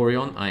made of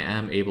Avorion, I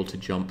am able to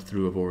jump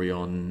through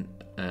Avorion.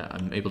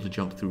 I'm able to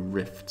jump through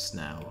rifts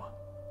now.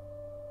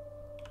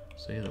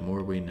 So yeah, the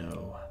more we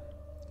know.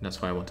 And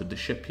that's why I wanted the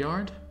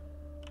shipyard.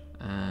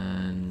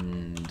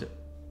 And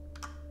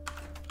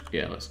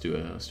yeah, let's do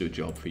a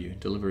job for you.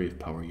 Delivery of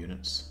power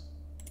units.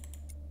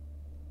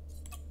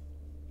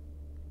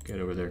 Get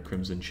over there,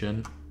 Crimson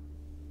Chin.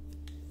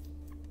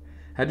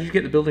 How did you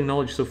get the building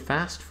knowledge so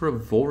fast for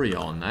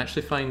Avorion? I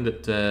actually find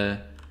that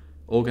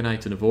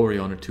Orgonite and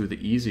Avorion are two of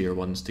the easier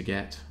ones to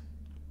get.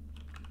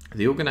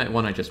 The Orgonite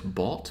one I just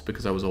bought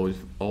because I was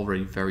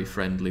already very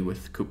friendly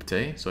with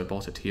coveted, so I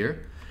bought it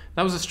here.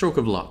 That was a stroke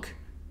of luck.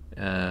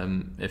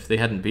 If they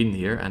hadn't been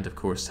here, and of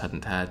course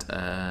hadn't had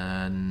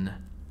an...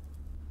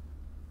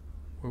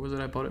 Where was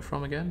it I bought it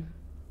from again?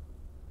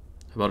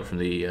 I bought it from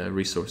the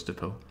resource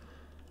depot.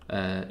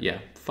 Yeah,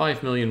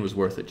 5 million was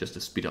worth it just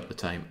to speed up the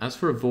time. As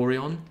for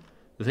Avorion,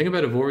 the thing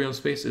about Avorion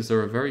space is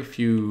there are very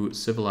few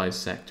civilized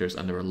sectors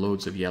and there are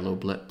loads of yellow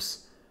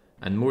blips.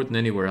 And more than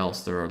anywhere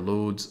else, there are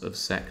loads of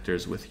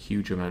sectors with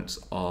huge amounts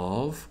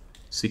of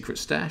secret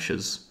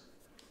stashes.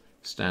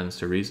 Stands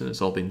to reason,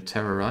 it's all been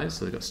terrorized,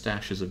 so they've got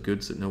stashes of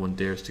goods that no one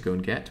dares to go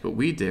and get, but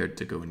we dared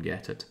to go and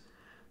get it.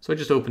 So I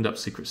just opened up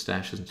secret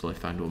stashes until I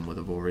found one with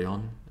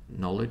Avorion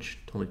knowledge.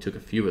 It only took a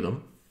few of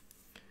them.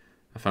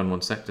 I found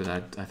one sector that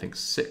had, I think,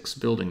 6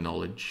 building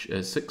knowledge,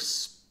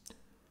 6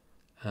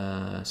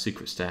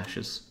 secret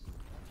stashes.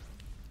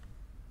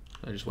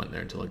 I just went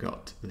there until I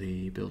got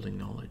the building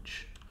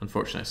knowledge.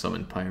 Unfortunately, I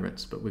summoned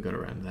pirates, but we got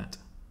around that.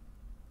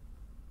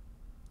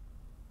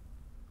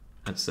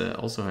 That's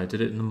also how I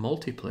did it in the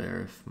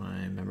multiplayer, if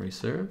my memory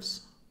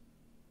serves.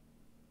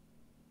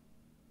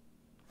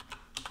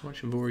 How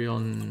much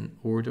Avorion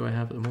ore do I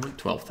have at the moment?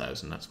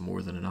 12,000, that's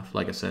more than enough.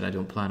 Like I said, I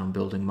don't plan on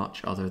building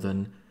much other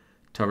than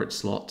turret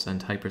slots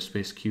and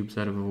hyperspace cubes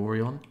out of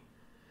Avorion.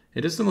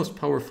 It is the most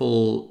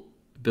powerful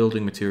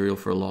building material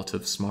for a lot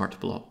of smart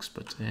blocks,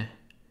 but eh.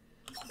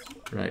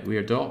 Right, we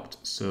are docked,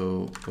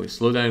 so we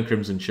slow down,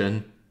 Crimson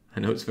Chin. I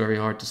know it's very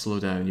hard to slow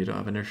down, you don't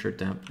have inertia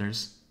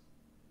dampeners.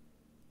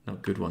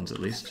 Not good ones at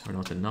least, or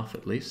not enough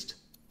at least.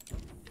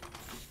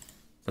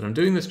 But I'm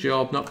doing this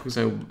job not because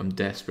I'm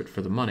desperate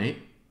for the money.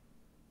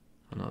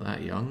 I'm not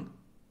that young.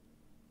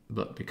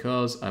 But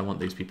because I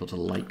want these people to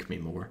like me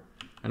more.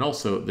 And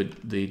also,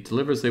 the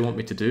delivers they want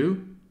me to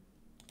do...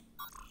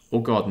 Oh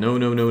god, no,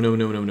 no, no, no,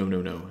 no, no, no,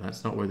 no, no.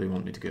 That's not where they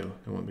want me to go.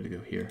 They want me to go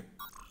here.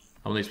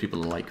 I want these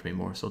people to like me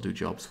more, so I'll do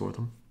jobs for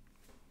them.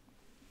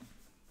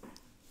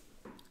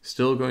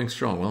 Still going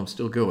strong. Well, I'm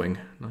still going.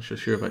 Not so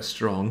sure about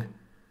strong.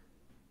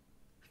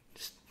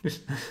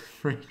 Just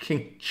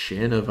freaking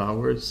chin of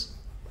ours.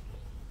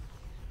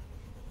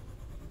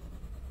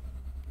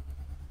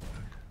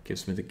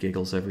 Gives me the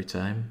giggles every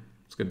time.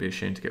 It's going to be a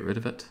shame to get rid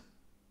of it.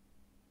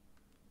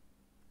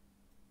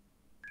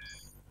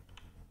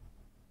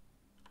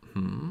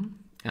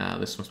 Ah,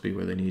 this must be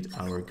where they need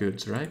our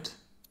goods, right?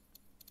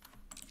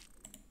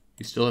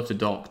 You still have to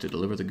dock to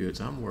deliver the goods.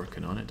 I'm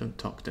working on it. Don't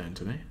talk down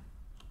to me.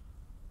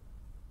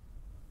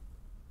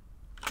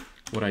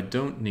 What I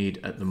don't need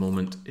at the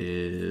moment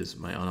is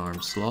my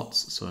unarmed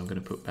slots, so I'm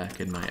going to put back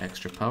in my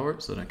extra power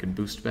so that I can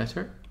boost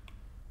better.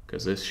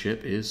 Because this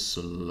ship is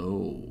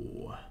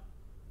slow.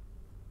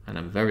 And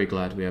I'm very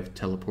glad we have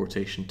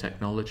teleportation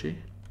technology.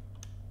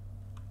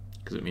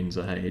 Because it means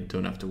I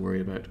don't have to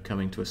worry about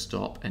coming to a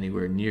stop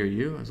anywhere near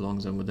you. As long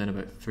as I'm within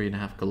about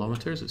 3.5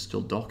 kilometers, it's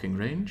still docking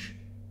range.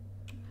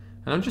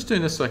 And I'm just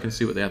doing this so I can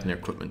see what they have in their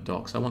equipment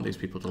docks. I want these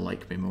people to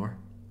like me more.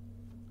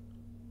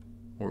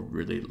 Or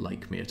really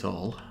like me at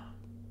all.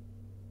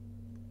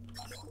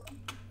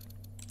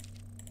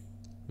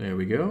 There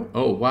we go.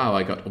 Oh wow,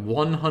 I got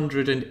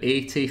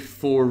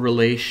 184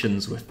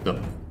 relations with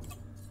them.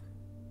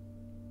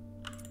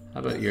 How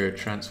about your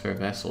transfer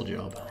vessel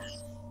job?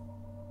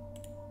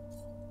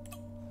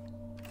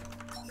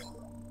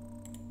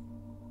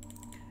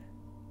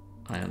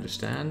 I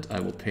understand. I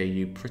will pay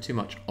you pretty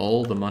much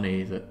all the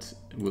money that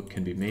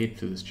can be made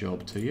through this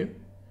job to you.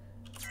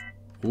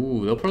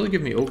 Ooh, they'll probably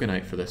give me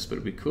Ogonite for this, but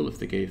it'd be cool if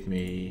they gave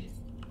me,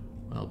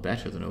 well,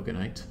 better than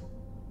Ogonite.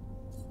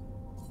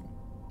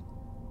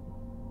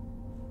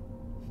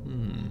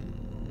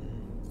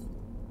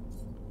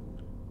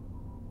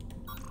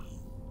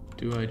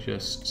 Do I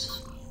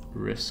just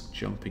risk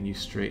jumping you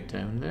straight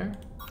down there?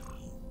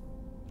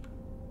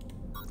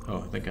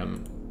 Oh, I think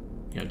I'm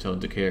telling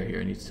Decare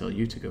here. I need to tell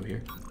you to go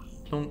here.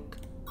 Plunk,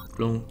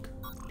 plunk,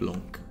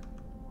 plunk.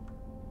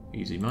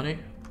 Easy money.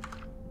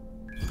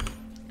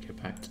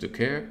 Get back to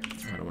Decare.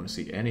 I don't want to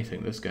see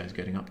anything this guy's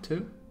getting up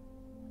to.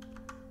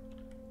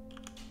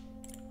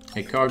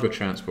 Hey, cargo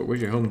transport,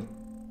 where's your home?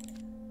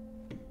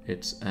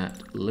 It's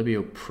at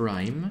Libio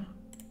Prime.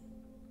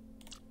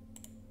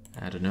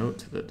 Add a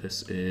note that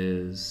this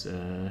is,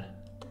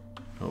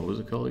 what was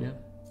it called again?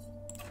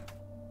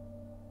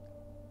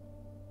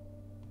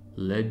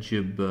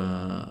 Legible,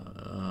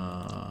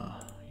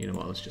 you know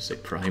what, let's just say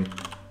Prime.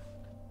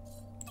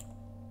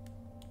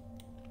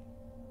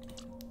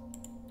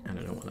 And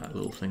I don't want that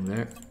little thing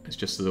there. It's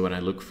just so that when I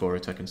look for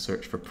it, I can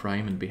search for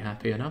Prime and be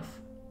happy enough.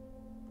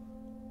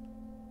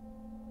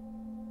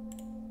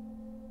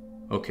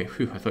 Okay,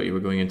 whew, I thought you were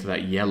going into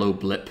that yellow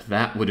blip.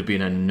 That would have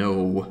been a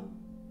no.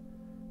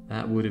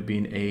 That would have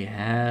been a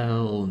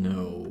hell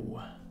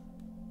no.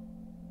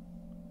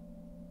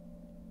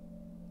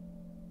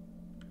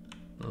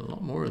 A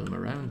lot more of them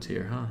around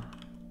here, huh?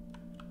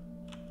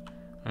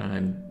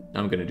 I'm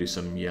going to do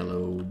some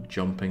yellow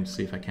jumping to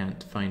see if I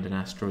can't find an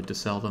asteroid to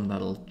sell them.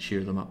 That'll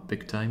cheer them up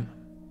big time.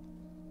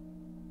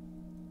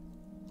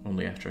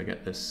 Only after I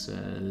get this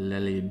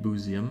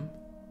Lelebusium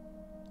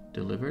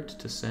delivered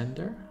to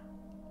sender.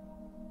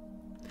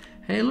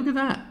 Hey, look at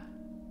that!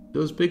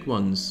 Those big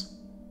ones.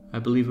 I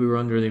believe we were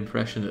under the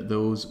impression that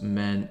those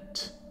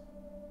meant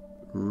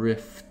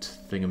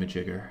rift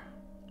thingamajigger.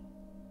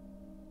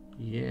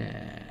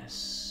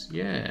 Yes,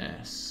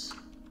 yes.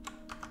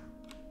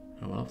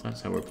 Oh well, if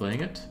that's how we're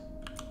playing it.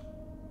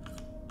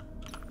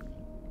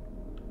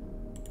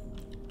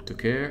 Took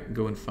care,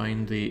 go and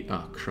find the...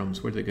 Ah,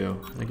 crumbs, where'd they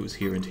go? I think it was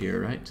here and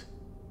here, right?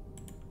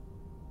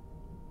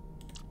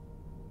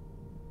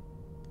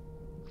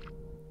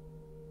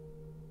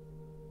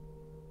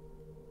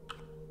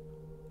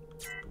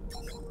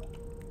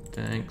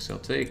 Thanks, I'll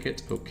take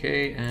it.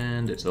 Okay,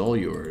 and it's all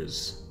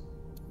yours.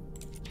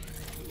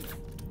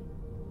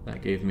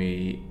 That gave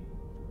me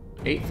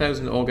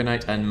 8,000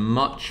 Orgonite and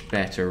much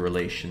better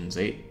relations.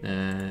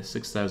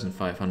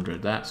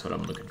 6,500. That's what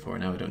I'm looking for.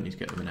 Now I don't need to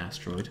get them an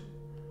asteroid.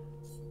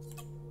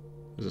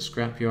 There's a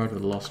scrapyard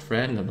with a lost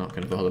friend. I'm not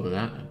going to bother with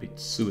that. That'd be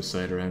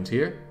suicide around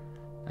here.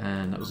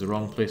 And that was the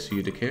wrong place for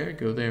you to care.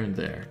 Go there and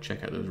there.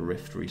 Check out those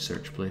rift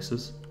research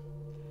places.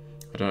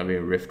 I don't have any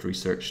rift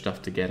research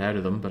stuff to get out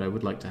of them, but I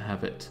would like to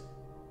have it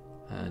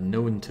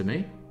known to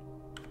me.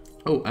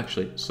 Oh,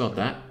 actually, sod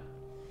that.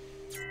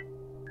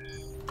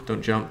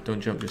 Don't jump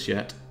just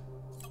yet.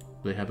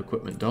 They have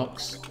equipment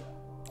docks,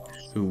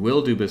 who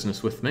will do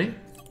business with me.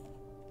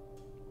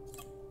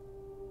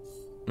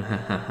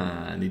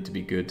 I need to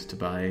be good to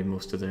buy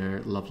most of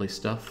their lovely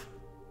stuff.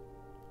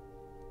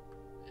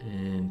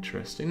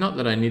 Interesting. Not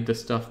that I need this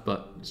stuff,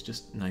 but it's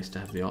just nice to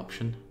have the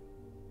option.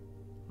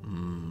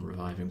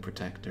 Reviving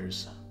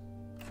protectors.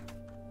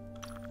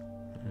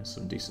 There's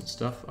some decent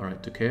stuff.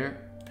 Alright, took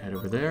care. Head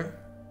over there.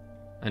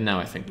 And now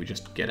I think we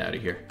just get out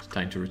of here. It's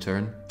time to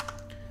return.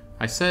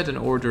 I said an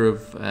order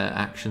of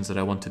actions that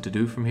I wanted to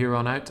do from here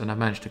on out, and I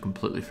managed to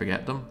completely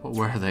forget them. What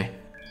were they?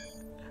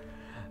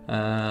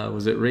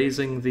 Was it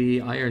raising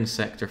the iron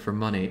sector for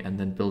money and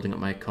then building up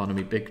my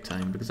economy big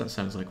time? Because that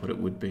sounds like what it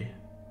would be.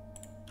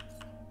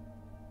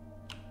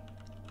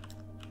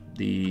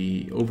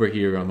 The over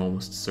here, I'm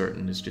almost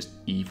certain, is just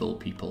evil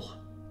people.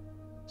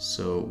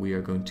 So we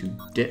are going to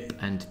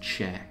dip and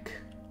check.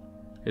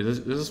 There's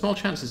a small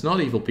chance it's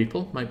not evil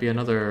people. Might be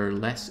another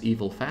less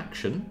evil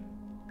faction.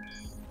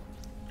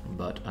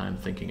 But I'm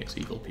thinking it's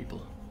evil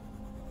people.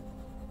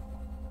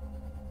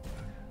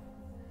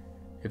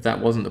 If that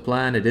wasn't the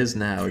plan, it is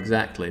now,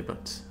 exactly.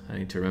 But I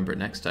need to remember it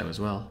next time as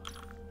well.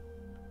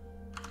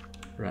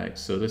 Right,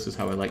 so this is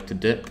how I like to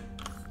dip.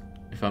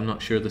 If I'm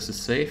not sure this is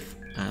safe,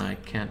 I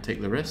can't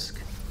take the risk.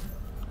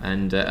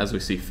 And as we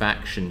see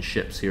faction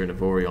ships here in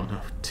Avorion,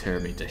 oh, tear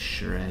me to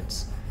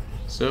shreds.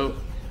 So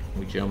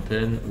we jump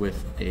in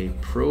with a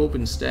probe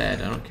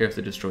instead. I don't care if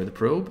they destroy the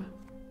probe.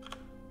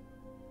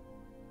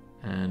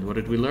 And what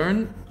did we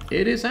learn?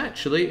 It is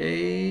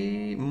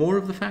actually more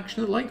of the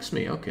faction that likes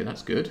me. Okay,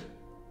 that's good.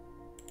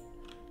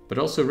 But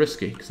also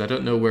risky, because I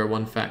don't know where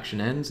one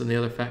faction ends and the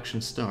other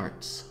faction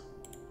starts.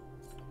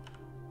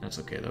 That's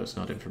okay though, it's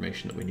not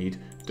information that we need.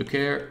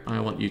 Decare, I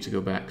want you to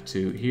go back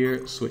to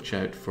here, switch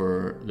out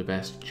for the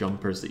best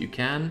jumpers that you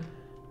can,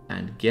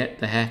 and get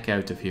the heck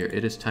out of here.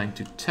 It is time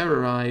to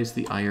terrorize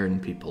the Iron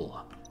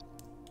people.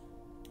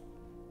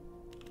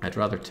 I'd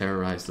rather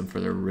terrorize them for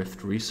their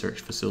rift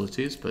research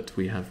facilities, but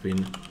we have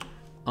been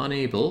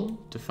unable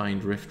to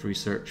find rift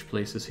research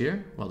places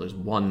here. Well, there's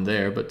one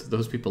there, but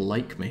those people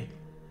like me.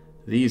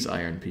 These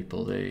iron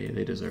people,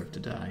 they deserve to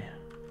die.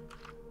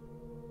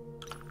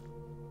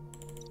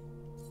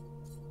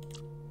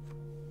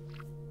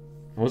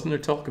 Wasn't there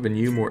talk of a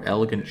new, more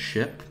elegant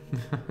ship?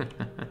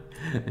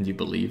 And you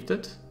believed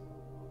it?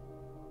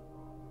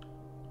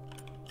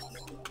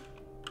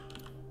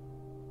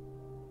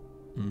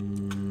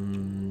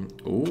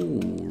 Oh,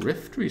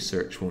 rift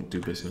research won't do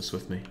business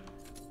with me.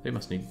 They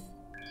must need,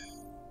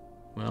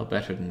 well,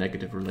 better than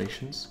negative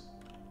relations.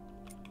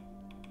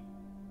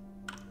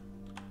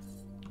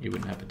 You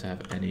wouldn't happen to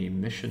have any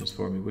missions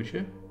for me, would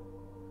you?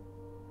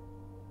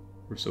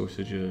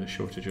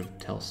 Shortage of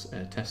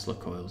Tesla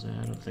coils?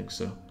 I don't think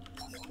so.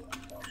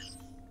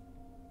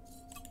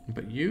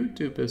 But you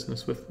do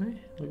business with me.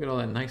 Look at all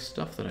that nice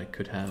stuff that I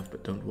could have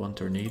but don't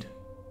want or need.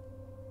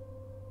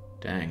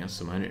 Dang, that's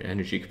some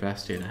energy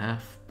capacity and a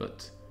half,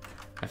 but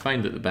I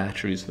find that the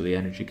batteries for the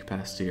energy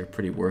capacity are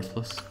pretty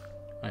worthless.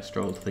 I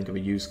struggle to think of a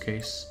use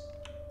case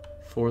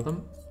for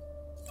them.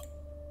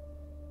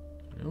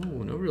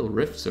 No real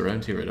rifts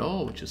around here at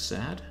all, which is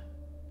sad.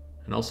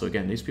 And also,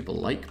 again, these people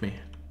like me.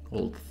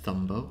 Old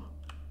Thumbo.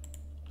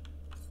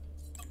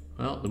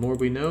 Well, the more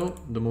we know,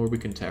 the more we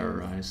can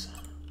terrorize.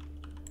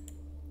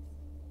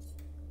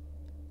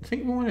 I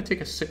think we want to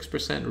take a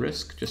 6%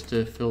 risk just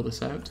to fill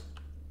this out.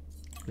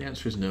 The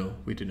answer is no,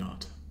 we do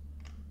not.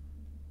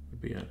 It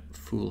would be a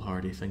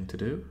foolhardy thing to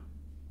do.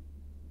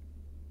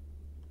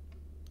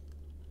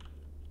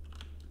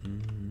 I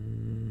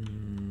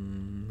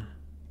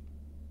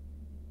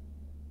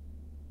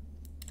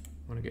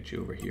want to get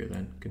you over here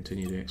then,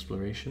 continue the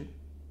exploration.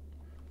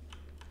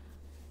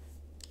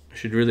 I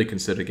should really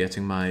consider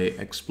getting my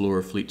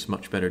explorer fleets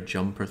much better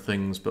jumper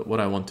things, but what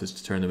I want is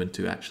to turn them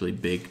into actually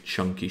big,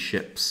 chunky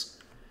ships.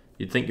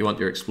 You'd think you want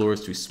your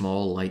explorers to be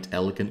small, light,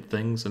 elegant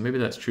things, and maybe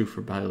that's true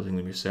for piloting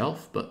them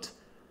yourself, but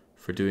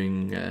for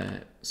doing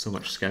so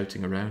much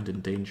scouting around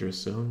in dangerous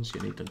zones,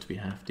 you need them to be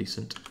half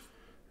decent.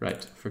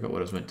 Right, forgot what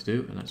I was meant to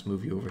do, and let's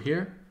move you over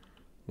here.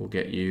 We'll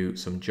get you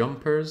some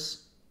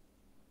jumpers,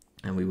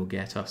 and we will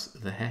get us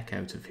the heck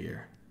out of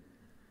here.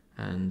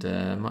 And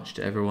much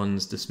to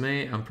everyone's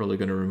dismay, I'm probably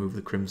going to remove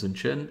the Crimson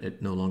Chin.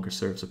 It no longer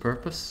serves a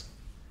purpose.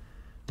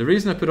 The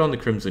reason I put on the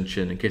Crimson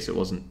Chin, in case it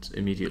wasn't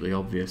immediately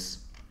obvious,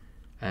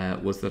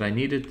 was that I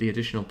needed the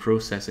additional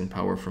processing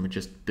power from a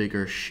just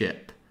bigger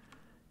ship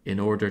in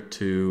order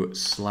to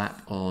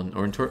slap on,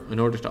 or in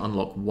order to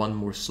unlock one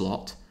more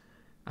slot,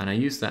 and I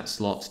used that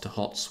slot to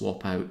hot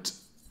swap out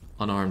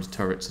unarmed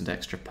turrets and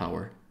extra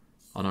power.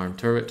 Unarmed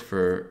turret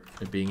for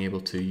being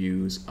able to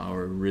use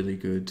our really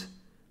good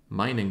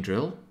mining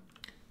drill,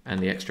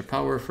 and the extra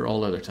power for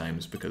all other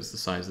times because the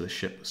size of the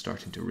ship was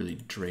starting to really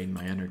drain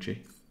my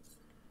energy.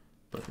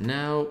 But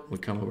now we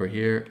come over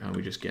here and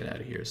we just get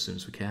out of here as soon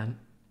as we can.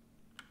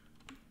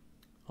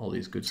 All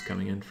these goods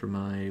coming in for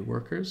my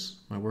workers,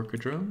 my worker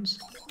drones.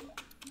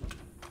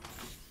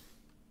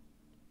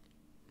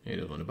 You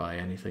don't want to buy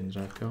anything that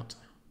I've got.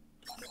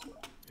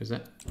 Is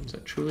that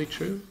truly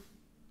true?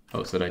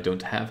 Oh, it's that I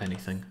don't have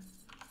anything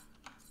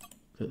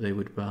that they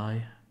would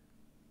buy.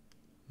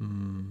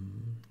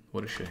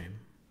 What a shame.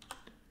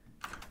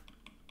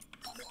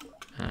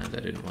 And I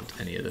didn't want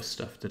any of this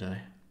stuff, did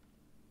I?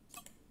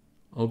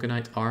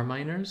 Orgonite R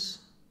miners?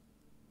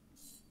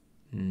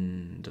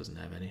 Doesn't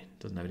have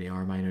any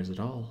R miners at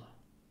all.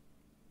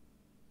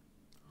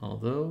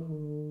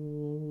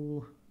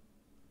 Although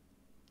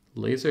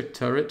laser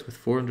turret with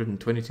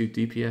 422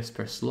 DPS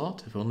per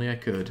slot, if only I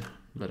could,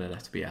 but I'd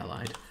have to be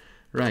allied.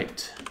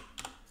 Right,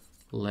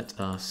 let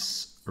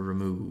us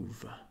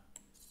remove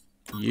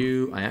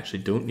you. I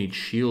actually don't need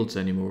shields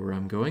anymore where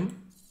I'm going.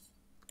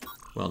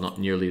 Well, not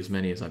nearly as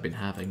many as I've been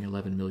having.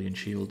 11 million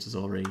shields is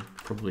already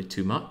probably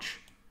too much.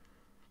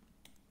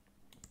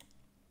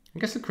 I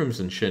guess the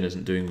Crimson Shin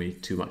isn't doing me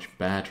too much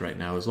bad right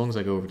now. As long as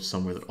I go over to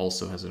somewhere that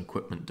also has an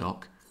equipment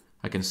dock,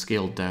 I can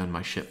scale down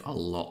my ship a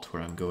lot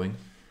where I'm going.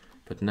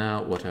 But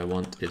now what I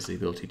want is the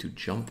ability to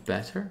jump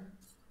better.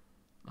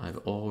 I've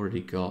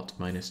already got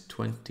minus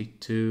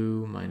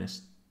 22,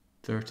 minus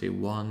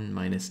 31,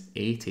 minus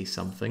 80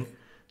 something.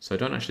 So I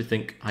don't actually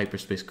think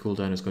hyperspace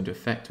cooldown is going to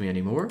affect me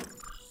anymore.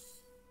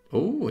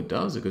 Oh, it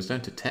does. It goes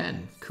down to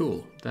 10.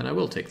 Cool. Then I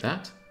will take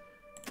that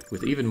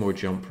with even more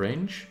jump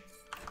range.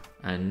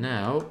 And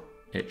now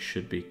it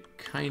should be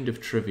kind of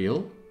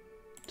trivial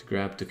to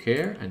grab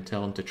Care and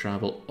tell him to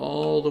travel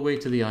all the way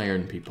to the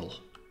Iron People.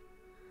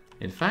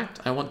 In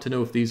fact, I want to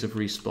know if these have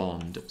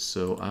respawned,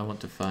 so I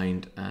want to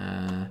find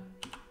an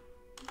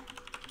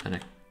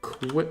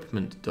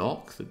equipment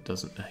dock that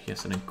doesn't...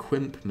 yes, an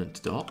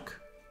equipment dock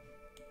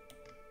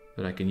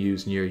that I can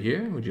use near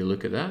here. Would you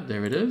look at that?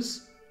 There it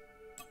is.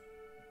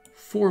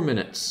 4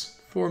 minutes.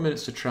 4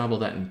 minutes to travel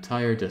that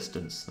entire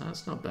distance.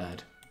 That's not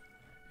bad.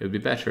 It would be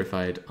better if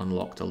I had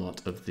unlocked a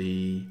lot of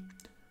the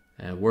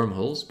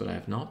wormholes, but I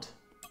have not.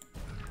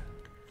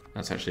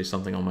 That's actually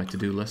something on my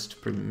to-do list,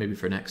 maybe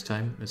for next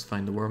time, is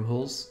find the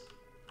wormholes.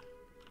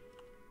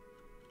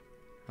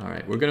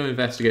 Alright, we're going to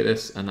investigate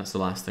this, and that's the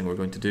last thing we're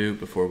going to do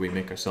before we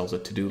make ourselves a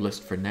to-do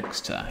list for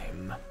next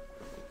time.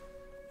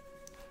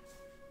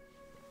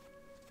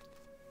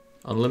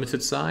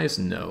 Unlimited size?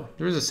 No.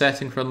 There is a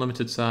setting for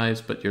unlimited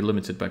size, but you're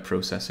limited by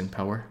processing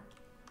power.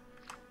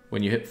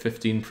 When you hit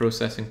 15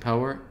 processing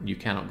power, you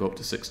cannot go up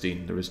to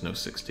 16. There is no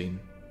 16.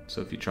 So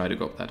if you try to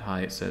go up that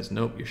high, it says,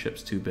 nope, your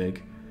ship's too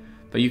big.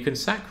 But you can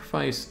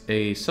sacrifice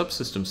a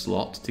subsystem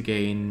slot to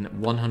gain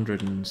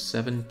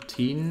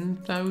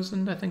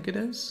 117,000, I think it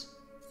is.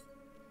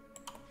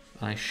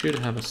 I should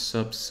have a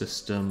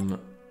subsystem.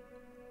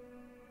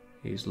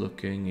 He's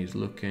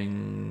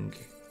looking.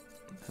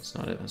 That's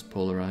not it, that's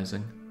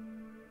polarizing.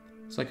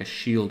 It's like a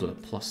shield with a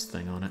plus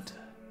thing on it.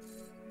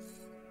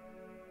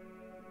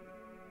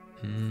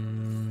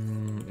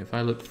 If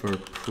I look for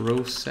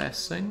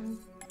processing,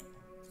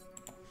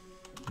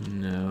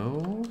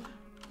 no.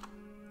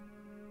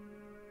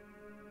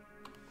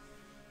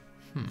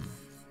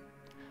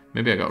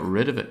 Maybe I got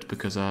rid of it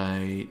because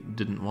I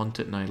didn't want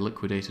it and I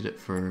liquidated it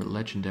for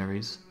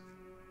legendaries.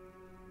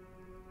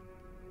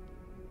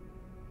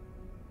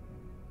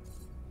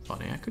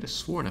 Funny, I could have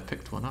sworn I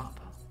picked one up.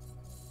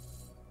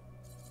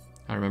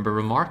 I remember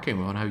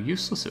remarking on how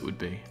useless it would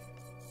be.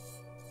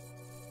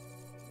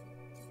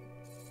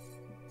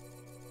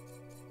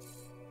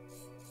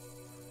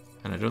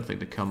 And I don't think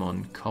they come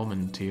on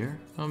common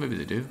tier. Oh, maybe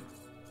they do.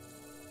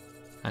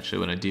 Actually,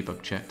 when I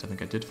debug checked, I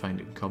think I did find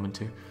it in common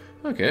tier.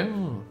 Okay.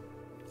 Oh.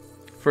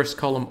 First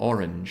column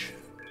orange.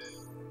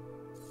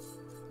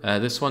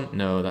 This one?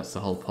 No, that's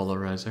the hull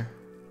polarizer.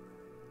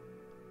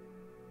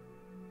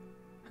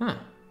 Huh.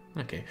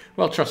 Okay.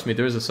 Well, trust me,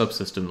 there is a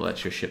subsystem that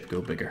lets your ship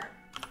go bigger.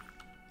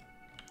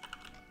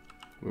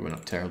 We're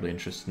not terribly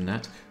interested in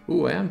that.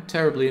 Ooh, I am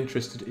terribly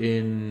interested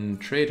in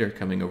Trader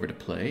coming over to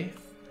play.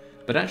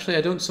 But actually,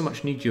 I don't so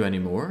much need you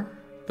anymore.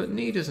 But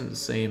need isn't the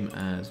same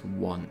as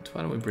want.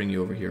 Why don't we bring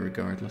you over here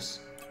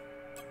regardless?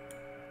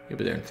 You'll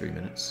be there in 3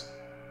 minutes.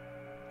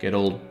 Get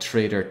old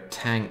Trader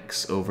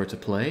Tanks over to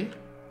play.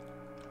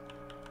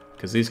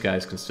 Because these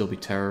guys can still be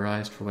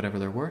terrorized for whatever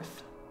they're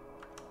worth.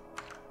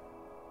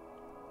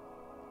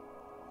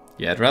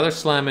 Yeah, I'd rather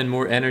slam in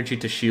more energy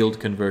to shield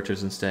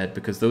converters instead,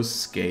 because those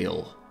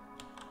scale.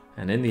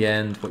 And in the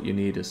end, what you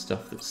need is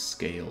stuff that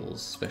scales,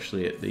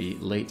 especially at the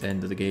late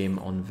end of the game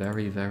on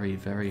very, very,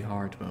 very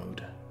hard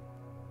mode.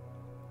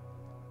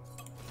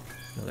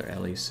 Another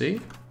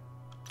LEC.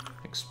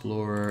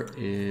 Explorer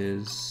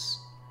is...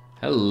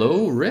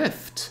 Hello,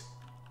 Rift!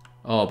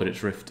 Oh, but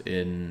it's Rift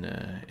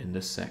in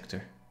this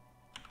sector.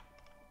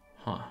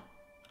 Huh.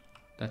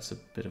 That's a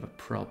bit of a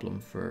problem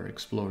for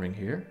exploring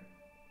here.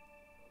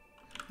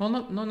 Well,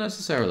 not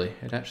necessarily.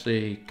 It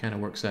actually kind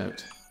of works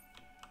out.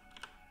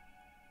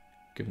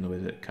 Given the way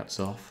that it cuts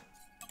off.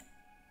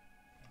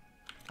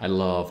 I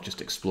love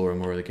just exploring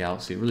more of the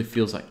galaxy. It really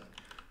feels like,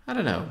 I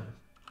don't know,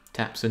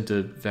 taps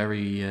into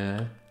very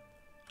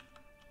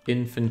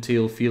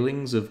infantile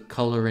feelings of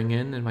colouring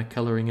in my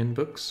colouring in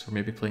books, or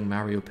maybe playing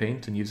Mario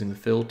Paint and using the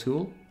fill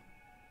tool.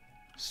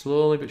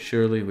 Slowly but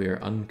surely we are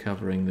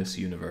uncovering this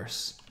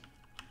universe.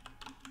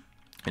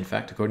 In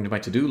fact, according to my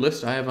to-do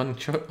list, I have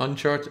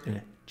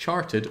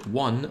charted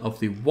one of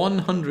the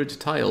 100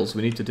 tiles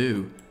we need to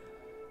do.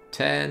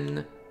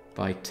 10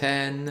 by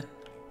 10,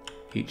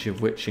 each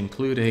of which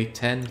include a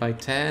 10 by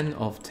 10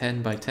 of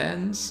 10 by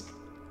 10s,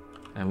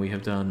 and we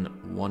have done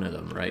one of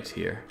them right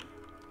here.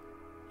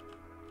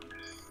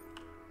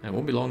 And it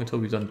won't be long until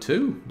we've done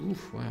 2.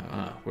 Oof,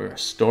 wow, we're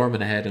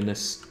storming ahead in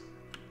this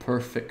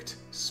perfect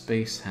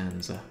space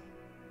Hansa.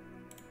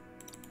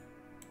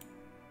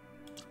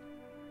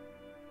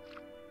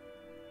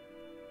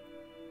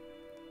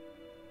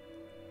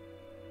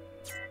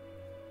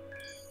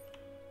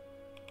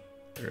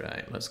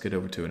 Right, let's get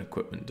over to an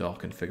equipment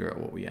dock and figure out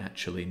what we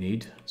actually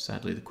need.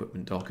 Sadly, the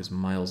equipment dock is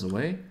miles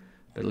away,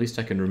 but at least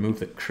I can remove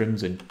the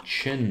Crimson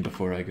Chin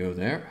before I go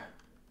there.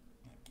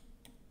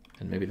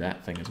 And maybe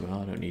that thing as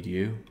well. I don't need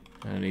you.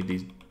 I don't need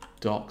these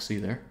docks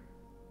either.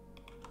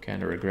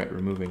 Kind of regret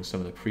removing some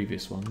of the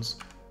previous ones.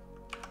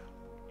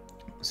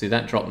 See,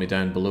 that dropped me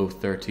down below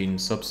 13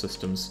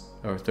 subsystems,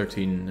 or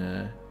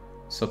 13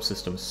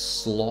 subsystem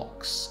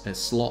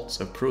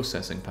slots of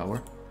processing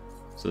power.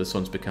 So this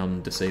one's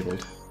become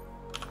disabled.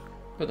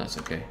 But that's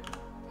okay.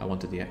 I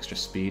wanted the extra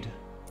speed.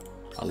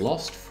 A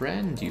lost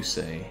friend, you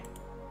say?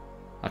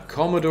 A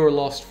Commodore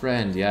lost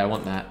friend. Yeah, I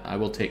want that. I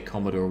will take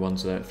Commodore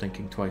ones without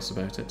thinking twice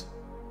about it.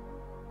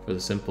 For the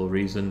simple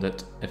reason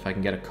that if I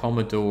can get a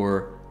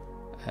Commodore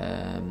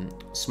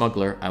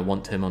smuggler, I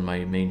want him on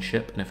my main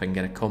ship. And if I can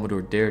get a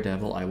Commodore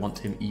Daredevil, I want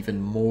him even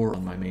more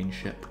on my main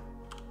ship.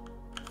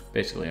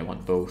 Basically, I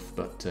want both,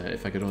 but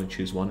if I could only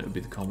choose one, it would be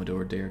the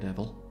Commodore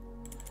Daredevil.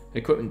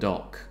 Equipment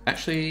dock.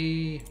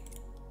 Actually...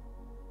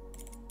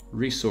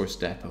 Resource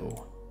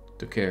depot.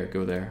 Don't care,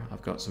 go there.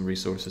 I've got some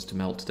resources to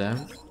melt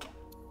down.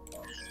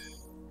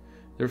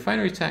 The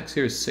refinery tax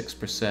here is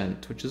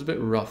 6%, which is a bit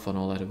rough on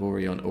all that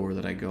Avorion ore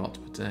that I got,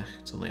 but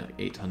it's only like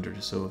 800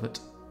 or so of it.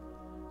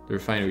 The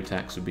refinery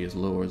tax would be as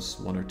low as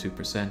 1 or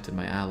 2% in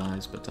my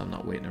allies, but I'm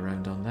not waiting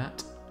around on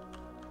that.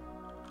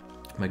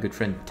 My good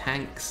friend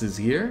Tanks is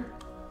here.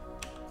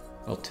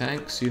 Well,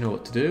 Tanks, you know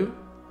what to do.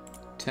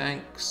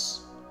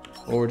 Tanks,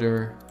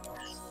 order,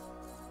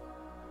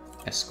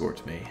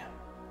 escort me.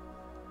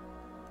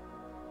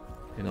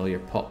 In all your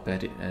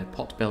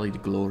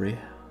pot-bellied glory.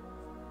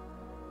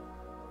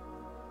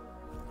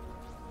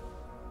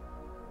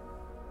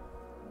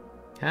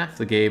 Half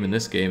the game in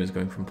this game is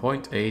going from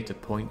point A to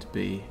point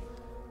B.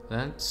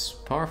 That's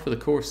par for the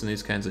course in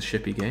these kinds of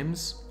shippy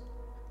games.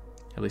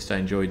 At least I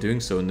enjoy doing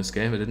so in this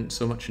game. I didn't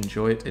so much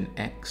enjoy it in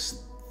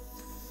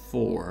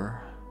X4.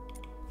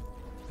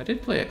 I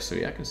did play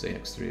X3, I can say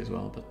X3 as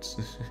well, but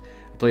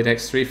I played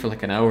X3 for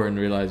like an hour and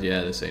realized,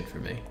 yeah, this ain't for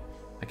me.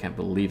 I can't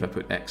believe I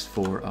put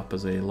X4 up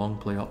as a long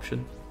play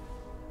option.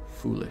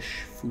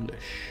 Foolish,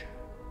 foolish.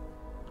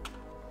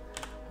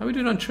 How are we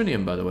doing on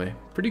Trinium, by the way?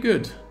 Pretty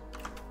good.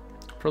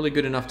 Probably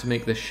good enough to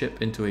make this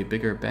ship into a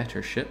bigger,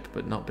 better ship,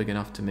 but not big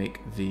enough to make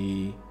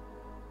the...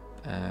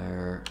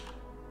 why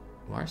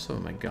are some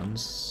of my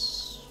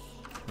guns...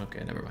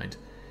 Okay, never mind.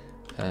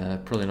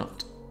 Probably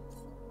not.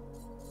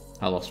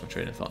 I lost my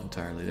train of thought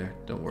entirely there.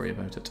 Don't worry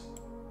about it.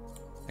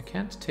 I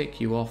can't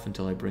take you off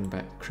until I bring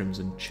back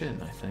Crimson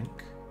Chin, I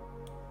think.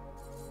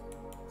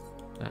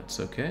 That's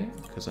okay,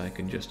 because I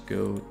can just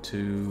go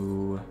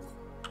to...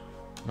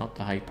 not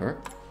the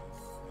Hyper.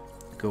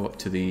 Go up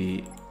to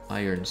the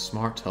Iron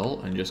Smart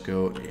Hull and just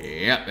go,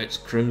 yep, it's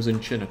Crimson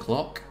Chin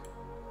o'clock.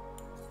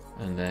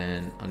 And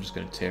then I'm just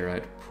going to tear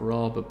out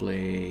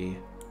probably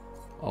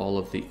all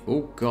of the...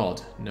 Oh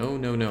god, no,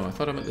 no, no. I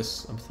thought I'm at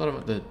this... I thought I'm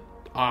at the...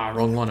 Ah,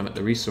 wrong one. I'm at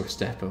the resource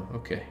depot.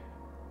 Okay.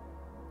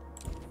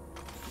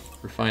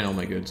 Refine all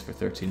my goods for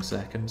 13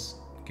 seconds.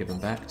 Give them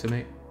back to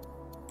me.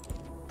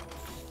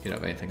 You don't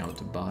have anything I want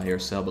to buy or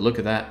sell, but look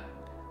at that.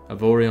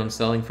 Avorion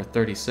selling for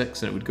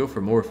 36, and it would go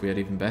for more if we had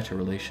even better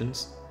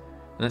relations.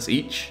 And that's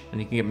each, and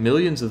you can get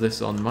millions of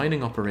this on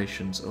mining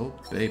operations. Oh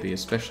baby,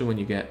 especially when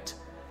you get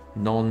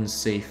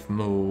non-safe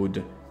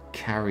mode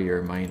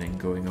carrier mining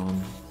going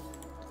on.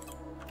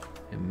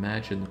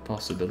 Imagine the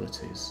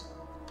possibilities.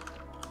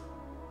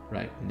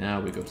 Right,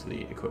 now we go to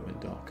the equipment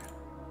dock.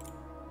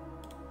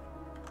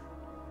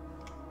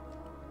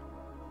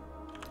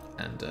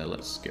 And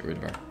let's get rid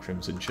of our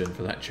Crimson Chin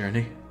for that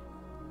journey.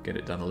 Get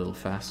it done a little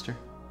faster.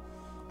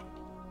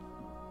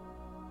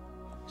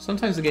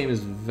 Sometimes the game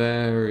is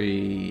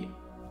very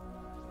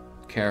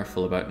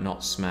careful about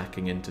not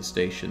smacking into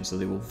stations, so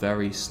they will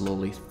very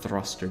slowly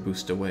thrust or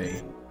boost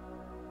away.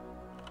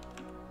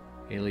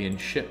 Alien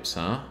ships,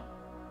 huh?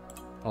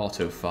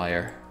 Auto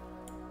fire.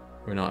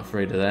 We're not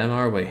afraid of them,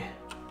 are we?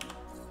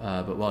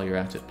 But while you're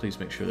at it, please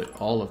make sure that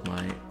all of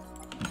my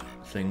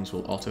things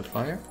will auto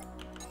fire.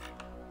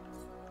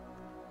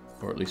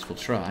 Or at least we'll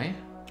try.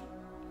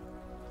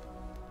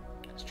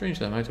 Strange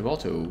that I'm out of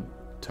auto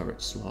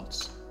turret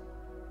slots.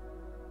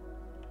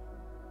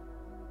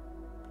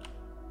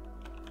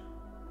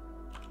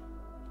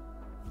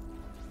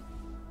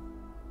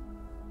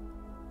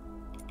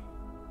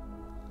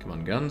 Come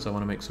on, guns, I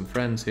want to make some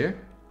friends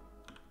here.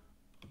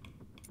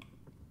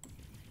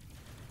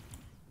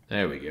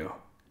 There we go.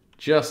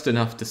 Just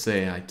enough to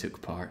say I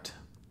took part.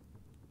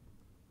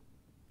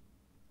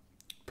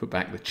 Put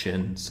back the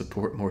chin,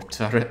 support more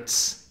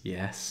turrets.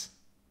 Yes.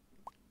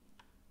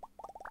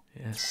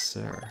 Yes,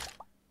 sir.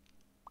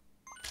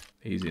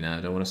 Easy now,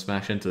 I don't want to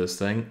smash into this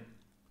thing.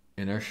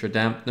 Inertia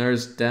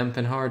dampeners,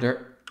 dampen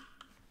harder.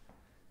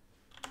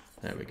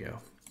 There we go.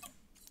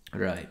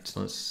 Right,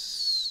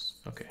 let's...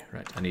 Okay,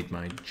 right, I need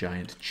my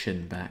giant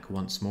chin back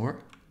once more.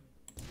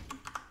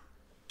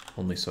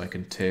 Only so I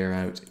can tear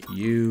out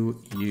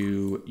you.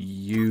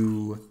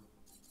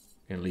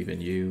 Gonna leave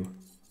in you.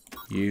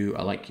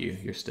 I like you,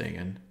 you're staying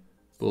in.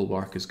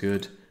 Bulwark is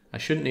good. I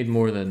shouldn't need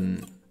more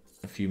than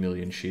a few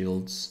million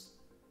shields.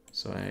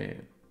 So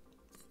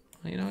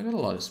you know, I got a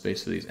lot of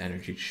space for these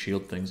energy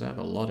shield things. I have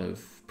a lot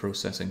of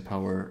processing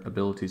power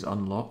abilities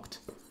unlocked.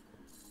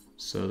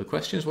 So the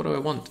question is, what do I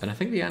want? And I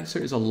think the answer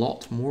is a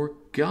lot more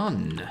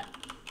gun.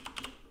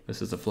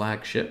 This is the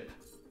flagship.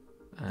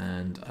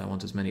 And I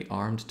want as many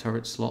armed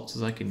turret slots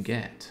as I can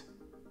get.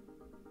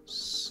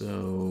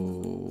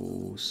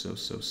 So...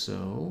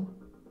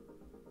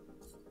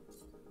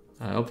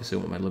 I obviously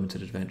want my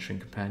limited adventuring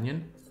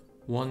companion.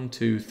 1,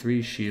 2,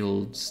 3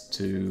 shields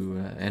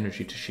to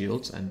energy to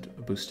shields and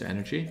a boost to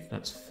energy.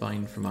 That's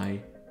fine for my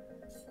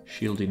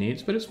shieldy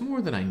needs, but it's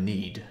more than I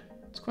need.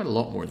 It's quite a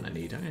lot more than I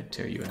need. I'm going to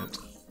tear you out.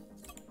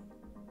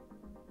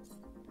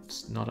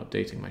 It's not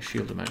updating my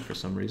shield amount for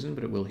some reason,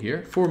 but it will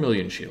here. 4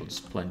 million shields,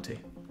 plenty.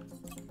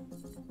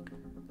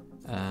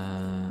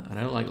 And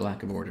I don't like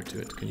lack of order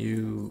to it. Can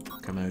you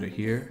come out of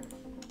here?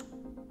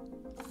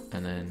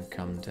 And then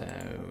come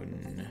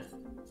down.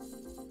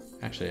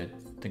 Actually, I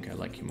think I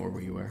like you more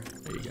where you were.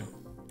 There you go.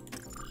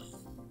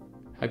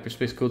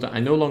 Hyperspace cooldown. I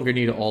no longer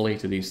need all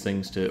 8 of these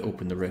things to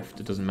open the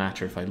rift. It doesn't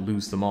matter if I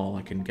lose them all.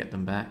 I can get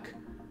them back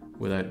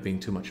without being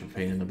too much of a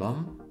pain in the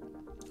bum.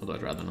 Although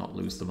I'd rather not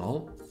lose them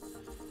all.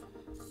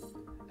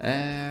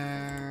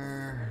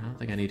 I don't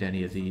think I need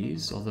any of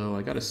these. Although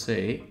I gotta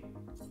say,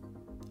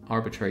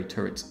 Arbitrary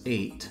Turrets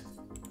 8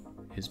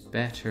 is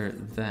better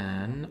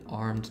than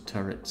armed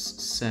turrets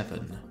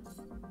 7.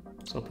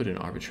 So I'll put in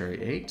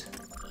arbitrary 8.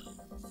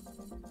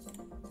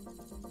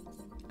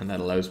 And that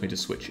allows me to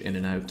switch in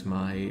and out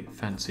my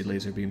fancy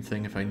laser beam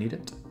thing if I need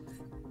it.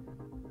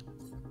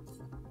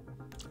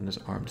 And there's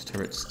armed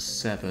turrets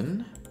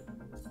 7.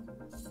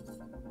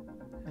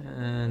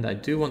 And I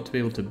do want to be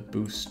able to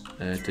boost,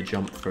 to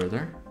jump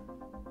further.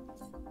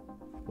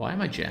 Why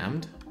am I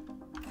jammed?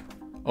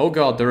 Oh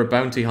god, there are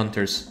bounty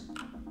hunters.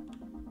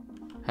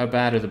 How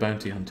bad are the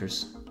bounty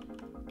hunters?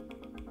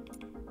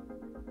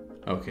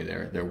 Okay,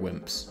 they're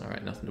wimps.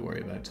 Alright, nothing to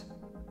worry about.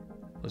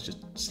 Let's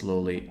just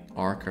slowly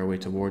arc our way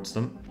towards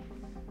them.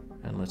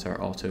 And let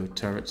our auto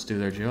turrets do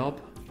their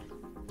job.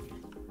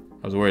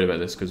 I was worried about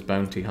this because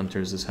bounty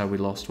hunters is how we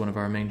lost one of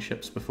our main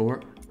ships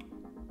before.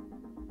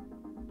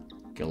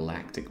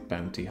 Galactic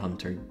Bounty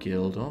Hunter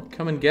Guild. Oh,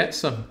 come and get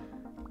some!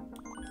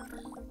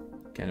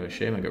 Kind of a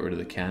shame I got rid of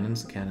the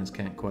cannons. The cannons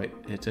can't quite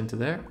hit into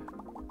there.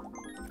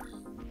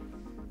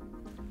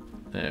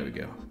 There we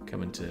go.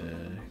 Come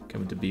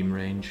into beam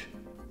range.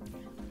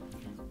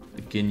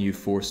 The Ginyu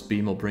Forced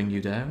Beam will bring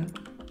you down.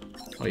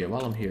 Oh yeah,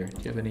 while I'm here,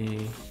 do you have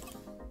any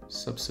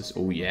subsys?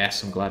 Oh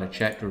yes, I'm glad I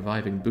checked.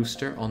 Reviving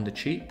Booster on the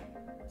cheap.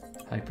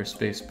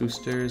 Hyperspace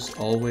boosters,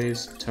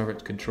 always.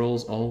 Turret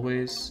controls,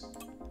 always.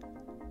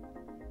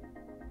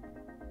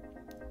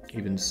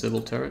 Even civil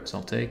turrets,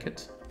 I'll take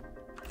it.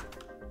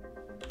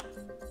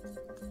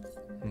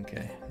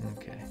 Okay,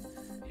 okay.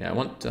 Yeah, I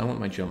want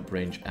my jump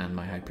range and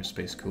my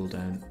hyperspace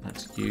cooldown.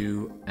 That's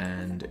you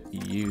and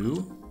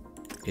you.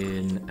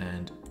 In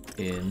and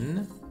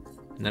in.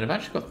 And then I've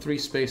actually got 3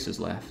 spaces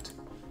left.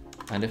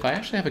 And if I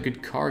actually have a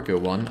good cargo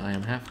one, I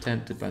am half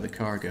tempted by the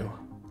cargo.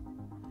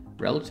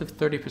 Relative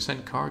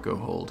 30% cargo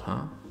hold,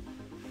 huh?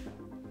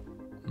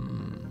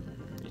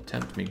 You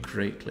tempt me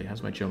greatly.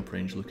 How's my jump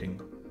range looking?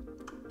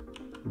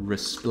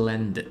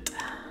 Resplendent.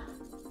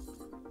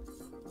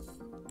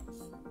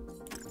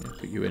 I'll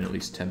put you in at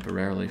least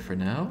temporarily for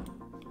now.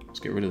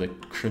 Let's get rid of the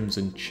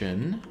Crimson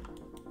Chin.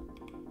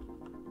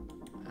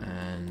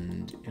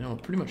 And, you know,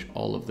 pretty much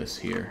all of this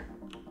here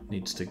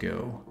needs to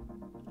go.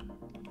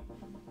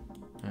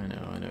 I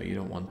know, you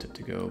don't want it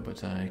to go,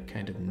 but I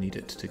kind of need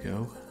it to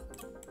go.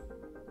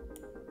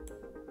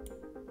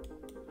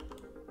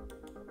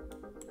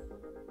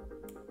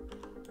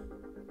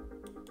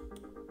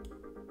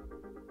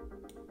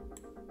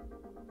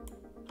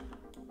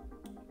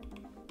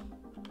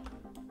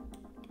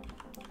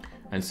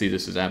 And see,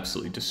 this is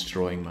absolutely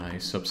destroying my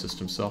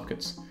subsystem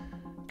sockets.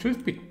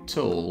 Truth be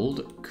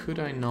told, could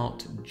I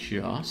not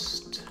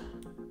just...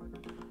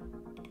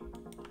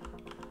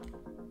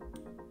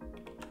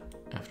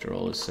 After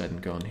all is said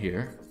and gone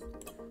here,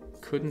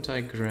 couldn't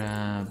I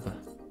grab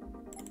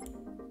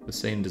the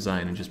same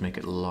design and just make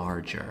it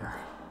larger?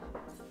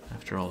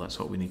 After all, that's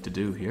what we need to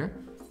do here.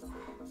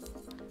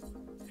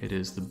 It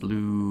is the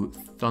Blue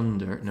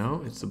Thunder.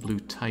 No, it's the Blue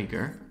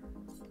Tiger.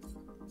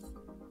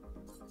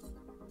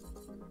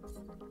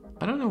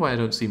 I don't know why I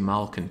don't see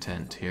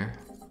Malcontent here.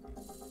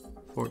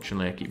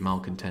 Fortunately, I keep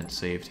Malcontent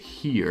saved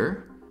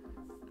here.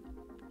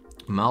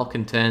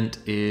 Malcontent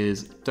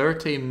is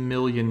 30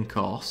 million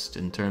cost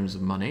in terms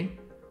of money.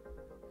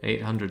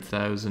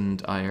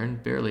 800,000 iron,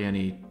 barely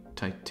any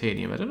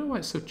titanium. I don't know why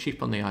it's so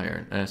cheap on the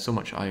iron, so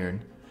much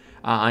iron.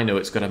 I know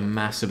it's got a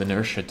massive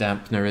inertia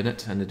dampener in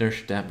it, and the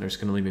inertia dampener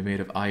can only be made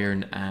of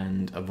iron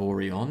and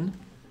Avorion.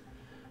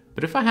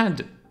 But if I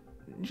had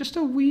just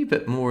a wee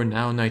bit more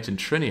Naonite and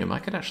Trinium, I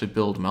could actually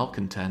build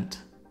Malcontent.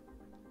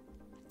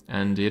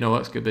 And you know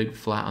what? It's got a big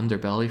flat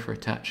underbelly for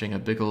attaching a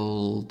big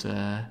old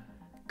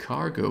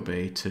cargo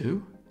bay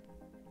to.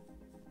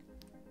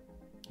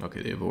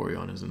 Okay, the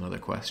Avorion is another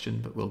question,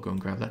 but we'll go and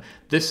grab that.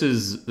 This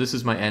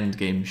is my end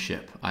game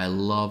ship. I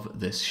love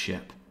this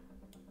ship.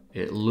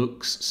 It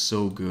looks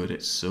so good.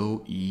 It's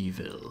so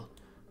evil.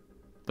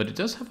 But it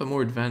does have a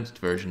more advanced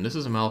version. This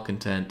is a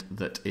Malcontent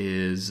that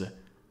is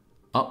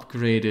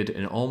upgraded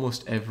in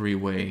almost every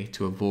way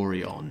to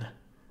Avorion.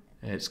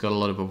 It's got a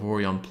lot of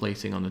Avorion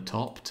plating on the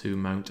top to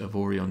mount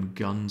Avorion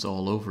guns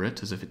all over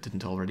it, as if it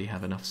didn't already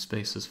have enough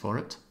spaces for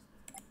it.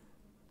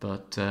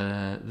 But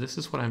this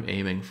is what I'm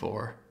aiming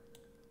for.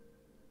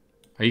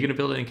 Are you going to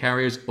build any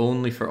carriers?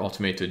 Only for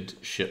automated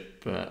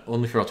ship,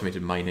 only for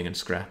automated mining and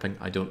scrapping.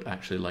 I don't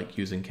actually like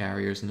using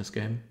carriers in this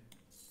game.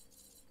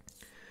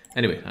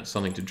 Anyway, that's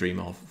something to dream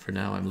of. For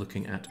now, I'm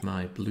looking at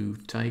my Blue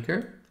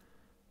Tiger.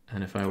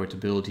 And if I were to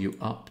build you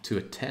up to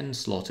a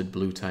 10-slotted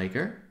Blue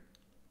Tiger...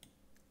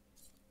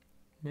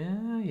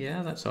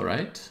 Yeah, that's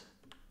alright.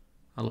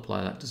 I'll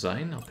apply that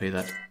design. I'll pay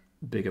that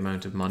big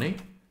amount of money.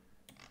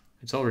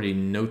 It's already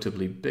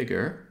notably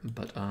bigger,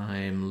 but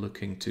I'm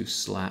looking to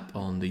slap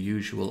on the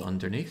usual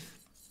underneath.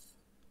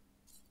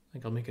 I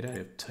think I'll make it out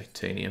of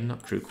titanium,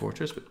 not crew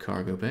quarters, but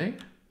cargo bay.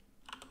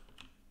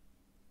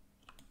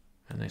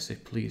 And they say,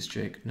 please,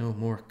 Jake, no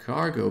more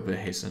cargo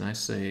bays. And I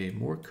say,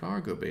 more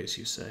cargo bays,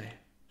 you say.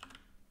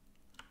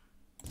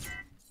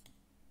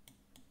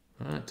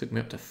 It took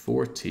me up to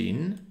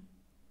 14.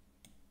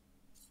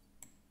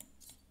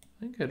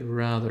 I think I'd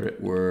rather it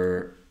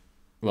were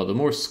Well, the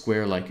more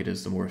square-like it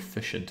is, the more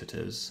efficient it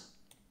is.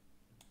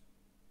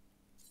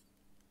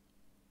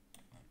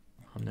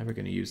 I'm never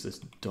going to use this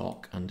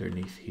dock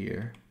underneath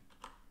here.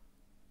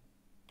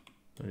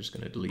 I'm just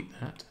going to delete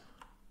that.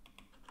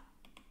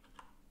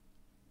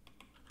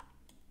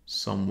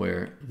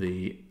 Somewhere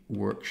the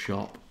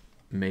workshop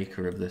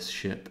maker of this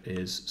ship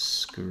is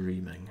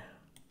screaming.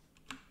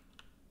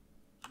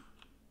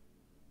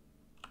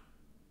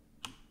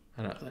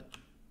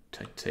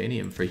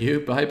 Titanium for you.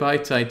 Bye-bye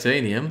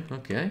titanium.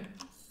 Okay.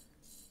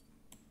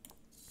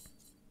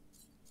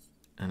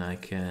 And I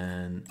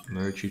can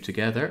merge you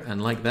together.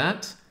 And like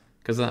that,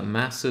 because of that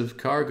massive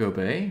cargo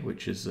bay,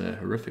 which is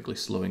horrifically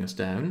slowing us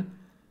down,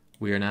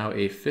 we are now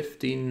a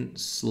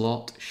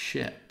 15-slot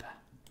ship.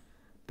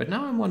 But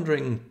now I'm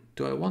wondering,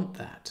 do I want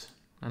that?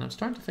 And I'm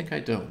starting to think I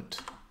don't.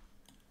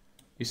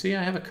 You see,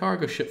 I have a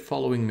cargo ship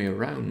following me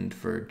around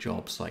for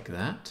jobs like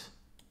that.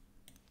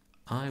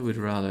 I would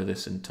rather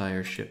this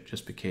entire ship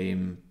just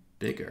became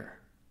bigger.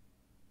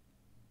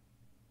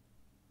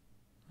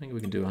 I think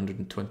we can do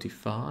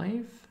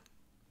 125.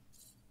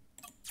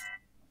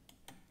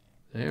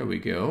 There we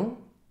go.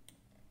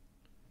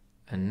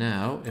 And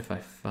now, if I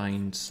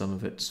find some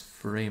of its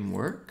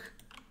framework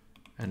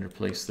and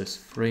replace this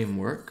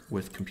framework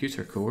with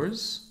computer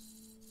cores,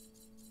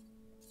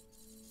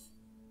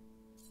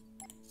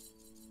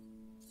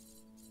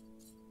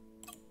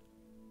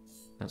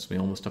 that's me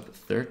almost up at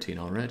 13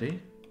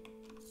 already.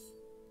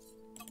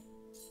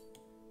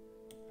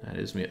 That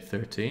is me at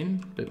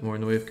 13. A bit more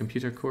in the way of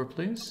computer core,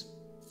 please.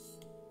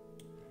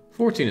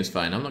 14 is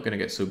fine. I'm not going to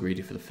get so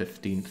greedy for the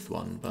 15th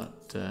one,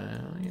 but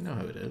you know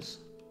how it is.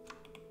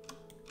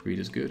 Greed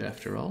is good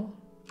after all.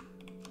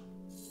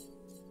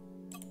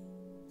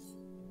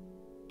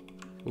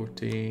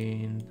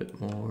 14, bit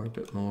more,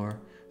 bit more.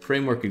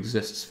 Framework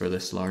exists for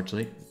this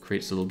largely. It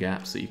creates little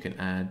gaps that you can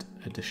add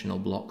additional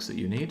blocks that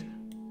you need.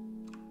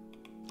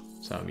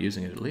 So I'm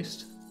using it at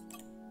least.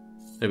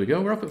 There we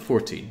go, we're up at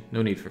 14.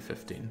 No need for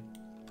 15.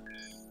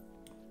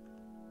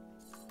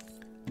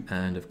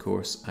 And of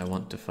course I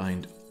want to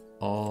find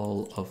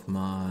all of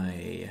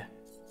my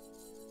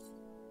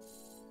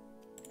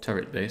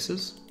turret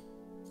bases.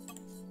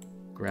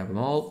 Grab them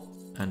all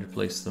and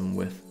replace them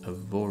with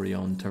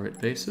Avorion turret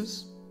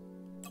bases.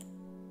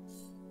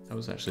 That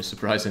was actually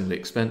surprisingly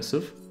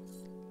expensive.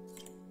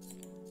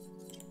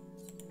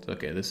 So,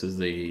 okay, this is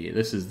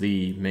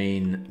the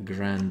main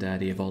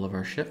granddaddy of all of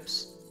our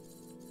ships.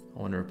 I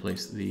want to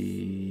replace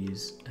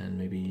these and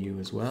maybe you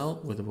as well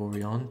with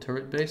Avorion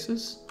turret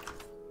bases.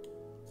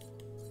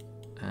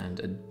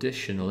 And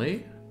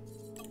additionally,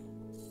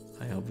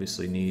 I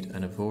obviously need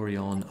an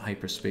Avorion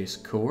hyperspace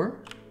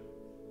core.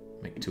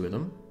 Make 2 of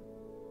them.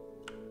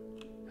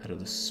 Out of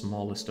the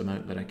smallest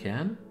amount that I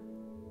can.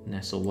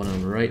 Nestle one of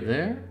them right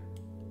there.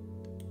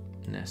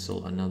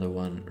 Nestle another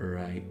one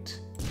right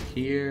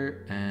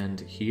here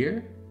and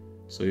here.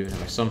 So even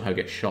if I somehow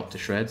get shot to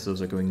shreds,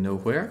 those are going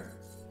nowhere.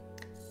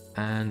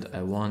 And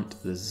I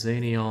want the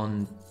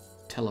Xenion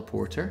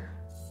teleporter.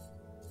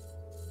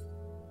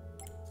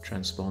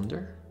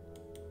 Transponder.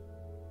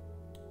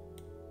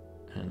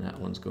 And that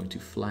one's going to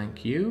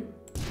flank you.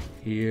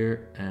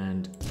 Here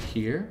and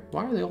here.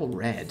 Why are they all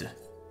red?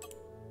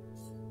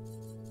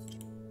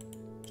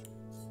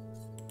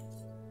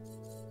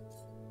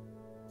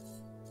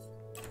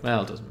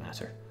 Well, it doesn't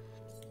matter.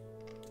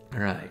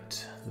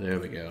 Alright, there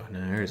we go.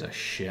 Now here's a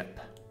ship.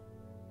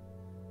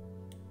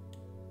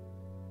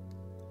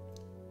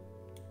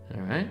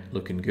 Alright,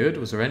 looking good.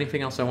 Was there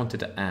anything else I wanted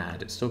to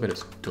add? It's still got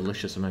its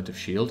delicious amount of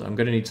shield. I'm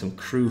going to need some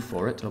crew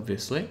for it,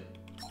 obviously.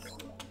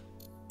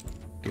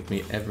 Give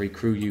me every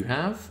crew you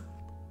have.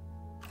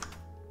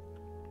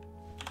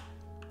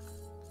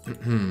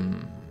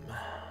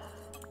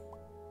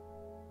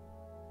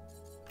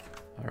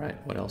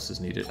 Alright, what else is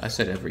needed? I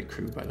said every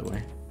crew, by the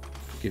way.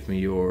 Give me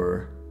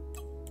your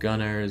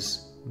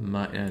gunners.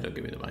 Don't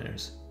give me the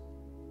miners.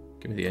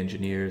 Give me the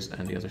engineers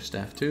and the other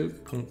staff too.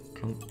 Clunk,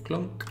 clunk,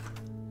 clunk.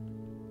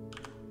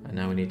 And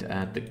now we need to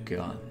add the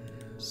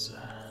guns.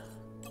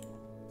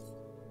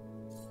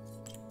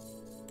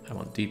 I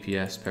want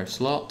DPS per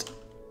slot.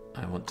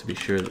 I want to be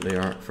sure that they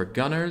are for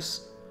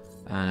gunners.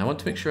 And I want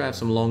to make sure I have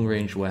some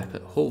long-range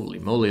weapon. Holy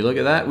moly, look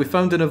at that. We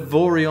found an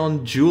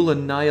Avorion Dual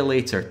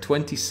Annihilator.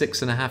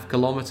 26.5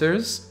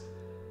 kilometers.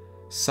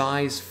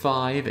 Size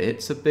 5.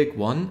 It's a big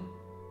one.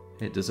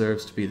 It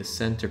deserves to be the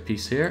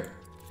centerpiece here.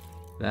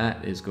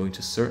 That is going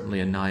to certainly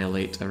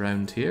annihilate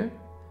around here.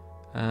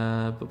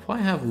 But why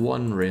have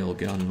one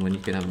railgun when you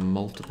can have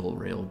multiple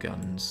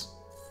railguns?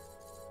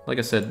 Like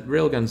I said,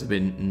 railguns have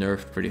been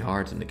nerfed pretty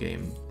hard in the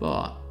game,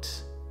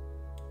 but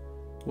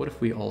what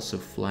if we also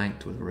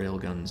flanked with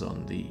railguns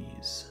on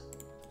these?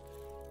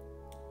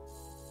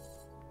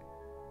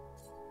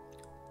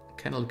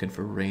 Kind of looking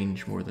for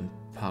range more than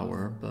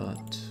power,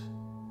 but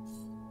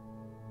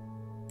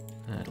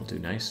that'll do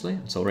nicely.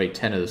 It's already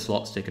 10 of the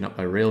slots taken up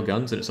by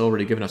railguns, and it's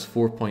already given us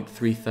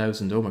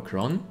 4,300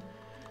 Omicron.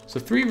 So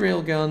 3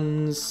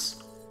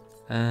 railguns.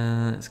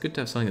 It's good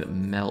to have something that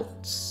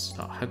melts.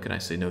 Oh, how can I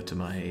say no to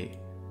my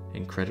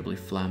incredibly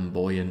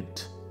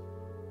flamboyant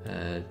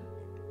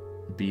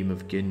beam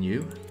of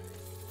Ginyu.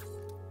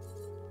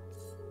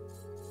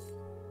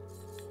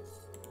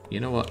 You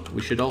know what?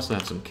 We should also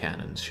have some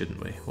cannons,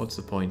 shouldn't we? What's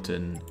the point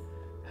in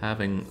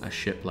having a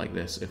ship like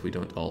this if we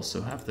don't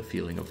also have the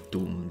feeling of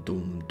doom,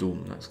 doom,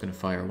 doom? That's going to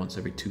fire once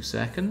every 2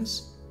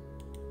 seconds.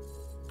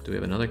 Do we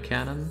have another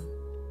cannon?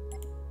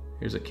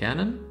 Here's a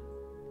cannon.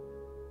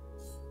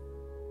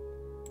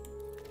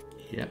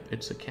 Yep,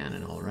 it's a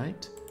cannon,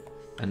 alright.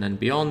 And then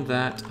beyond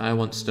that, I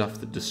want stuff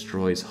that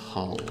destroys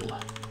hull.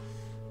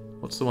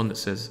 What's the one that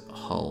says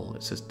hull?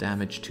 It says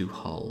damage to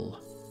hull.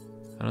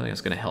 I don't think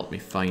that's going to help me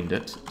find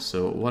it.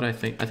 So what I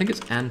think it's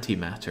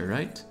antimatter,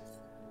 right?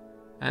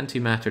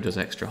 Antimatter does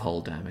extra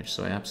hull damage,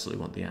 so I absolutely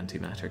want the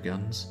antimatter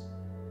guns.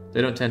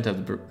 They don't tend to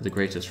have the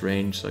greatest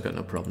range, so I got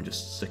no problem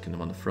just sticking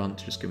them on the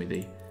front. Just give me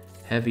the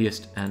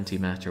heaviest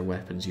antimatter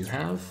weapons you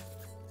have.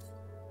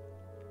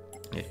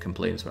 It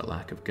complains about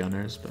lack of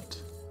gunners, but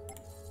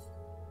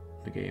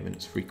the game and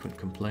its frequent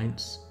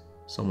complaints.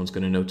 Someone's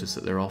going to notice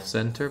that they're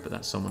off-center, but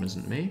that someone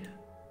isn't me.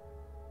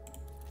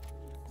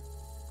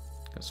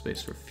 Got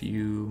space for a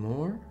few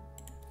more.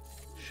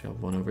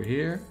 Shove one over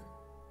here.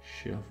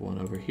 Shove one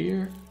over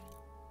here.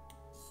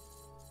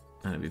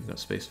 And we've got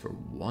space for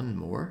one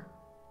more.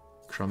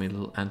 Crummy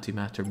little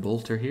antimatter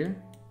bolter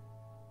here.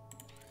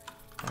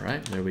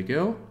 Alright, there we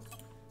go.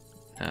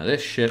 Now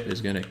this ship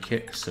is going to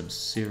kick some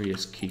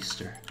serious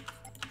keister.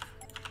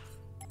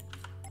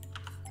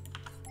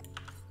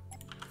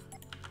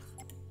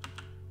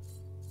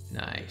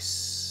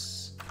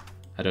 Nice.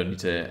 I don't need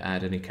to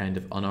add any kind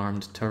of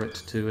unarmed turret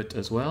to it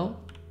as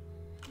well.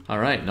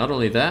 Alright, not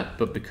only that,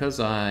 but because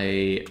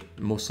I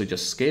mostly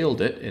just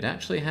scaled it, it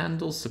actually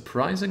handles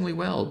surprisingly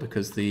well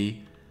because the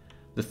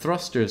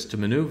thrusters to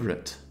maneuver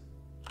it.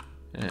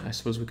 I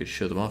suppose we could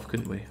show them off,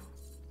 couldn't we?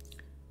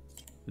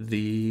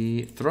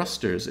 The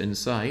thrusters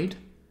inside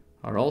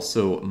are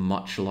also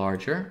much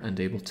larger and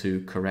able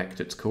to correct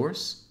its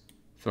course.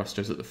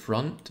 Thrusters at the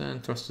front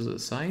and thrusters at the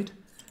side.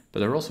 But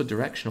they're also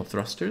directional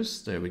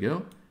thrusters. There we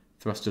go.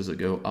 Thrusters that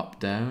go up,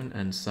 down,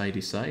 and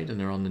sidey side, and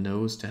they're on the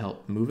nose to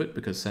help move it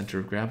because center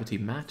of gravity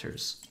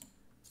matters.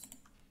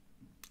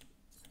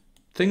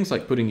 Things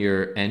like putting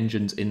your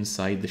engines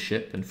inside the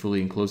ship and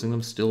fully enclosing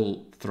them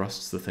still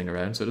thrusts the thing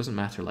around, so it doesn't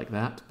matter like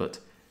that, but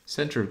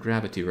center of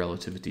gravity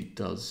relativity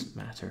does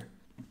matter.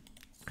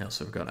 I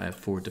also forgot I have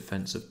 4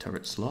 defensive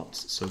turret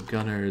slots, so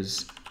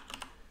gunners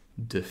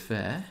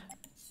defait.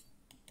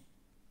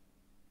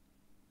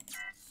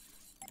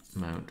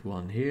 Mount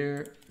one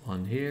here,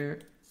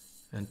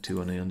 and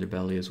 2 on the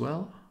underbelly as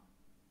well.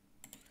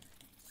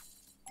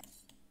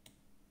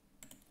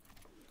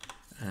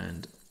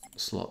 And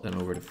slot them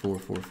over to 4,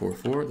 4, 4,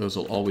 4. Those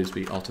will always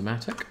be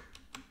automatic.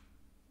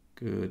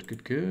 Good,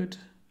 good, good.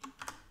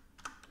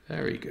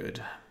 Very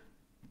good.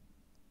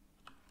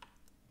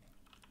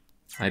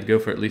 I'd go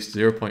for at least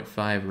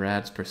 0.5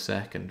 rads per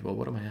second. Well,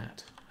 what am I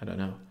at? I don't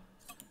know.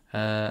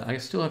 I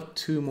still have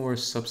 2 more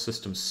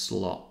subsystem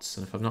slots,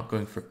 and if I'm not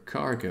going for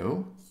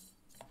cargo,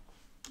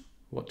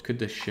 what could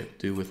this ship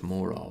do with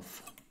more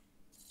of?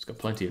 It's got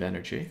plenty of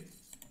energy.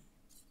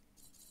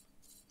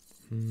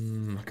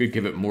 I could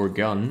give it more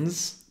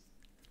guns.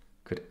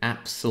 Could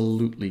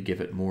absolutely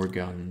give it more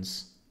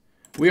guns.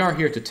 We are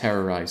here to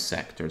terrorize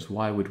sectors.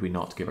 Why would we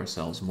not give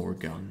ourselves more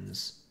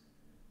guns?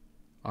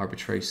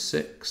 Arbitrary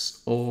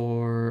 6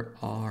 or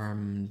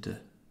armed?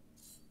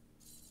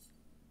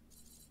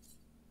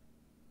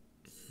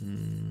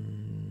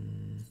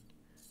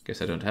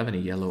 Guess I don't have any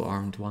yellow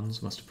armed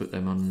ones. Must have put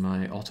them on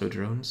my auto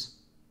drones.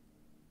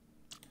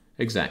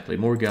 Exactly,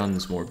 more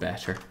guns, more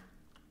better.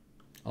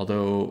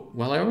 Although,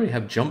 well, I already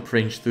have jump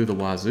range through the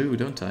wazoo,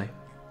 don't I?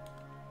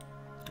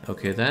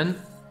 Okay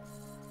then.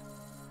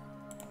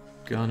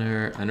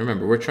 Gunner, and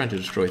remember, we're trying to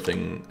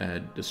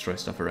destroy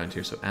stuff around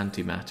here, so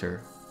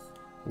antimatter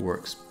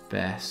works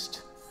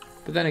best.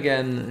 But then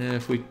again,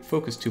 if we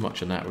focus too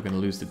much on that, we're going to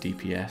lose the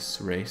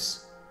DPS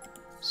race.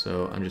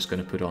 So I'm just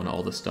going to put on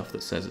all the stuff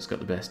that says it's got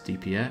the best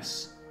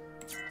DPS.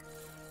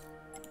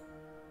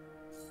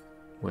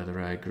 Whether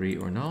I agree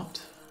or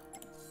not.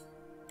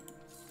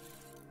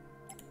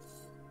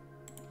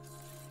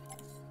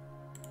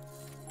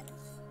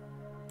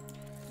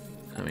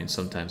 I mean,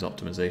 sometimes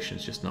optimization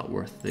is just not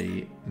worth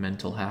the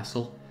mental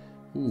hassle.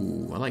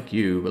 Ooh, I like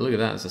you, but look at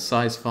that, it's a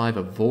size 5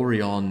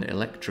 Avorion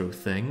electro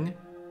thing.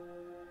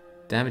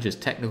 Damages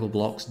technical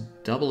blocks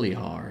doubly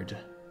hard.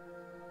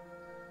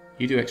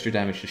 You do extra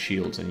damage to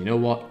shields, and you know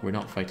what? We're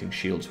not fighting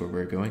shields where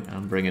we're going.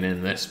 I'm bringing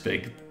in this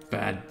big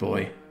bad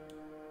boy.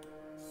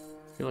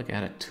 I feel like I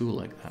had a tool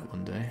like that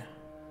one day.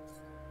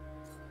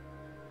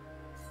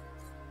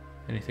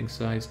 Anything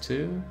size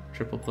 2?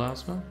 Triple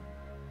plasma?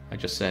 I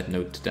just said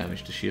no to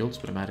damage to shields,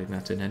 but I'm adding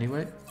that in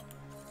anyway.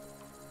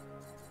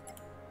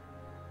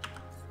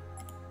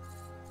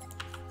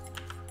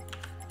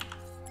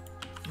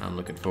 I'm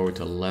looking forward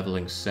to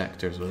leveling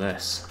sectors with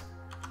this.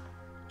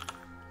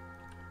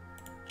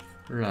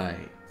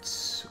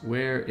 Right,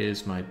 where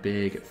is my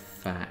big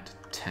fat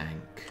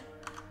tank?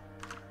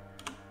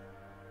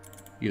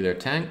 You there,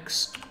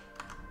 tanks?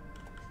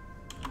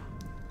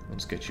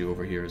 Let's get you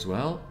over here as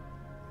well.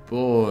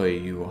 Boy,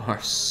 you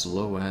are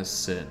slow as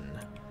sin.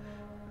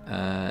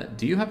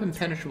 Do you have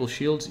impenetrable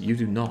shields? You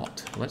do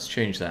not. Let's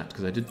change that,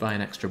 because I did buy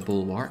an extra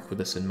bulwark with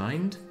this in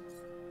mind.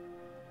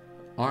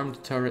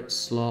 Armed turret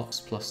slots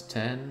plus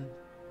 10.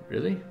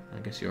 Really? I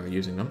guess you are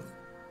using them.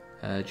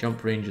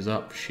 Jump range is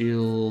up.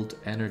 Shield,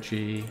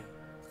 energy.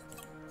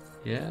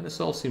 Yeah, this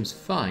all seems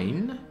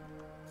fine.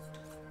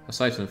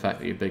 Aside from the fact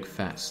that you're big,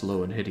 fat,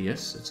 slow, and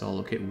hideous, it's all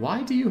okay.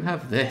 Why do you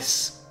have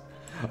this?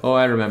 Oh,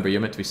 I remember. You're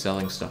meant to be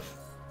selling stuff.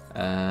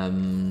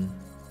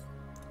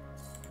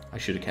 I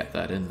should have kept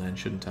that in then,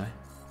 shouldn't I?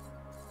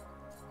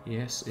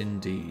 Yes,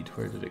 indeed.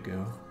 Where did it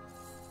go?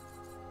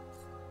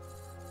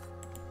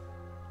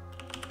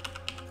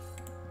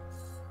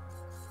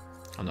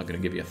 I'm not going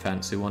to give you a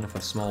fancy one if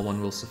a small one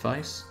will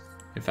suffice.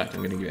 In fact, I'm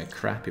going to give you a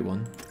crappy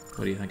one.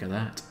 What do you think of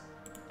that?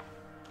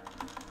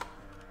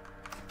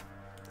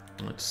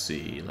 Let's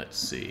see, let's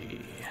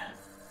see.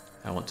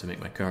 I want to make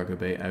my cargo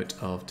bay out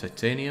of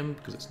titanium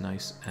because it's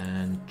nice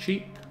and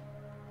cheap.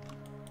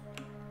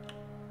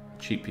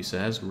 Cheap, he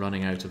says,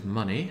 running out of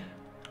money.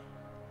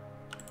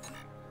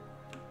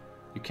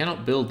 You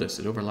cannot build this,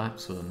 it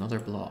overlaps with another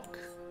block.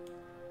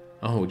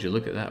 Oh, would you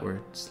look at that,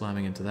 we're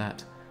slamming into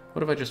that.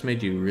 What if I just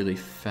made you really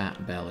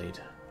fat-bellied?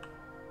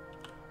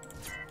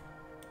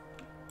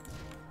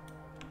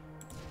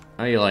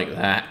 How you like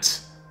that?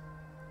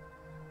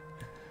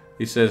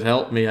 He says,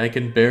 help me, I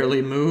can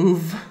barely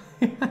move.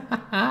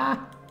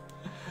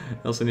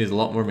 Also needs a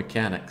lot more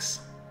mechanics.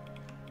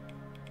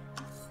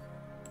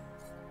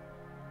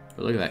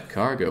 But look at that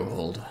cargo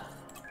hold.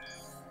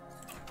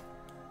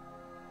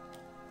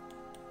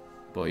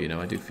 Boy, you know,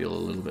 I do feel a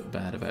little bit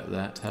bad about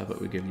that. How about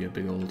we give you a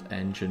big old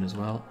engine as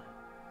well?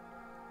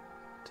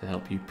 To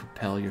help you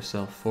propel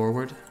yourself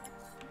forward.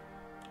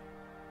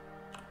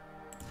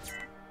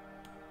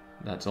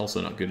 That's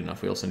also not good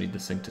enough. We also need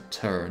this thing to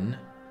turn.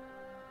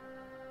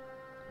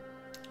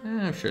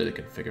 I'm sure they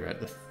can figure out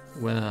the...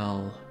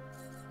 well...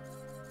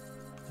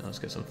 let's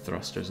get some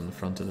thrusters in the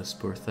front of this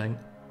poor thing.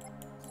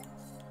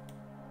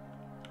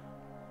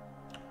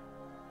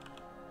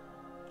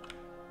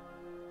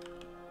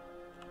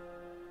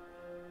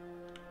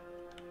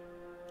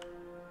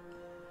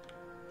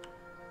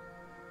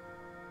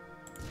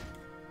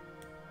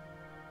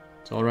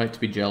 It's alright to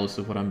be jealous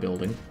of what I'm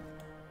building.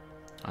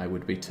 I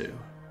would be too.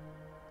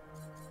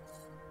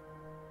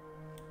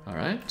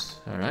 Alright,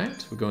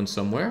 alright, we're going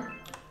somewhere.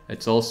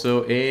 It's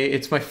also a...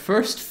 it's my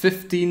first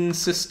 15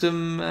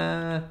 system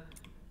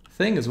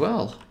thing as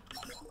well.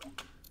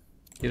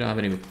 You don't have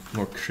any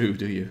more crew,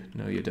 do you?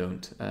 No, you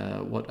don't.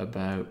 What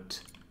about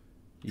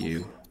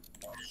you?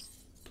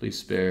 Please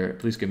spare...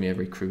 please give me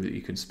every crew that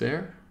you can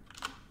spare.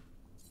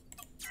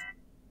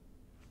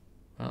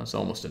 Well, it's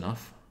almost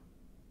enough.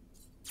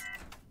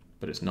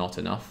 But it's not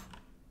enough.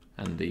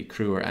 And the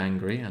crew are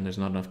angry, and there's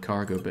not enough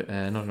cargo... but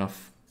not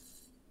enough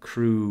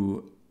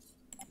crew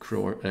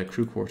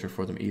quarter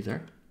for them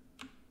either.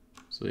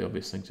 So the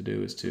obvious thing to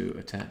do is to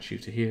attach you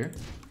to here.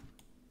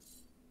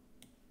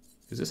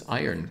 Is this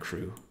iron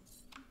crew?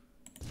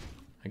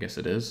 I guess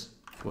it is.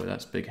 Boy,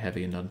 that's big,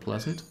 heavy, and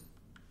unpleasant.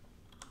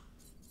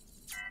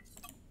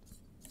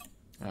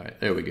 Alright,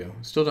 there we go.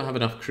 Still don't have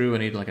enough crew. I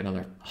need like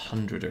another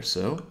 100 or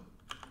so.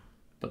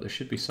 But there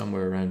should be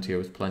somewhere around here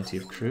with plenty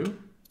of crew.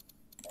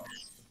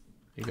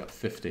 You got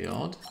 50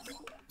 odd.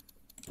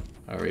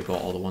 I already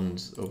bought all the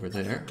ones over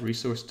there.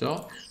 Resource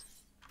dock.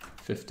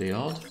 50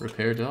 odd.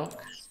 Repair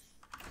dock.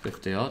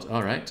 50 odd.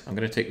 Alright, I'm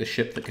going to take the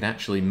ship that can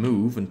actually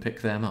move and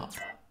pick them up.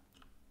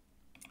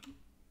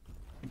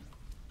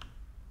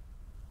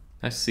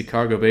 Nice to see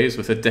cargo bays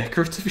with a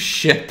decorative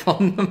ship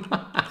on them.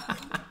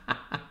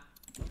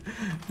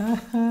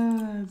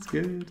 That's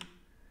good.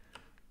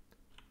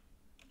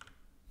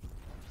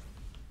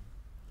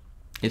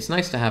 It's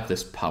nice to have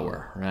this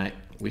power, right?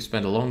 We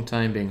spent a long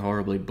time being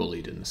horribly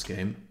bullied in this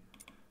game.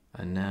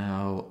 And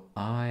now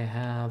I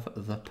have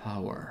the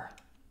power.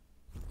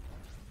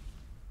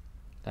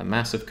 That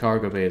massive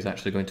cargo bay is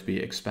actually going to be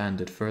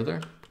expanded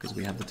further because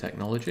we have the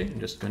technology.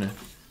 I'm just going to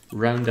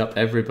round up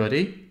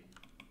everybody.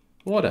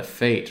 What a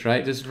fate,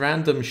 right? This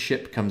random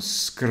ship comes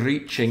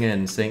screeching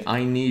in saying,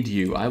 I need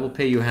you. I will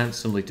pay you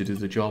handsomely to do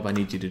the job I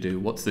need you to do.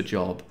 What's the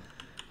job?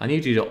 I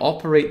need you to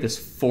operate this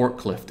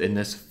forklift in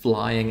this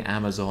flying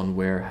Amazon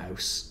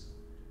warehouse.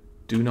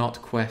 Do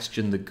not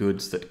question the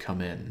goods that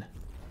come in.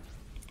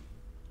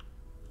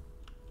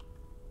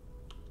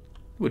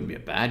 Wouldn't be a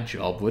bad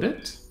job, would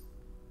it?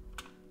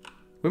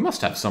 We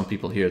must have some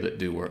people here that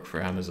do work for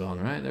Amazon,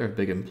 right? They're a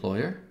big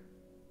employer.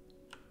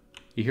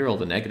 You hear all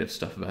the negative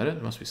stuff about it.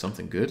 It must be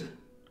something good.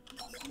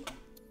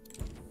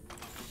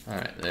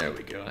 Alright, there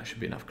we go. That should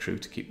be enough crew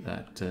to keep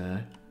that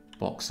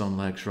box on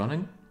legs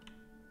running.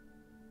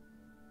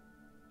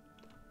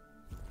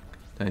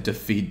 Time to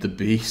feed the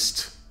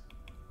beast.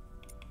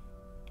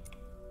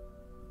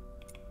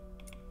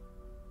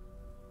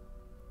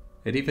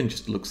 It even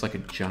just looks like a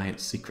giant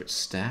secret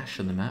stash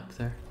on the map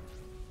there.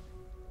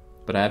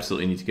 But I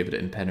absolutely need to give it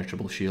an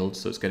impenetrable shield,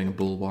 so it's getting a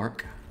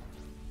bulwark.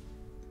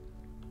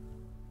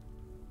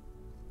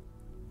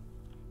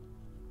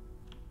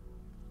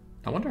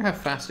 I wonder how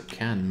fast it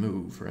can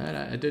move, right?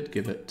 I did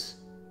give it...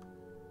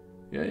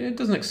 Yeah, it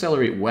doesn't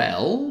accelerate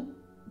well,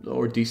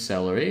 or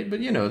decelerate, but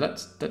you know,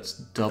 that's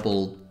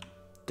double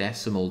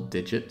decimal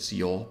digits,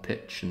 yaw,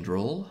 pitch, and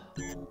roll.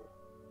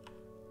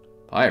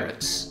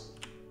 Pirates.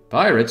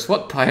 Pirates?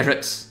 What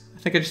pirates? I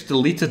think I just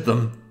deleted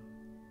them.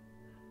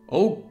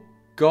 Oh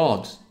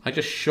god, I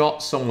just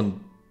shot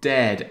someone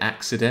dead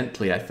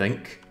accidentally, I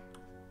think.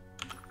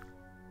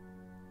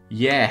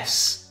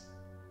 Yes.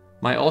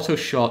 My auto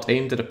shot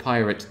aimed at a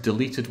pirate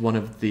deleted one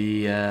of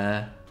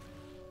the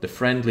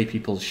friendly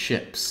people's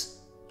ships,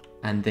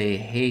 and they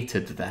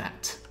hated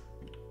that.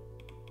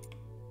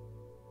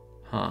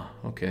 Huh,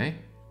 okay.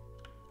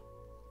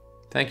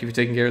 Thank you for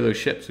taking care of those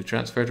ships. We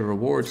transferred a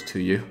reward to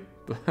you.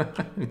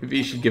 Maybe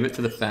you should give it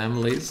to the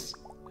families.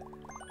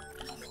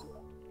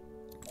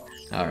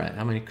 Alright,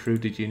 how many crew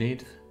did you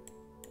need?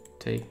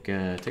 Take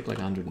like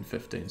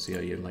 150 and see how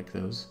you like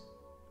those.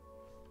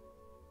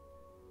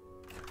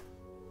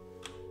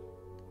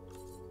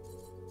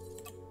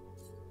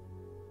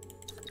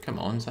 Come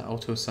on, is that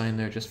auto assign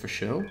there just for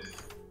show?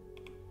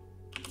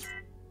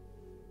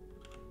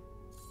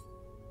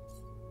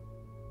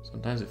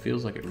 Sometimes it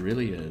feels like it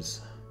really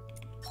is.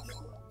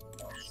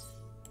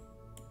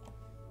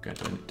 God,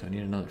 do I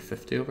need another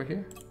 50 over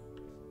here?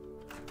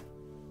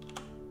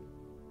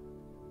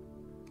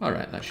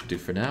 Alright, that should do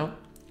for now.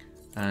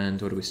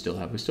 And what do we still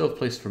have? We still have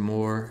place for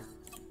more.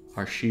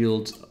 Our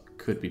shields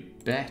could be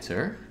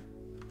better.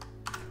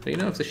 But you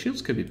know, if the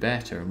shields could be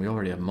better and we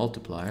already have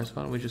multipliers,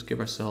 why don't we just give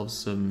ourselves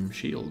some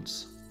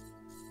shields?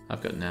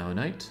 I've got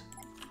Now-Nite.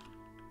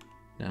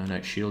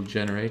 Now-Nite shield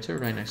generator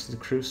right next to the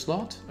crew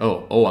slot.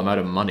 Oh, I'm out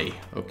of money.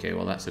 Okay,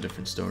 well that's a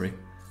different story.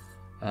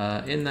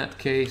 In that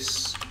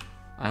case,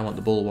 I want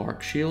the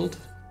Bulwark shield.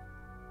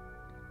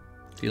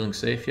 Feeling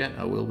safe yet?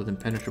 I will with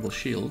impenetrable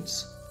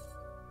shields.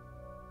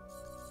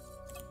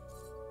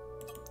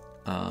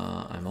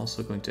 I'm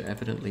also going to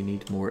evidently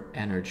need more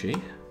energy.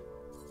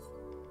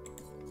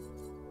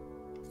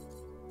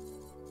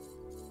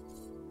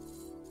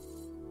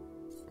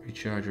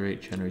 Recharge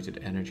rate, generated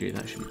energy,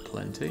 that should be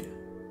plenty.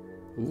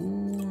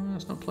 Ooh,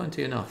 that's not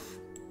plenty enough.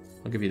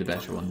 I'll give you the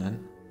better one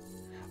then.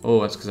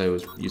 Oh, that's because I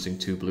was using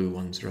 2 blue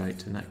ones,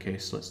 right? In that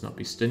case, let's not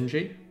be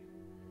stingy.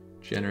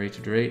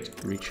 Generated rate,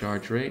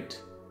 recharge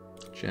rate,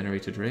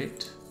 generated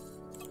rate.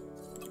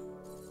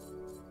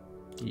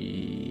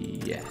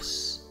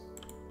 Yes.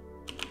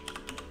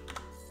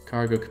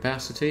 Cargo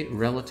capacity,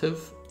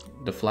 relative.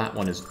 The flat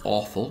one is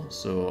awful,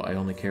 so I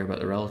only care about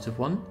the relative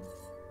one.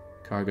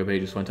 Cargo bay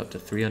just went up to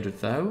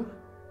 300,000.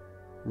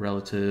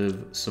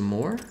 Relative some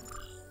more.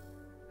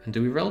 And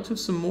do we relative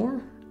some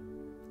more?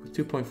 With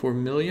 2.4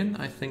 million?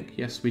 I think,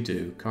 yes we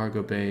do.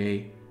 Cargo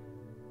bay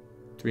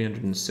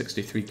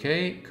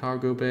 363k.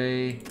 Cargo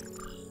bay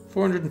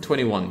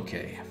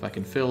 421k. If I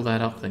can fill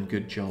that up, then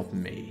good job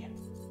me.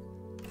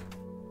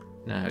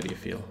 Now how do you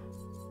feel?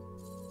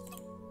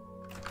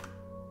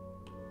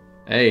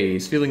 Hey,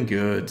 he's feeling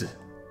good.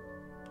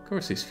 Of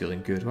course he's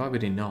feeling good, why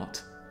would he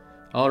not?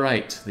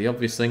 Alright, the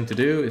obvious thing to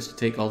do is to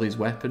take all these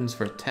weapons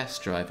for a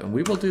test drive, and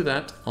we will do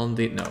that on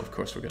the... No, of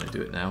course we're going to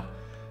do it now.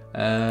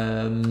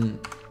 I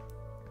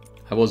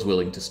was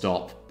willing to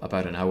stop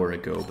about an hour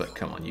ago, but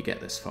come on, you get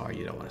this far,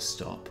 you don't want to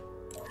stop.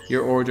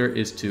 Your order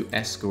is to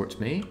escort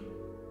me.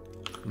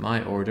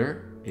 My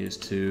order is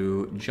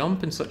to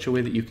jump in such a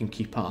way that you can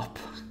keep up.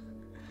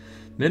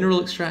 Mineral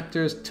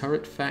extractors,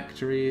 turret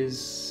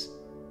factories...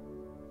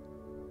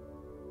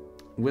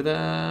 With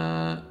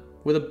a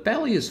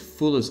belly as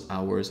full as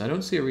ours, I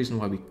don't see a reason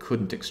why we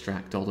couldn't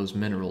extract all those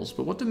minerals.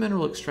 But what do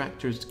mineral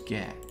extractors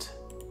get?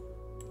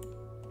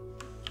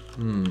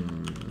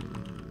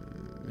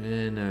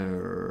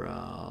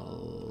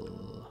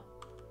 Mineral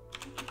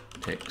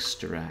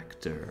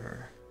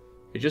extractor.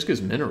 It just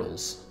gives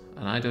minerals,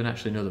 and I don't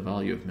actually know the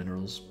value of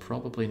minerals.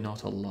 Probably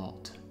not a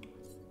lot.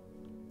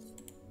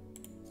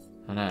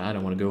 And I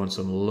don't want to go on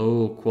some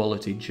low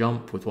quality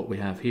jump with what we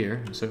have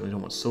here. I certainly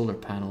don't want solar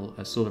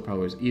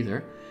powers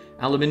either.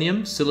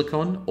 Aluminium,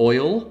 silicon,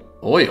 oil.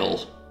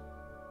 Oil!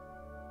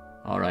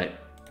 Alright.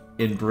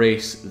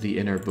 Embrace the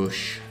inner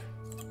bush.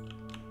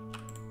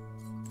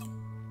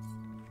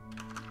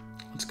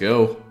 Let's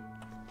go.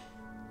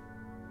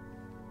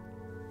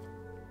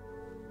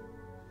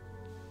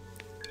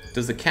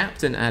 Does the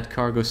captain add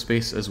cargo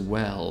space as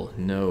well?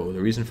 No.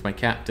 The reason for my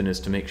captain is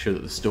to make sure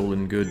that the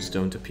stolen goods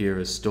don't appear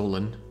as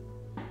stolen.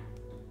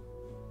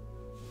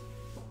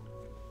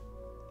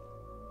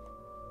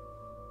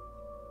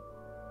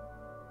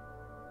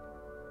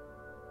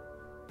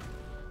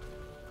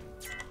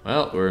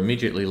 Well, we're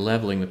immediately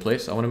leveling the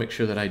place. I want to make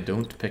sure that I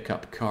don't pick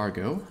up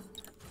cargo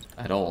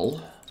at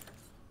all.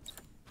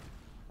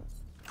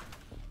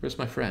 Where's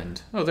my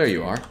friend? Oh, there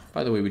you are.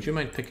 By the way, would you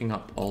mind picking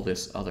up all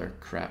this other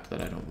crap that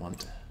I don't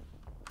want?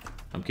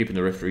 I'm keeping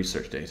the Rift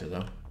research data,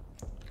 though.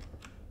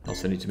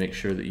 Also need to make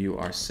sure that you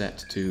are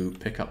set to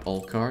pick up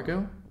all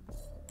cargo.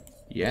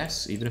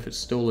 Yes, even if it's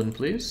stolen,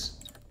 please.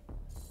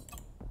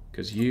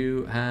 Because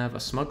you have a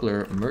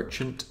smuggler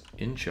merchant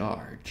in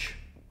charge.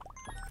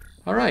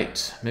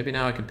 Alright, maybe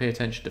now I can pay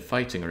attention to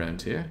fighting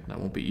around here. That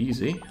won't be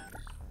easy,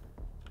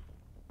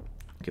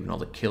 given all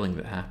the killing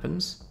that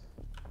happens.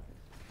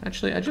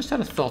 Actually, I just had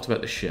a thought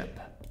about the ship.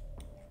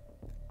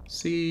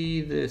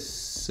 See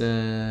this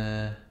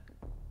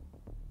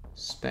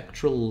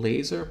spectral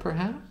laser,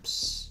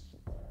 perhaps?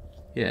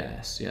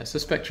 Yes, the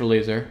spectral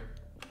laser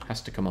has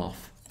to come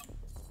off.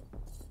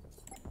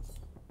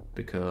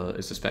 Because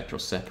it's a spectral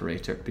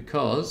separator,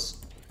 because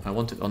I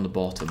want it on the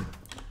bottom.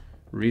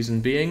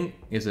 Reason being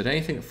is that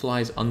anything that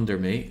flies under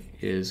me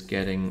is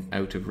getting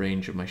out of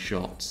range of my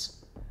shots.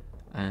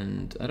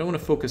 And I don't want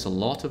to focus a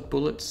lot of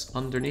bullets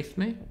underneath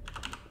me,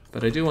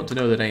 but I do want to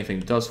know that anything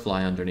that does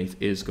fly underneath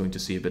is going to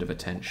see a bit of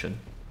attention.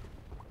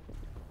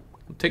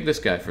 Take this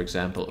guy, for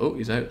example. Oh,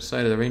 he's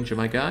outside of the range of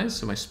my guys,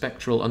 so my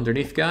spectral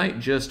underneath guy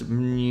just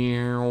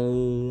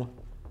meow.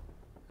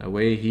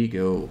 Away he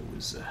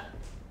goes.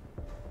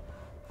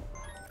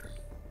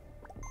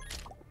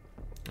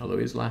 Although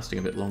he's lasting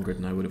a bit longer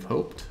than I would have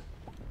hoped.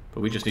 But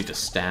we just need to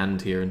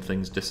stand here and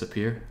things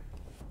disappear.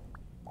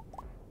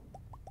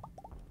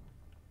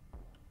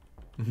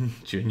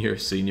 Junior,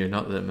 senior,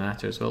 not that it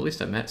matters. Well, at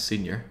least I met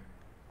senior.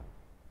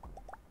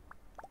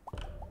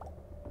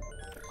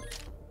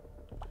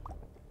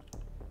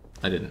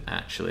 I didn't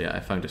actually. I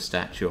found a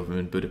statue of him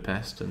in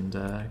Budapest and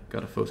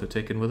got a photo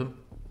taken with him.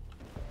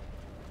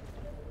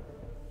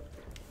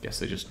 Guess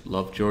they just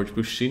love George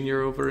Bush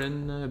Sr. over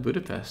in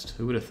Budapest.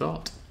 Who would have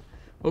thought?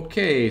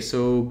 Okay,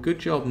 so good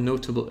job,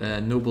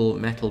 Noble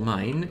Metal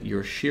Mine.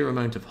 Your sheer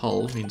amount of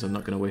hull means I'm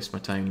not going to waste my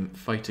time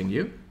fighting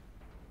you.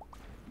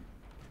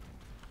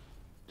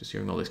 Just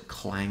hearing all this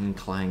clang,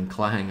 clang,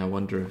 clang. I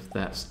wonder if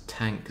that's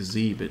Tank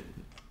Z, but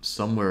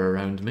somewhere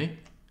around me.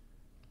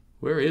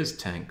 Where is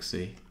Tank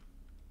Z?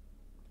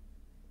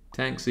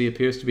 Tank Z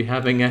appears to be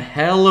having a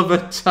hell of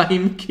a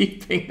time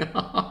keeping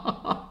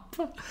up.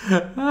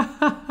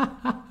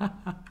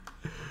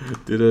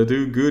 Did I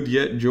do good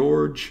yet,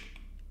 George?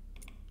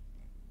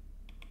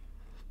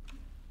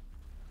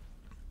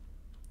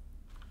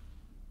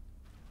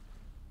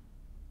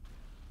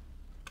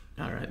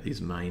 Alright, these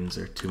mines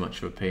are too much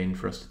of a pain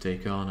for us to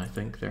take on, I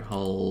think. Their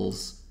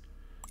hulls...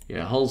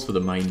 Yeah, hulls for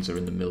the mines are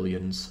in the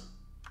millions.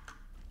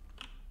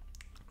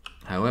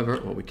 However,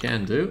 what we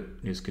can do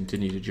is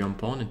continue to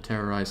jump on and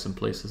terrorize some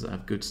places that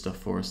have good stuff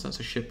for us. That's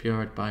a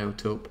shipyard,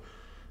 biotope,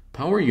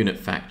 power unit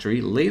factory,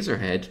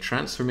 laserhead,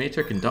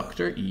 transformator,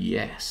 conductor.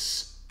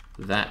 Yes,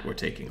 that we're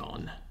taking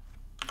on.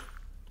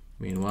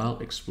 Meanwhile,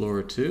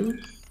 Explorer 2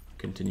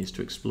 continues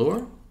to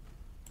explore,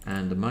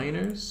 and the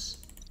miners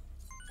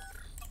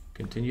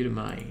continue to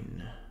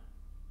mine.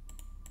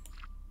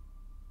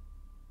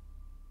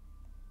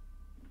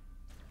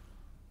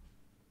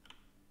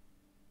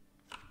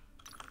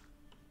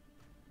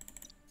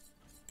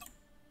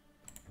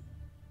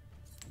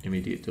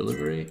 Immediate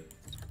delivery,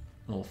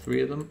 all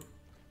three of them.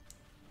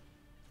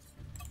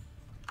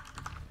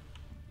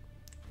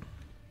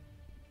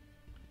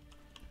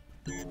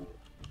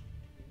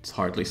 This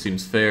hardly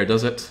seems fair,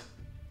 does it?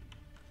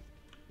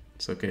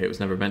 It's okay, it was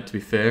never meant to be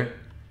fair.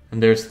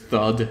 And there's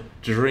Thud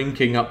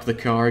drinking up the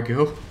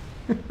cargo.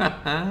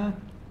 I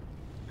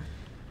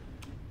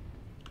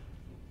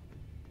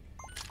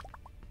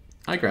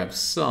grab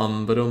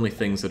some, but only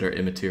things that are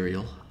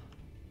immaterial.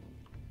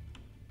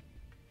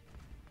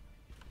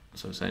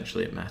 So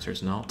essentially it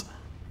matters not.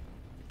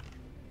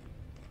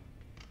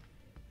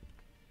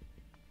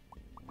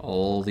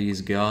 All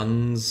these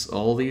guns,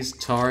 all these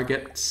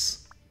targets.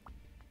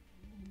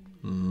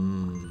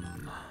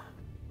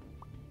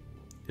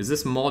 Is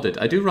this modded?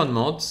 I do run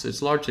mods.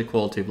 It's largely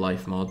quality of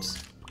life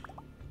mods.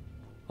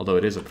 Although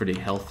it is a pretty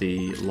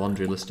healthy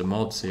laundry list of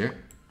mods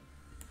here.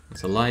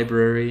 It's a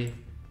library.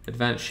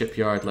 Advanced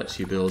shipyard lets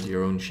you build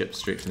your own ship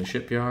straight from the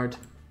shipyard.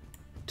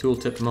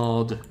 Tooltip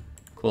mod.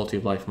 Quality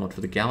of life mod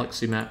for the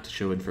galaxy map to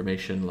show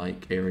information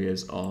like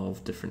areas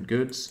of different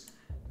goods.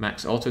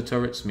 Max auto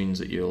turrets means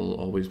that you'll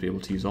always be able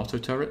to use auto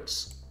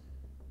turrets.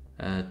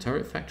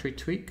 Turret factory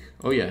tweak.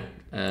 Oh yeah,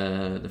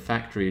 the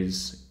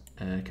factories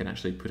can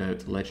actually put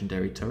out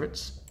legendary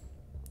turrets.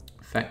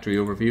 Factory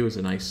overview is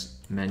a nice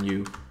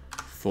menu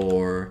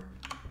for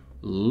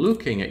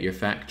looking at your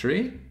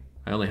factory.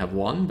 I only have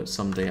one, but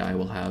someday I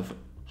will have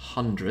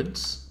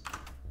hundreds.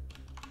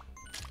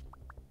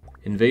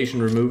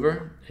 Invasion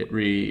remover. It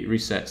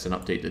resets an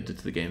update that did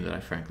to the game that I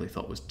frankly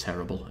thought was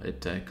terrible.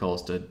 It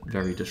caused a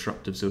very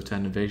disruptive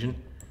Zotan invasion.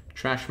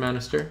 Trash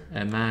manager,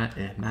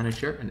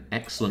 an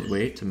excellent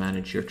way to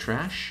manage your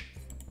trash.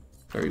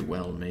 Very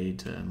well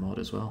made mod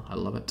as well. I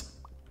love it.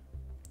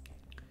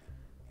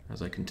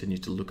 As I continue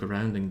to look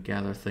around and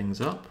gather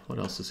things up, what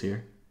else is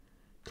here?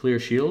 Clear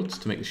shields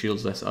to make the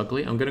shields less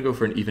ugly. I'm going to go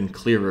for an even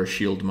clearer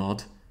shield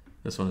mod.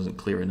 This one isn't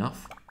clear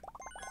enough.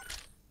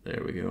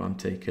 There we go. I'm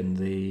taking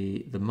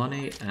the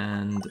money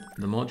and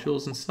the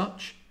modules and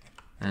such.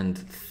 And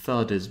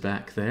Thud is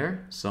back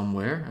there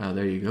somewhere. Ah,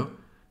 there you go.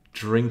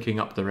 Drinking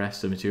up the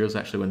rest of the materials.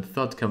 Actually, when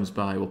Thud comes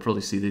by, we'll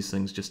probably see these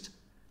things just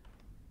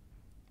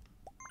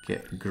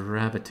get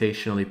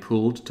gravitationally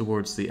pulled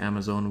towards the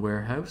Amazon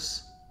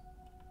warehouse.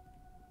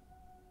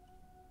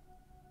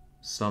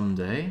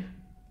 Someday.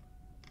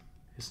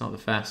 It's not the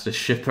fastest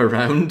ship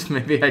around.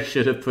 Maybe I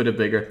should have put a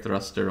bigger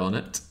thruster on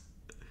it.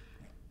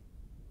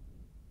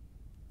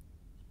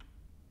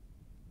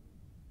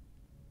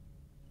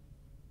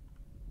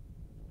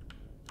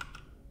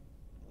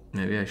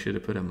 Maybe I should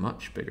have put a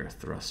much bigger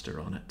thruster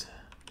on it.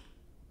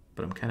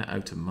 But I'm kind of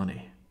out of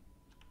money.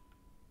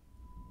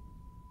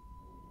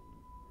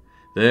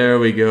 There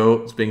we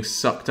go. It's being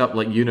sucked up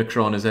like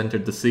Unicron has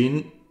entered the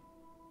scene.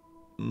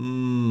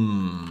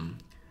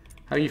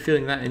 How are you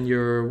feeling that in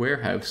your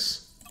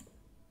warehouse?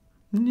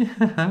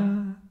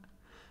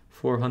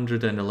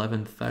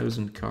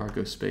 411,000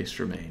 cargo space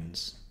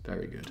remains.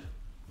 Very good.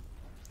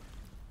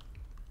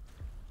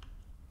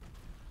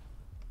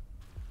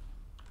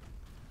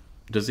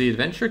 Does the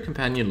Adventure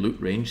Companion loot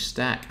range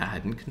stack? I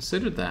hadn't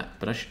considered that,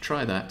 but I should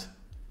try that.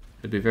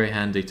 It'd be very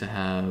handy to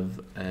have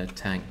a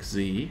Tank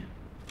Z.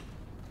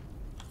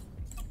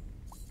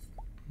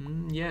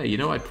 Yeah, you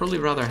know, I'd probably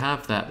rather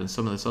have that than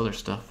some of this other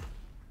stuff.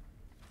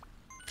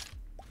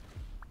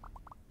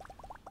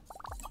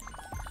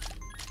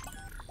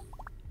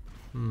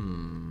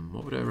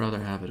 What would I rather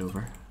have it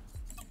over?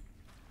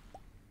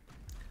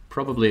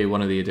 Probably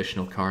one of the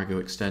additional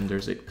cargo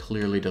extenders. It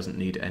clearly doesn't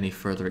need any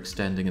further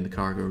extending in the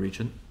cargo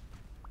region.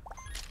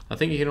 I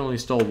think you can only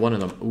install one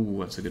of them. Ooh,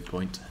 that's a good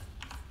point.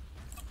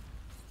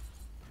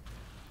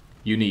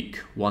 Unique,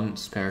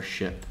 once per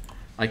ship.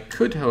 I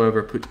could,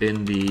 however, put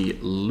in the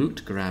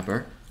loot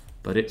grabber,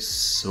 but it's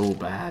so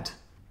bad.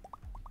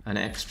 An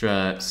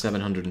extra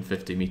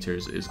 750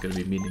 meters is going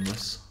to be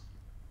meaningless.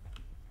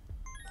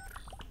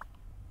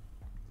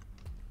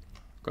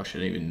 Gosh, I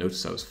didn't even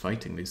notice I was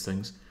fighting these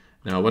things.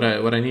 Now, what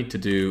I need to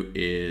do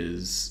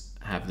is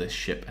have this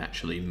ship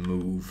actually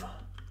move.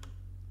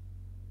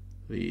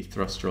 The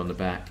thruster on the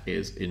back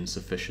is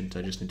insufficient.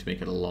 I just need to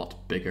make it a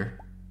lot bigger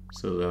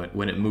so that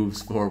when it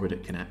moves forward,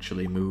 it can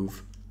actually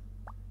move.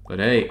 But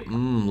hey,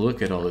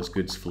 look at all this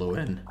goods flow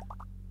in.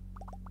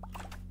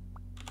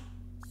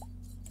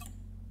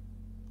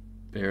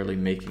 Barely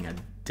making a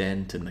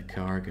dent in the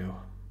cargo.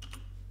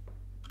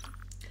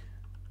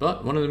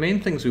 But one of the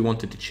main things we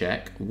wanted to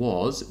check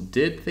was,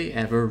 did they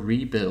ever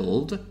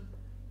rebuild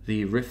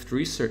the Rift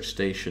Research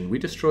Station? We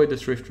destroyed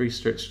this Rift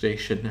Research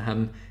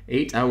Station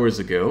 8 hours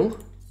ago.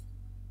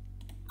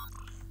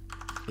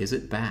 Is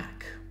it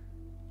back?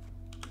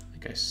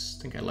 I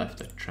think I left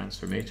a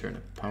transformator and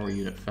a power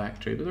unit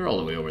factory, but they're all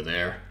the way over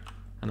there.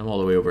 And I'm all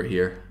the way over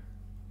here.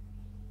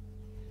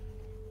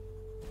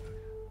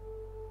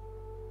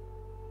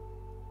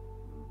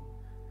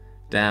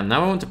 Damn,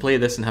 now I want to play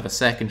this and have a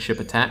second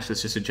ship attached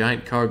that's just a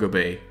giant cargo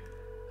bay.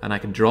 And I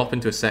can drop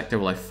into a sector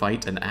while I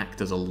fight and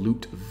act as a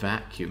loot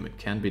vacuum. It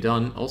can be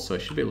done. Also, I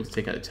should be able to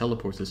take out the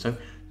teleporter this time.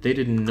 They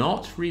did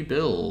not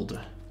rebuild.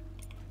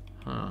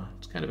 Huh,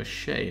 it's kind of a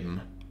shame.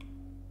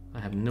 I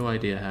have no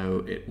idea how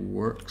it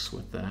works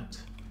with that.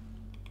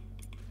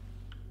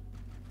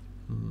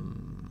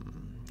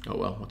 Oh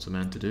well, what's a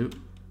man to do?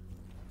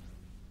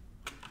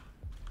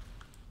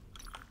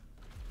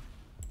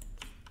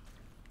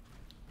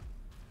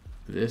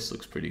 This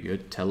looks pretty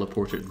good.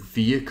 Teleporter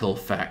vehicle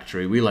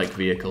factory. We like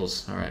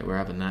vehicles. Alright, we're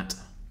having that.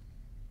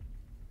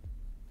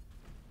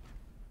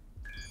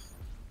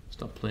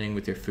 Stop playing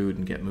with your food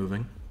and get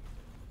moving.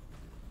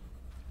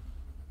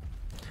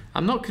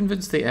 I'm not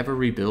convinced they ever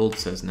rebuild,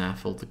 says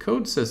Naffle. The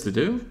code says they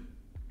do.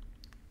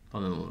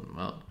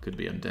 Well, could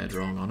be I'm dead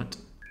wrong on it.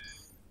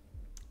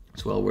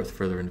 It's well worth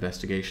further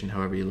investigation,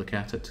 however you look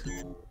at it.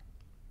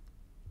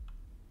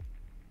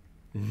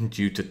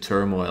 Due to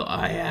turmoil.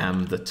 I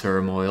am the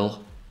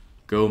turmoil.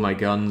 Go, my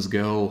guns,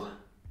 go.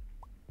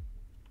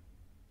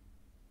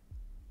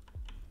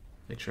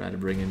 They try to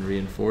bring in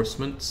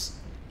reinforcements.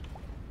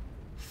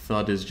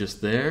 Thud is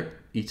just there,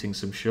 eating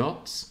some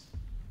shots.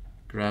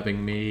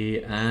 Grabbing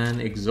me an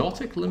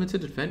exotic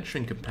limited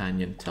adventuring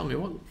companion. Tell me,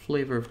 what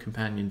flavor of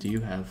companion do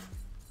you have?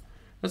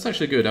 That's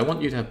actually good. I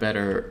want you to have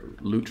better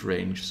loot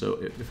range, so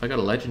if I got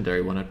a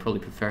legendary one, I'd probably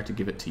prefer to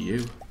give it to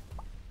you.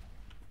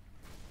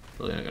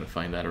 Probably not going to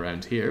find that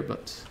around here,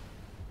 but...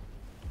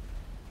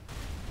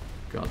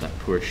 God, that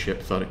poor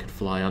ship thought it could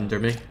fly under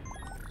me.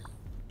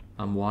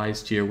 I'm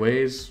wise to your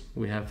ways.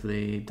 We have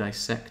the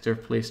dissector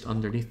placed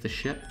underneath the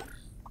ship.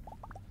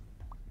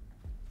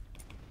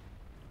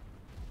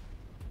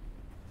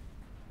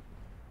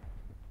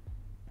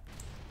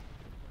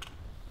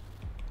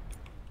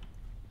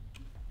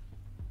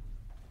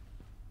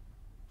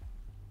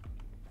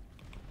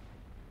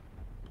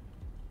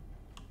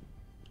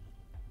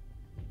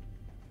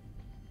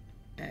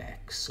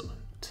 Excellent.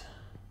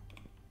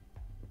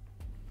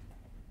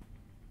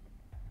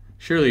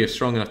 Surely you're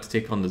strong enough to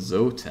take on the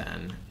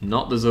Zotan.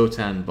 Not the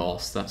Zotan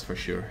boss, that's for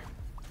sure.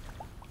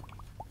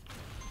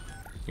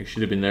 You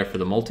should have been there for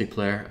the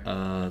multiplayer.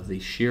 The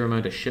sheer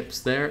amount of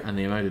ships there and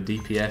the amount of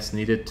DPS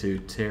needed to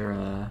tear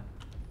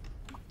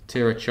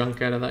a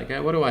chunk out of that guy.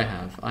 What do I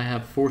have? I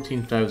have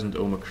 14,000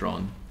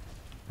 Omicron.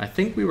 I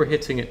think we were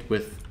hitting it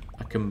with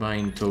a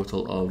combined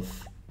total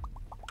of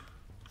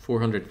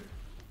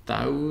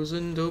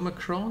 400,000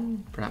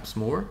 Omicron, perhaps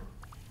more.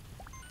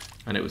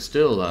 And it was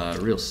still a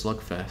real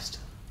slugfest.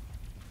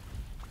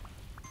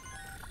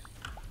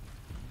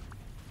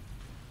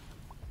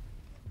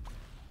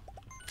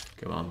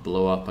 Come on,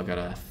 blow up. I got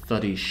a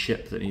thuddy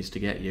ship that needs to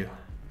get you.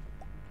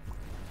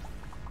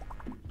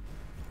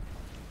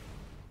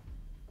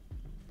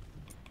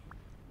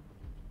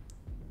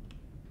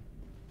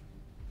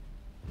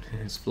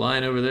 He's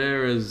flying over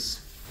there as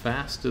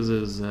fast as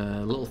his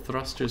little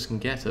thrusters can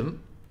get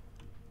him.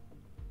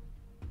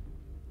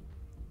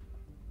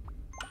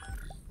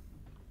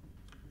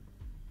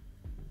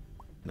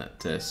 That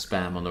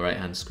spam on the right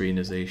hand screen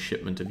is a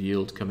shipment of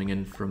yield coming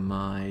in from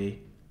my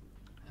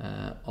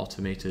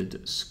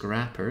automated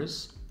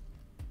scrappers.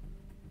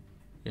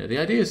 Yeah, the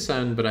idea is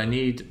sound, but I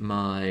need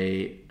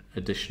my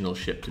additional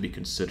ship to be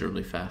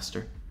considerably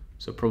faster.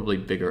 So probably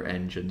bigger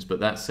engines,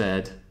 but that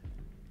said...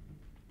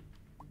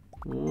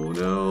 Oh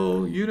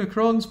no,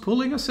 Unicron's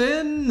pulling us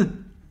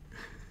in!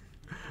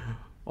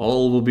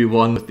 All will be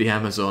one with the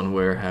Amazon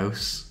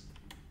warehouse.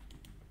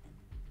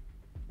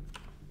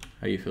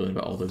 How are you feeling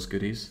about all those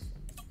goodies?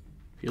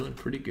 Feeling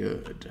pretty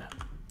good.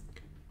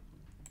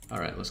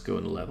 Alright, let's go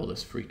and level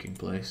this freaking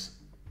place.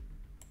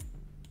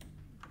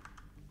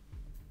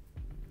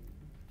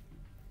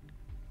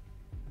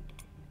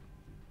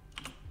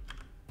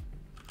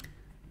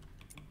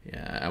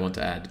 Yeah, I want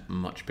to add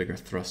much bigger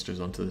thrusters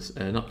onto this,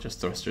 not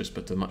just thrusters,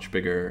 but a much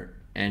bigger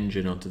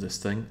engine onto this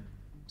thing,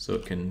 so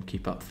it can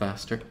keep up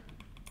faster.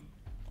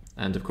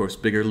 And of course,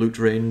 bigger loot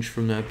range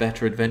from the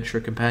better adventure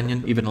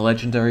companion. Even a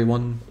legendary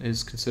one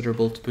is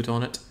considerable to put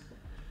on it.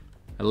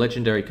 A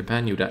legendary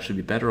companion would actually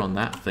be better on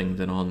that thing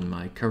than on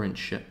my current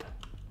ship.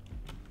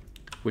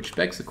 Which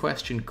begs the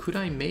question, could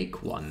I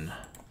make one?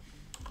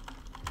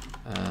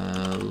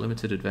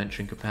 Limited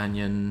adventuring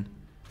companion.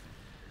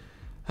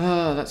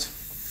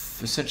 That's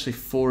essentially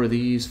 4 of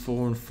these,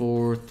 4 and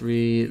 4,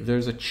 3.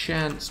 There's a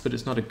chance, but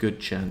it's not a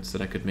good chance,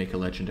 that I could make a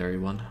legendary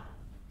one.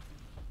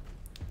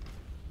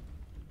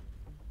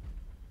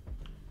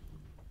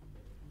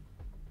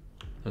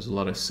 There's a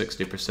lot of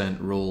 60%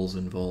 rolls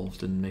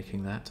involved in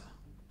making that.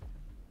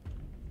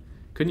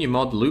 Couldn't you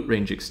mod loot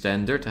range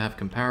extender to have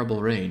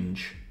comparable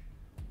range?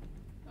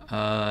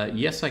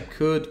 Yes I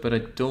could, but I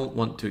don't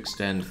want to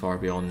extend far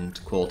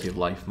beyond quality of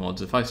life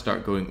mods. If I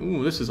start going,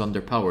 ooh, this is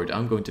underpowered,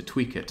 I'm going to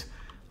tweak it.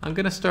 I'm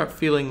going to start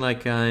feeling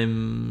like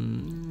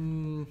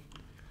I'm...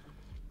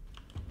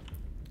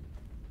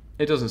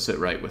 It doesn't sit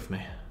right with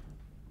me.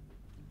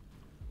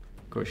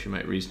 Of course you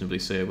might reasonably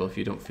say, well, if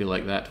you don't feel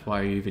like that, why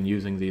are you even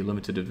using the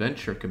limited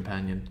adventure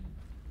companion?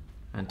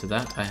 And to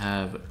that I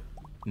have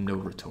no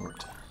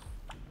retort.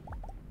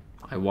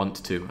 I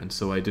want to, and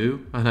so I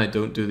do, and I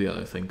don't do the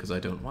other thing because I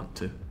don't want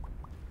to.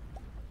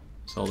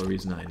 That's all the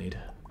reason I need.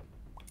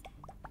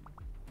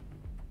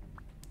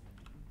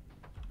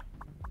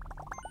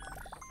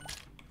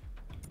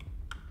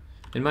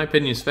 In my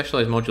opinion,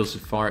 specialized modules are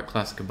far at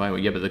classic combined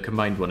one. Yeah, but the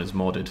combined one is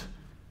modded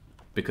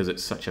because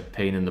it's such a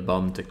pain in the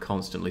bum to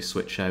constantly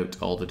switch out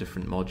all the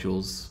different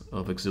modules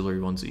of auxiliary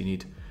ones that you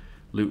need.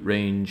 Loot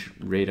range,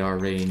 radar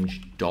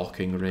range,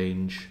 docking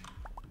range.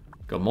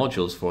 Got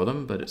modules for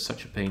them, but it's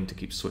such a pain to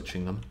keep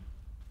switching them.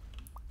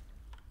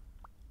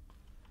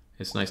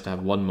 It's nice to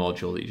have one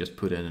module that you just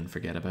put in and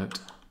forget about.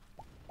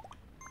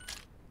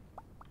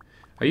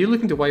 Are you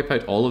looking to wipe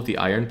out all of the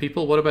Iron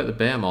People? What about the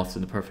Behemoths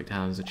in the Perfect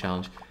Hansa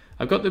challenge?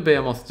 I've got the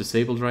Behemoths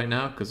disabled right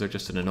now because they're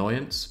just an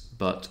annoyance,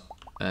 but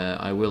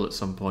I will at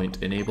some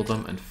point enable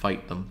them and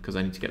fight them because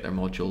I need to get their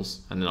modules,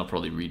 and then I'll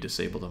probably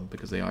re-disable them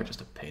because they are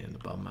just a pain in the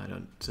bum. I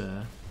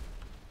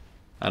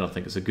don't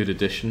think it's a good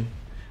addition.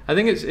 I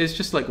think it's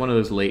just like one of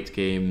those late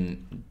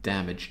game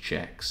damage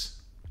checks.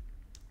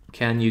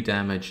 Can you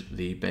damage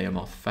the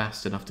Behemoth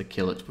fast enough to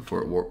kill it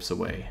before it warps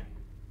away?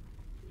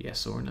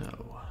 Yes or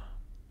no?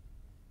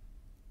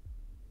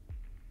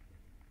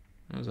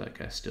 How's that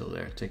guy still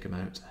there? Take him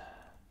out.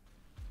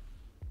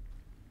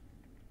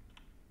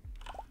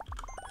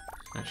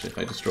 Actually, if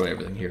I destroy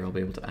everything here, I'll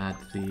be able to add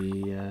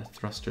the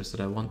thrusters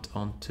that I want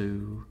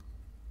onto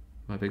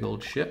my big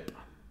old ship.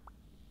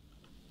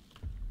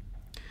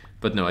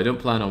 But no, I don't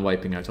plan on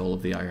wiping out all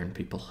of the Iron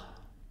People.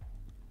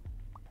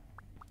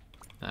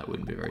 That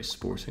wouldn't be very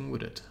sporting,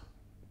 would it?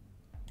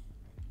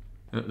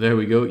 There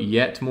we go,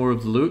 yet more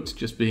of the loot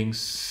just being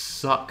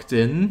sucked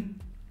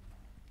in.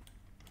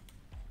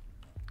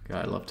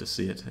 God, I love to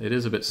see it. It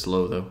is a bit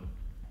slow though.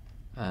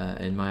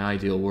 In my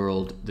ideal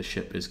world, the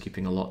ship is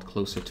keeping a lot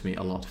closer to me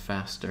a lot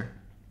faster.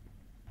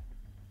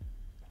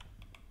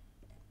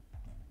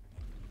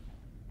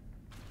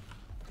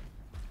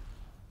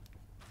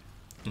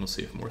 We'll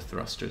see if more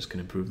thrusters can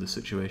improve the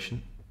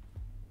situation.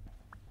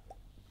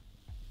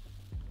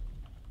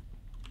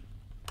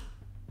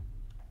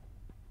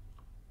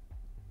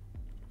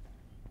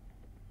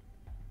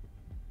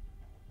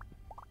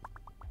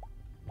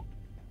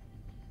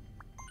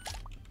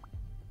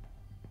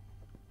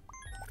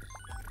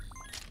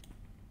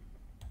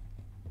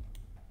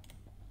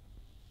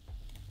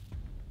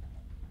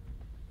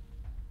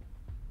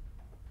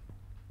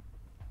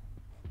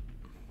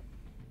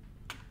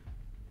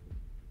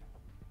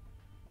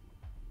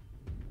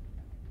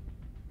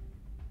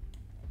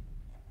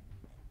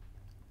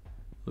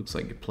 Looks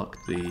like you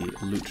plucked the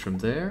loot from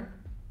there.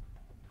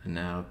 And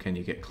now can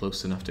you get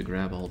close enough to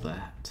grab all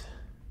that?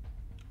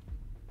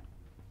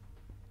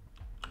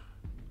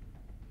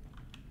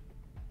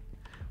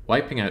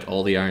 Wiping out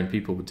all the iron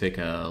people would take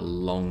a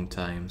long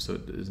time, so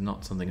it is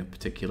not something of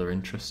particular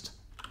interest.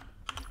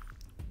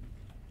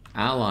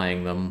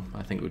 Allying them,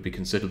 I think, would be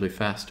considerably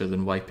faster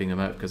than wiping them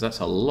out, because that's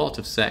a lot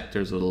of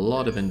sectors with a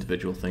lot of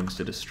individual things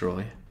to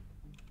destroy.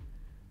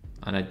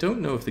 And I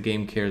don't know if the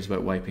game cares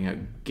about wiping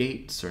out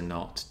gates or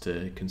not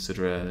to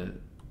consider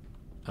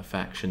a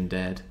faction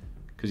dead,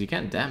 because you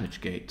can't damage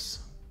gates.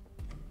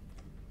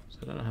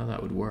 So I don't know how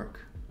that would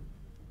work.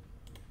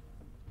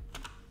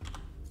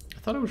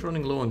 I thought I was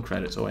running low on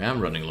credits. Oh, I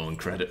am running low on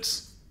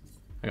credits.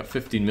 I got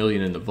 15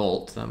 million in the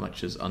vault, that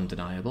much is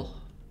undeniable.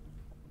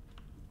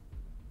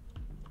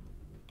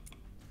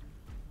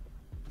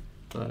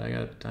 But I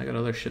got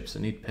other ships that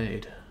need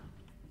paid.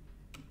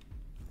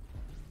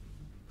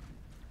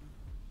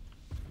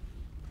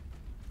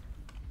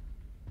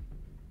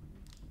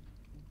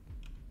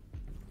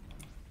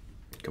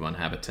 Come on,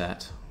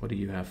 Habitat. What do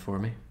you have for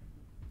me?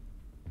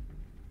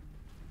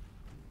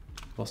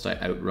 Whilst I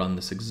outrun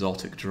this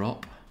exotic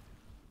drop.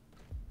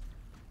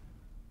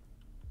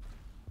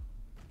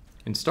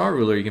 In Star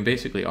Ruler, you can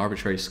basically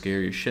arbitrarily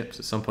scare your ships.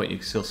 At some point, you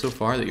sail so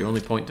far that your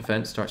only point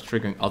defense starts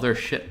triggering other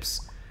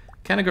ships.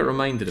 Kind of got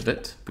reminded of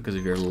it because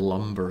of your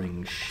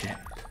lumbering ship.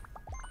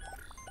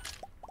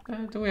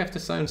 Do we have to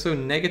sound so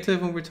negative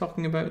when we're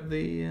talking about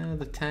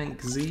the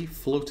Tank Z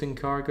floating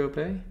cargo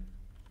bay?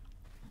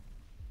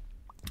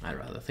 I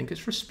rather think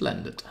it's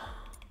resplendent.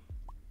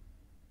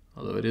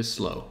 Although it is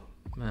slow.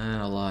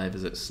 Man alive,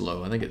 is it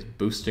slow? I think it's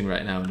boosting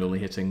right now and only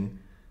hitting...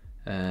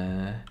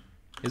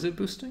 is it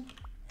boosting?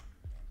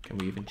 Can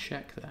we even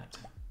check that?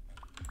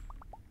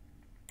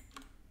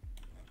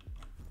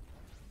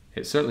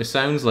 It certainly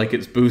sounds like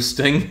it's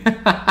boosting.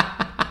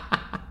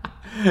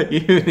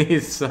 You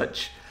need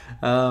such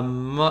a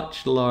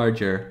much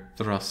larger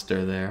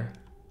thruster there.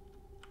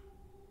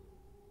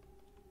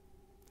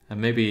 And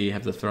maybe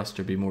have the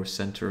thruster be more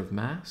center of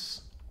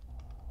mass?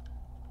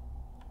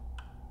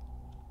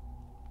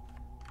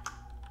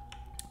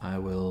 I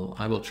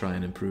will try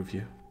and improve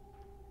you.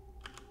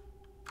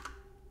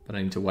 But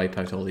I need to wipe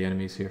out all the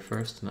enemies here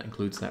first, and that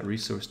includes that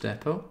resource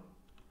depot.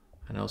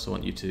 And I also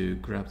want you to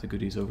grab the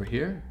goodies over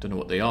here. Don't know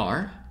what they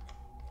are,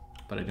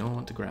 but I don't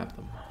want to grab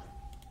them.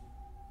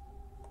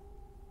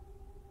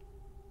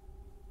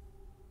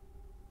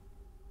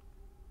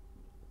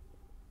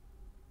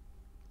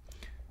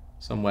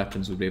 Some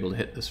weapons would be able to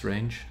hit this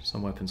range.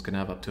 Some weapons can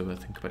have up to, I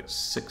think, about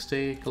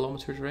 60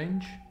 kilometers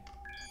range.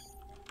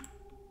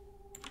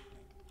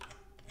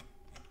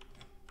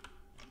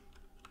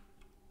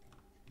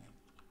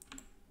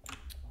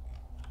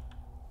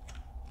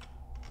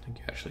 I think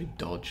you actually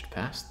dodged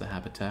past the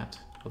habitat,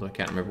 although I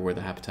can't remember where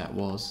the habitat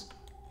was.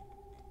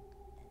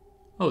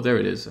 Oh, there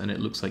it is, and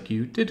it looks like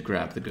you did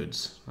grab the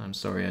goods. I'm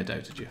sorry I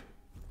doubted you.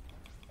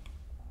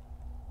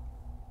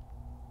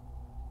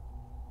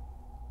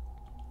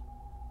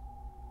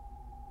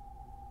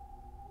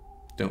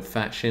 Don't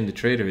fat shame the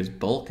trader, his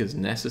bulk is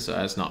necessary.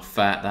 That's not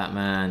fat, that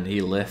man,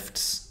 he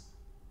lifts.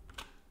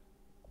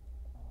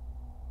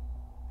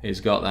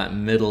 He's got that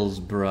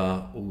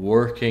Middlesbrough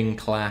working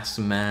class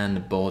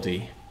man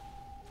body.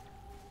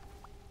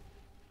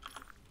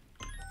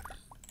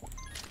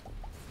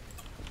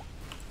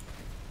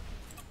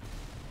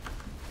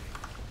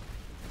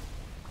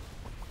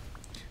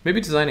 Maybe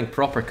designing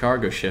proper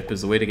cargo ship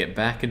is the way to get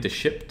back into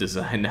ship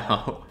design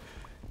now.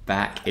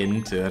 Back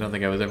into, I don't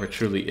think I was ever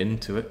truly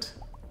into it.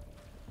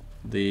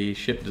 The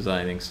ship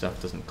designing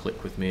stuff doesn't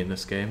click with me in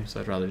this game, so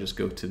I'd rather just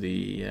go to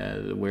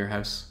the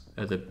warehouse,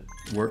 the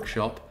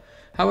workshop.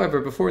 However,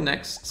 before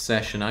next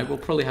session, I will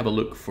probably have a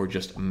look for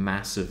just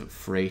massive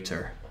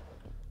freighter.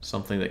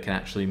 Something that can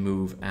actually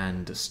move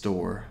and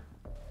store.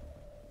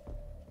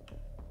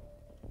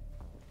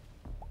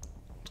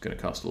 It's going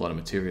to cost a lot of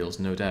materials,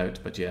 no doubt,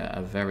 but yeah,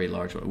 a very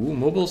large one. Ooh,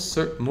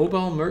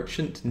 mobile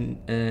merchant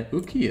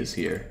Uki is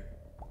here.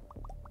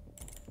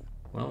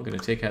 Well, I'm going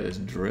to take out this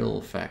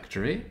drill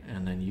factory,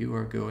 and then you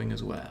are going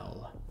as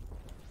well.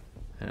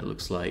 And it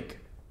looks like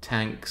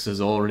Tanks has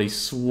already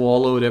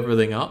swallowed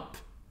everything up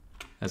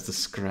as the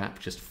scrap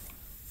just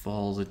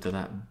falls into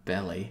that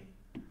belly.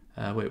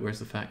 Wait, where's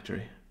the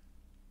factory?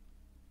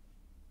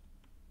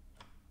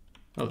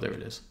 Oh, there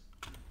it is.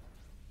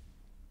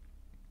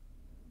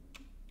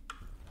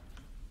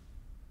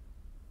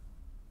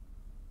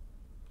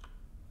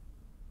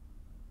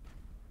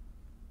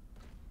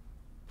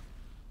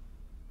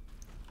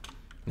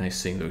 Nice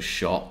seeing those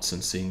shots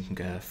and seeing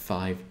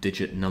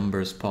 5-digit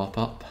numbers pop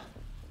up.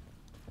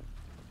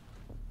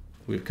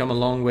 We've come a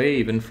long way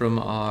even from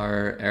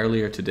our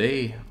earlier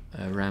today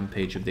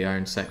rampage of the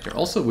Iron Sector.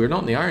 Also, we're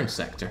not in the Iron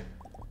Sector.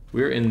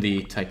 We're in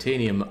the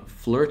Titanium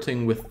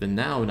flirting with the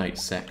Now-Night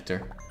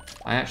Sector.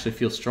 I actually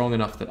feel strong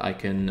enough that I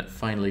can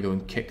finally go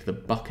and kick the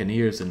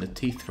Buccaneers in the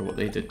teeth for what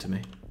they did to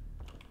me.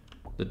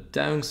 The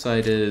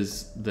downside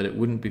is that it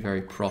wouldn't be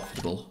very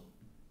profitable.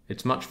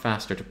 It's much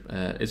faster to...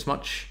 it's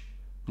much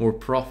more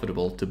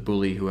profitable to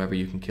bully whoever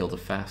you can kill the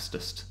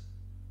fastest.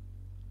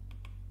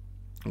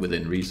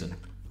 Within reason.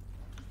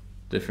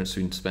 The difference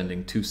between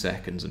spending 2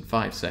 seconds and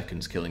 5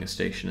 seconds killing a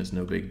station is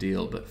no big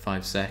deal, but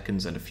 5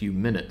 seconds and a few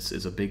minutes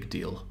is a big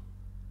deal.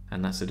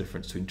 And that's the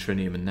difference between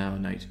trinium and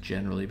naonite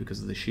generally because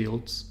of the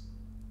shields.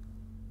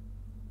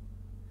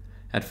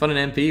 Had fun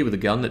in MP with a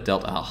gun that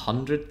dealt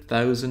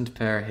 100,000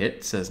 per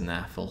hit, says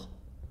Naffle.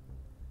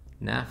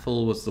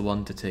 Naffle was the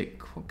one to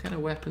take... What kind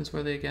of weapons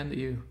were they again that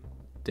you,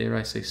 dare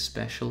I say,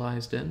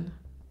 specialised in?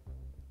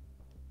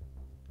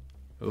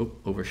 Oh,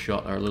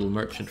 overshot our little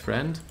merchant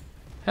friend.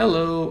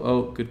 Hello!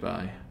 Oh,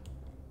 goodbye.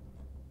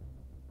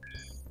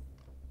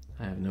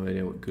 I have no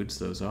idea what goods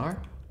those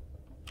are.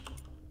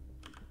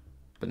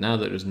 But now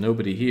that there's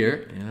nobody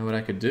here, you know what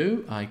I could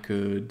do? I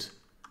could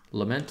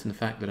lament in the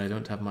fact that I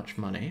don't have much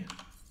money.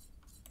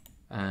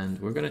 And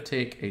we're going to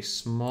take a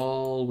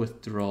small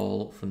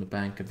withdrawal from the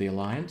Bank of the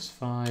Alliance.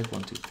 5,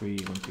 1, 2, 3,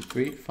 1, 2,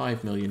 3,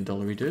 $5 million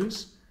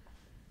dues.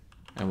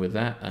 And with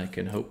that, I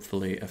can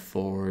hopefully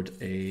afford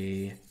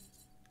a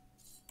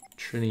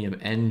trinium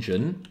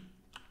engine,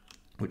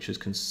 which is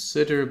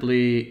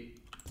considerably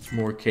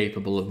more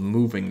capable of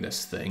moving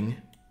this thing.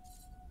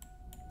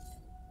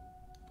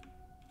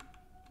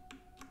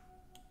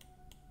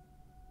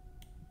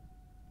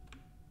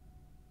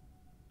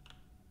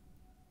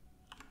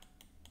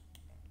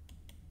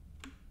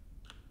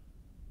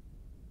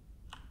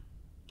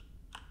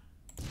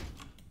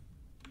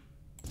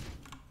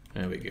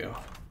 There we go.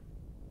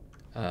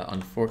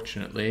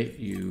 Unfortunately,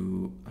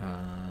 you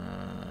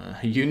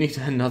need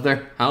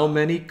another... How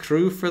many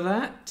crew for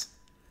that?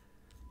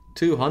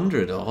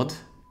 200 odd.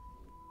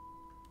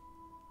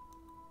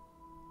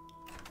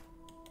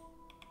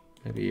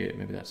 Maybe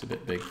that's a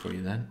bit big for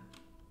you then.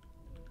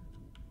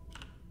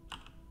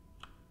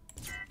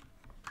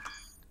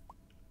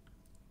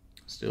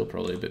 Still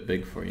probably a bit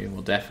big for you.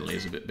 Well, definitely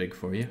is a bit big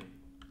for you.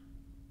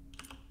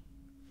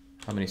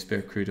 How many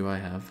spare crew do I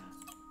have?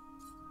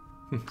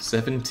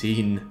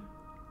 17.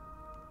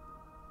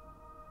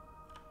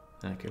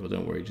 Okay, well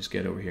don't worry, just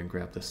get over here and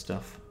grab this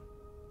stuff.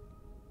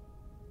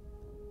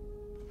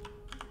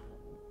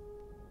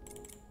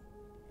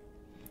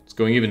 It's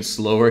going even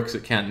slower because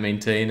it can't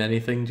maintain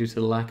anything due to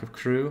the lack of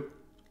crew.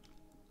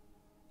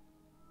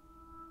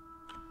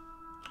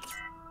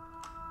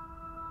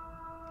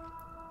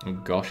 Oh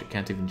gosh, it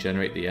can't even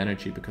generate the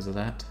energy because of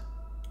that.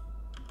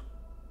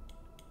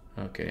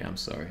 Okay, I'm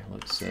sorry.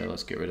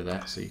 Let's get rid of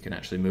that so you can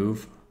actually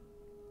move.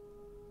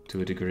 To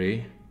a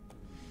degree.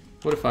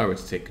 What if I were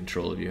to take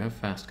control of you? How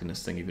fast can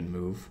this thing even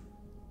move?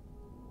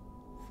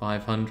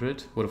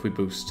 500? What if we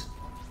boost?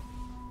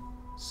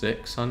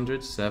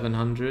 600,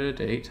 700,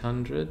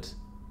 800,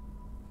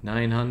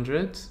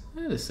 900?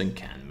 This thing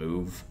can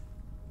move.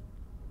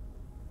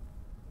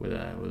 With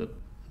a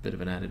bit of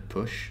an added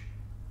push.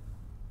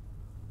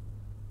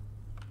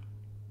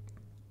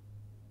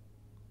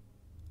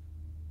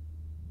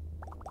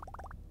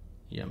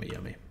 Yummy,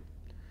 yummy.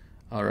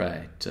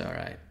 Alright,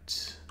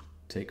 alright.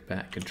 Take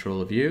back control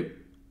of you.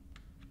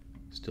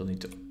 Still need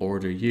to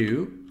order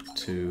you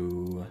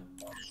to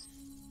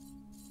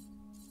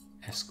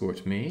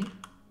escort me.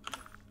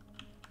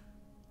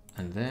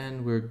 And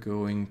then we're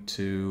going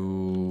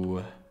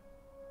to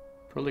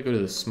probably go to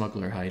the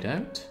smuggler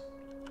hideout.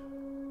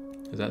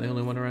 Is that the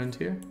only one around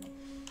here?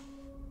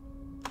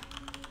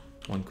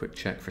 One quick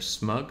check for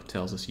smug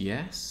tells us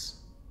yes.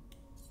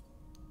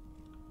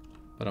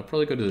 But I'll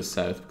probably go to the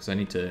south because I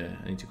need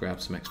to grab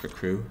some extra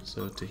crew.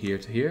 So to here,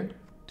 to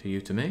you,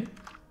 to me.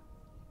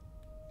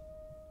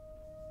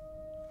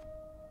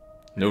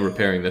 No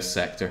repairing this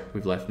sector.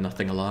 We've left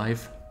nothing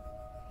alive.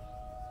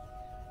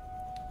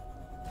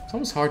 It's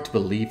almost hard to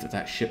believe that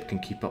that ship can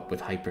keep up with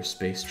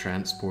hyperspace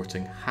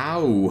transporting.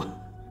 How?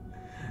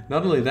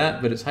 Not only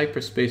that, but its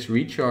hyperspace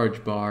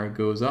recharge bar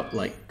goes up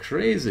like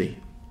crazy.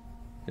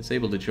 It's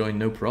able to join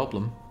no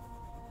problem.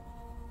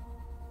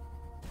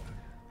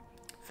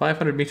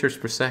 500 meters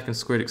per second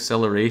squared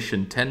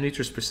acceleration, 10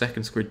 meters per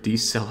second squared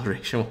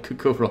deceleration. What could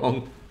go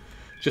wrong?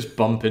 Just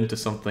bump into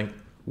something.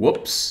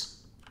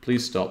 Whoops.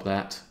 Please stop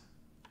that.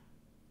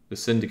 The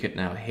Syndicate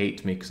now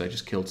hate me because I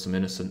just killed some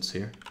innocents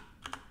here.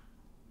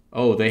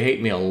 Oh, they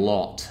hate me a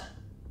lot.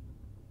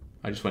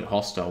 I just went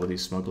hostile with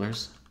these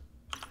smugglers.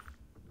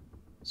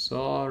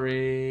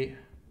 Sorry.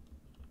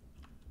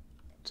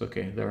 It's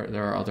okay.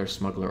 There are other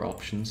smuggler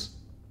options.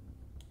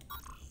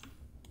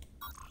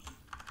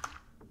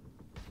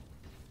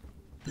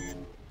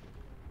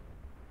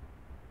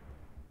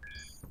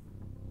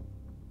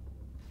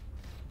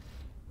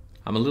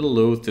 I'm a little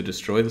loath to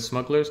destroy the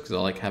smugglers because I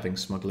like having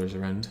smugglers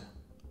around.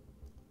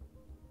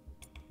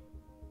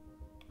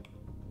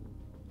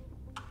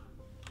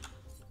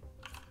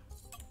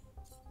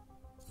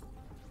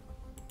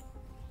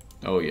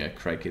 Oh yeah,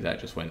 crikey, that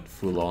just went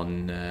full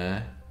on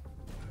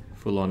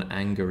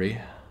angry.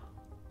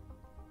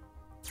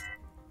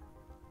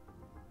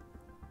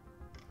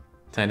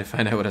 Time to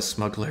find out what a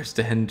smuggler's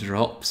den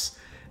drops.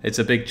 It's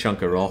a big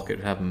chunk of rock, it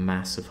would have a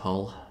massive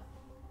hull.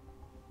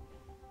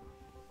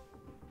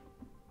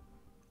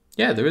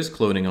 Yeah, there is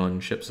cloning on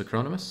ships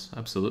Acronymus,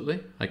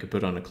 absolutely. I could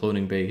put on a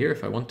cloning bay here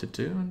if I wanted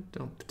to. I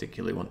don't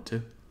particularly want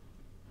to.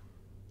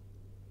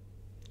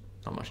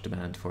 Not much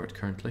demand for it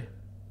currently.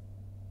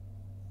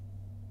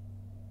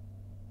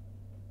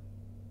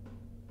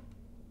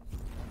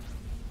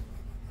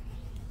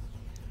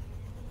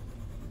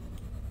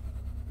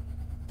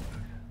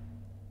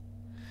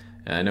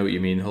 I know what you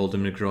mean,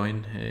 holding my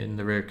groin, in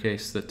the rare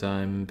case that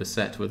I'm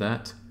beset with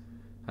that.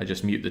 I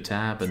just mute the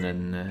tab and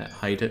then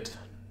hide it,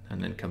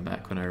 and then come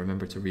back when I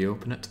remember to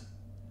reopen it.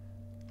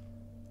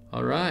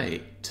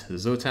 Alright, the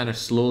Zotan are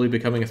slowly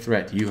becoming a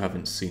threat. You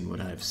haven't seen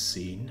what I've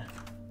seen.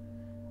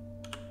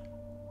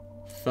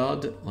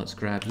 Thud, let's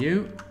grab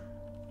you.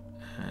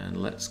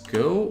 And let's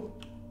go.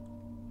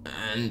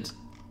 And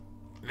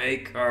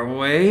make our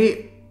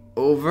way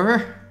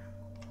over.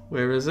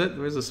 Where is it?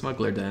 Where's the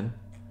smuggler den?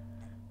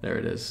 There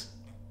it is.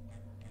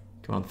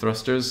 Come on,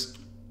 thrusters.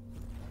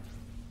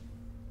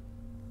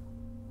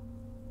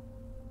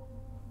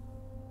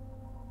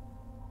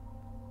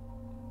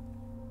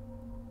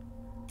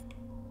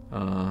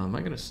 Am I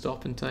going to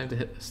stop in time to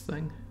hit this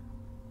thing?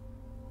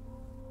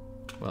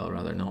 Well,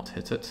 rather not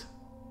hit it.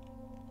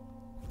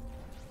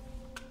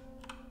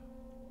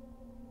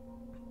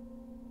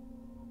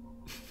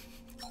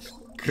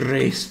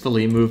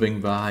 Gracefully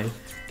moving by.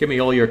 Give me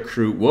all your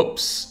crew.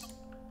 Whoops.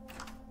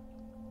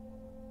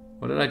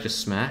 What did I just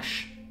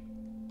smash?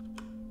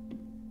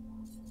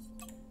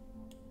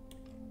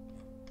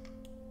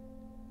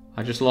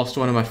 I just lost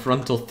one of my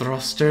frontal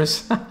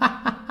thrusters.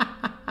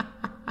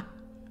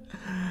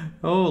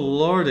 Oh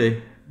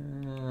lordy.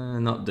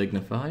 Not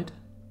dignified.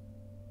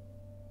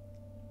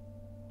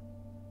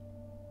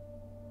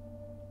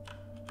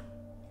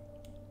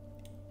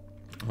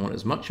 I want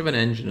as much of an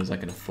engine as I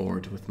can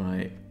afford with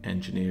my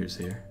engineers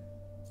here.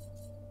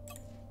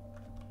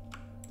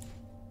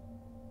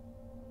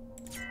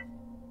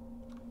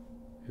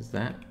 Is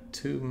that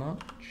too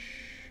much?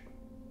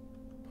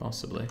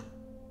 Possibly.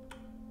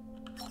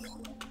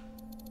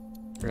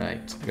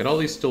 Right, I got all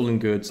these stolen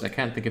goods. I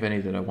can't think of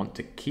any that I want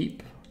to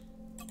keep.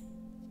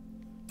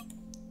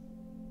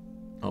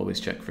 Always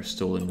check for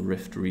stolen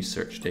Rift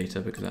research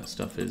data because that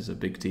stuff is a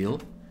big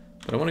deal.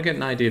 But I want to get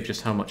an idea of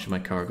just how much of my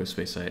cargo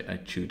space I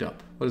chewed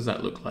up. What does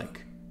that look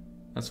like?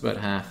 That's about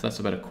half, that's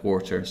about a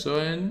quarter, so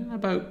in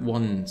about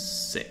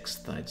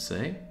 1/6, I'd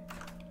say.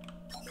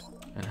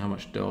 And how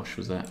much dosh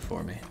was that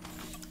for me?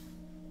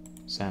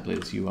 Sadly,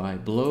 this UI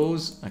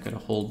blows. I gotta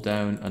hold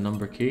down a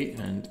number key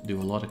and do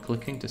a lot of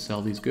clicking to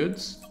sell these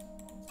goods.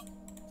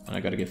 And I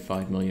gotta give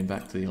 5 million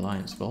back to the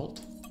Alliance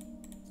Vault.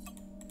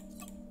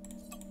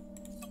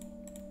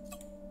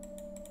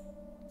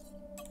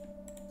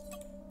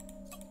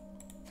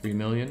 $3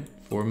 million,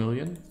 $4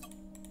 million.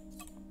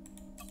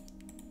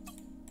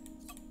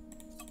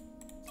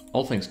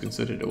 All things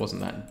considered, it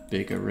wasn't that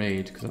big a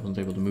raid because I wasn't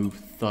able to move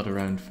Thud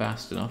around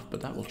fast enough, but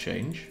that will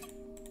change.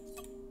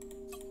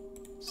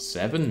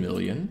 7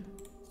 million,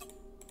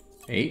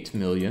 8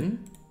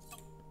 million,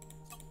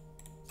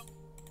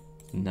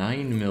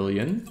 9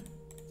 million,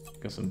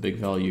 got some big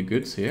value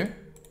goods here,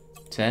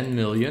 10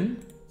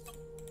 million,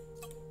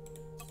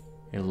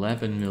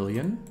 11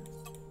 million.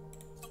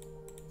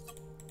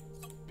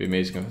 Be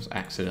amazing if I was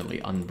accidentally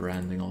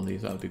unbranding all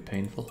these, that would be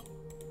painful.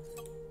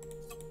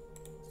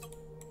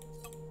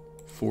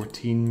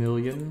 14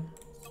 million.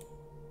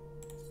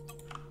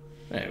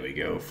 There we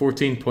go,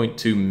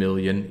 14.2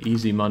 million,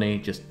 easy money,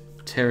 just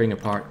tearing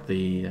apart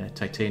the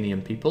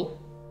titanium people.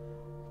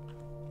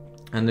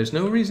 And there's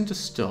no reason to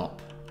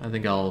stop. I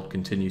think I'll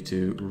continue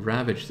to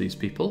ravage these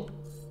people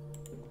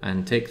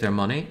and take their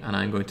money, and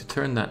I'm going to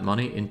turn that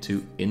money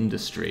into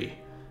industry.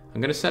 I'm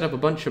going to set up a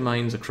bunch of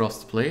mines across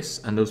the place,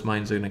 and those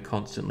mines are going to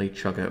constantly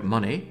chug out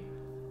money.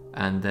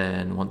 And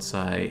then once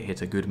I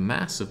hit a good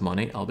mass of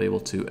money, I'll be able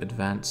to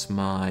advance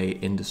my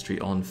industry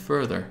on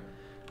further.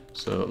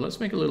 So let's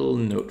make a little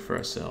note for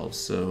ourselves.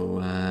 So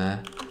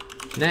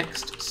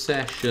next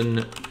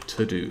session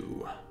to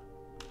do.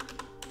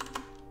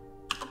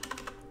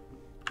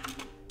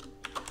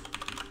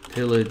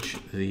 Pillage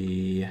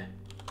the...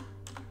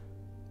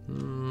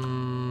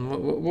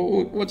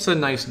 what's a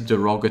nice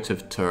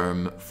derogative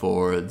term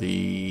for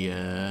the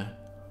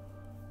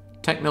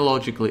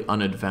technologically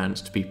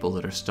unadvanced people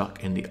that are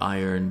stuck in the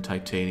iron,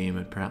 titanium,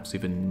 and perhaps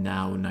even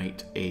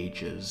naonite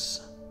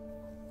ages?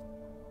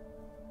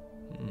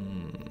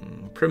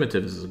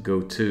 Primitives is a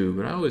go-to,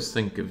 but I always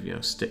think of, you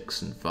know,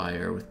 sticks and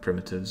fire with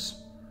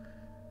primitives.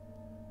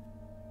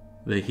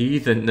 The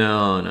heathen,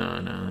 no,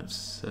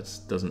 that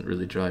doesn't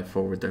really drive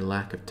forward their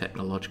lack of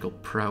technological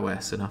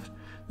prowess enough.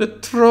 The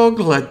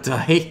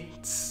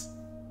troglodytes!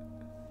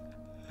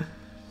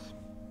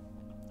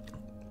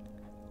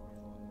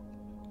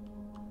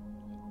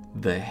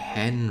 The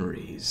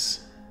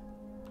Henrys.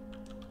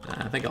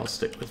 I think I'll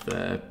stick with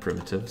the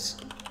primitives.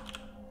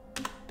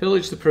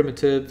 Pillage the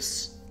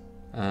primitives.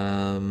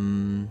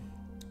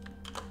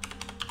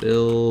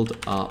 Build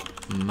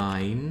up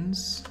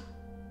mines.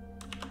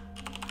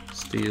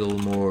 Steal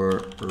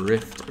more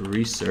Rift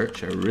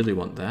research. I really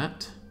want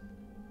that.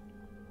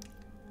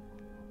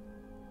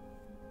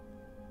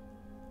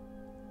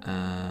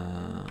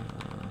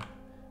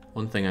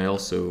 One thing I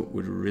also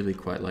would really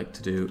quite like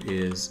to do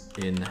is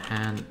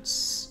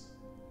enhance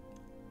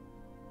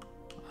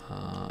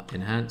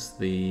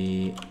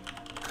the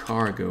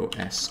cargo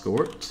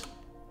escort.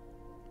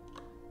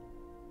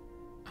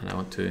 And I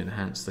want to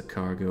enhance the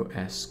cargo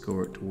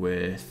escort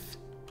with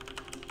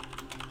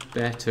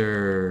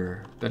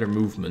better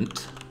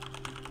movement.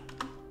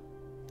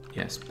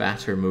 Yes,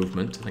 better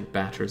movement. I think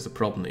batter is the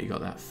problem that you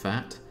got that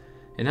fat.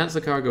 Enhance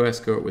the cargo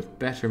escort with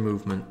better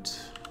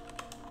movement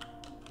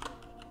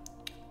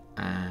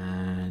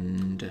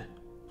and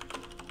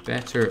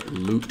better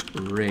loot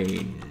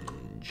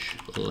range.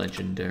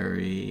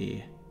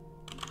 Legendary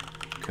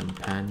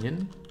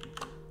companion.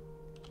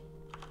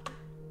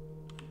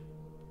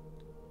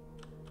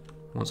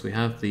 Once we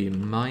have the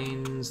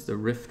mines, the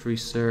rift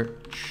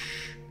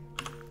research,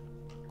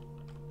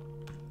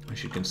 I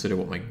should consider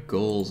what my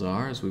goals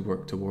are as we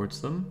work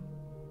towards them.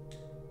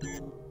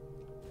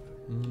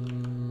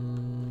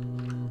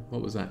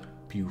 What was that?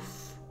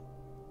 Buf.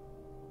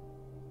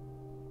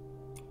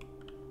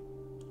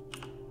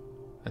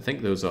 I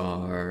think those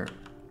are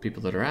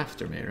people that are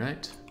after me,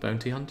 right?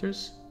 Bounty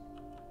hunters?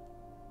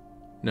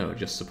 No,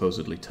 just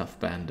supposedly tough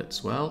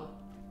bandits. Well,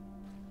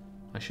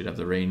 I should have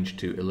the range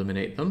to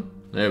eliminate them.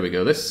 There we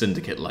go. This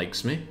syndicate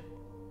likes me.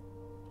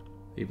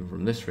 Even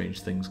from this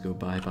range, things go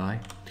bye-bye.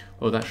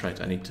 Oh, that's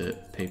right. I need to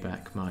pay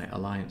back my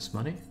alliance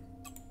money.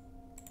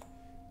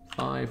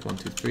 5, 1,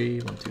 2, 3,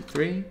 1, 2,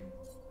 3.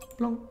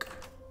 Blonk.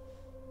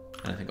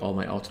 And I think all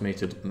my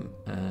automated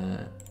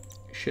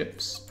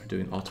ships are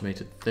doing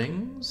automated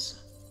things.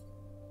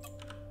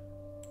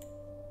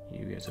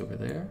 You get over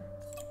there.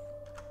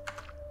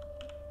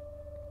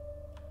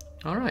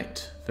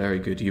 Alright, very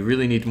good. You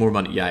really need more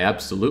money. Yeah, I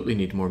absolutely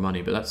need more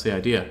money, but that's the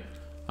idea.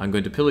 I'm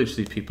going to pillage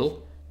these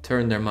people,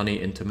 turn their money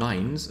into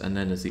mines, and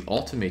then as the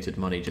automated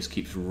money just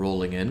keeps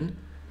rolling in,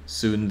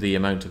 soon the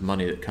amount of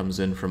money that comes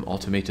in from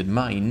automated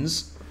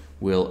mines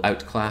will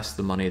outclass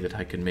the money that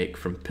I can make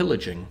from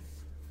pillaging.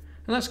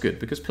 And that's good,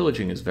 because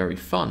pillaging is very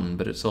fun,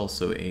 but it's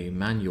also a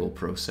manual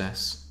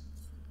process.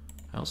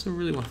 I also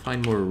really want to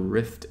find more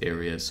rift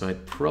areas, so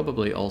I'd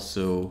probably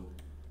also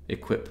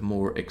equip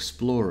more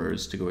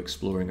explorers to go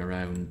exploring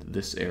around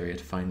this area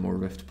to find more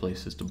rift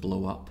places to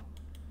blow up.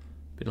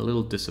 Been a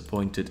little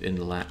disappointed in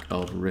the lack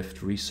of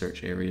rift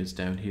research areas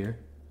down here.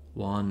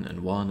 1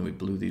 and 1, we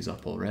blew these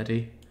up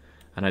already.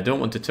 And I don't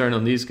want to turn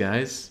on these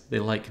guys. They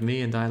like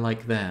me and I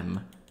like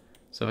them.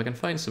 So if I can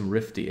find some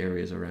rifty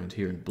areas around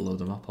here and blow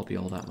them up, I'll be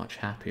all that much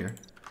happier.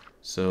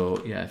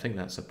 So yeah, I think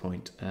that's a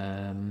point.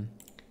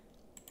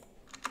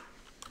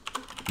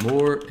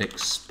 More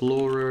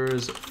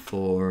explorers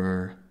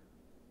for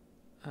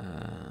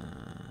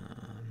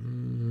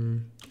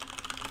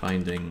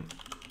finding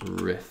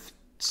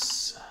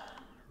rifts.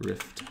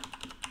 Rift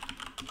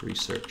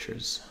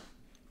researchers.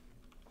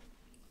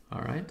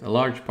 Alright, a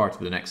large part of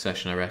the next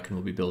session I reckon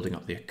will be building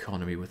up the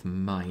economy with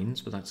mines,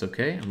 but that's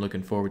okay. I'm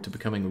looking forward to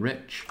becoming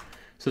rich.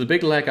 So the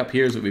big leg up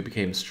here is that we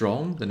became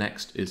strong. The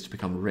next is to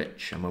become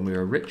rich. And when we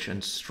are rich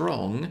and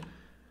strong,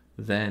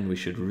 then we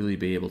should really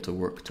be able to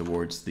work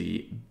towards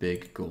the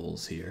big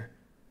goals here.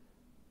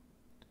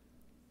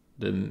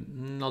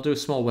 I'll do a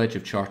small wedge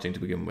of charting to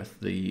begin with.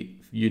 The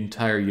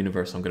entire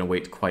universe, I'm going to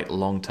wait quite a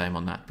long time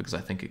on that because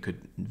I think it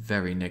could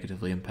very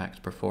negatively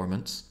impact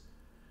performance.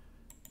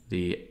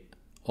 The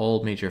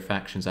all major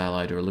factions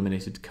allied or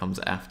eliminated comes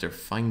after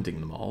finding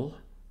them all.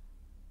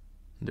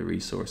 The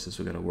resources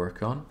we're going to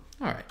work on.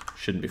 Alright,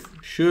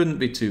 shouldn't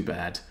be too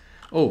bad.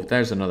 Oh,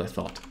 there's another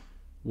thought.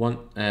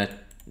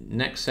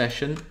 Next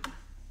session,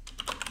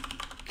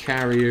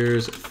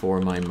 carriers for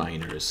my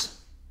miners.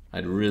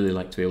 I'd really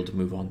like to be able to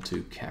move on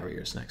to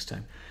carriers next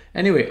time.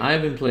 Anyway,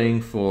 I've been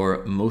playing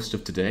for most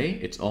of today.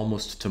 It's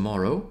almost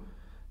tomorrow.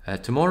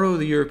 Tomorrow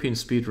the European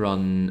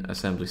speedrun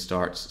assembly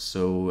starts,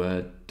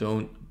 so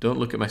don't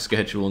look at my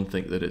schedule and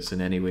think that it's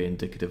in any way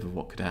indicative of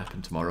what could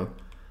happen tomorrow.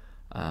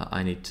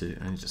 I need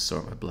to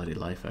sort my bloody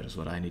life out is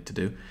what I need to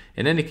do.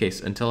 In any case,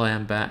 until I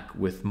am back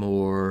with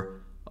more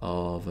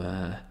of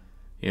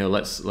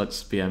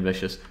let's be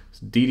ambitious.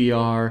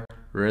 DDR,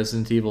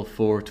 Resident Evil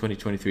 4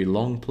 2023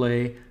 long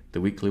play, the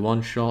weekly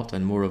one-shot,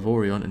 and more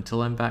Avorion.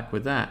 Until I'm back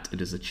with that,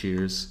 it is a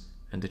cheers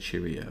and a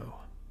cheerio.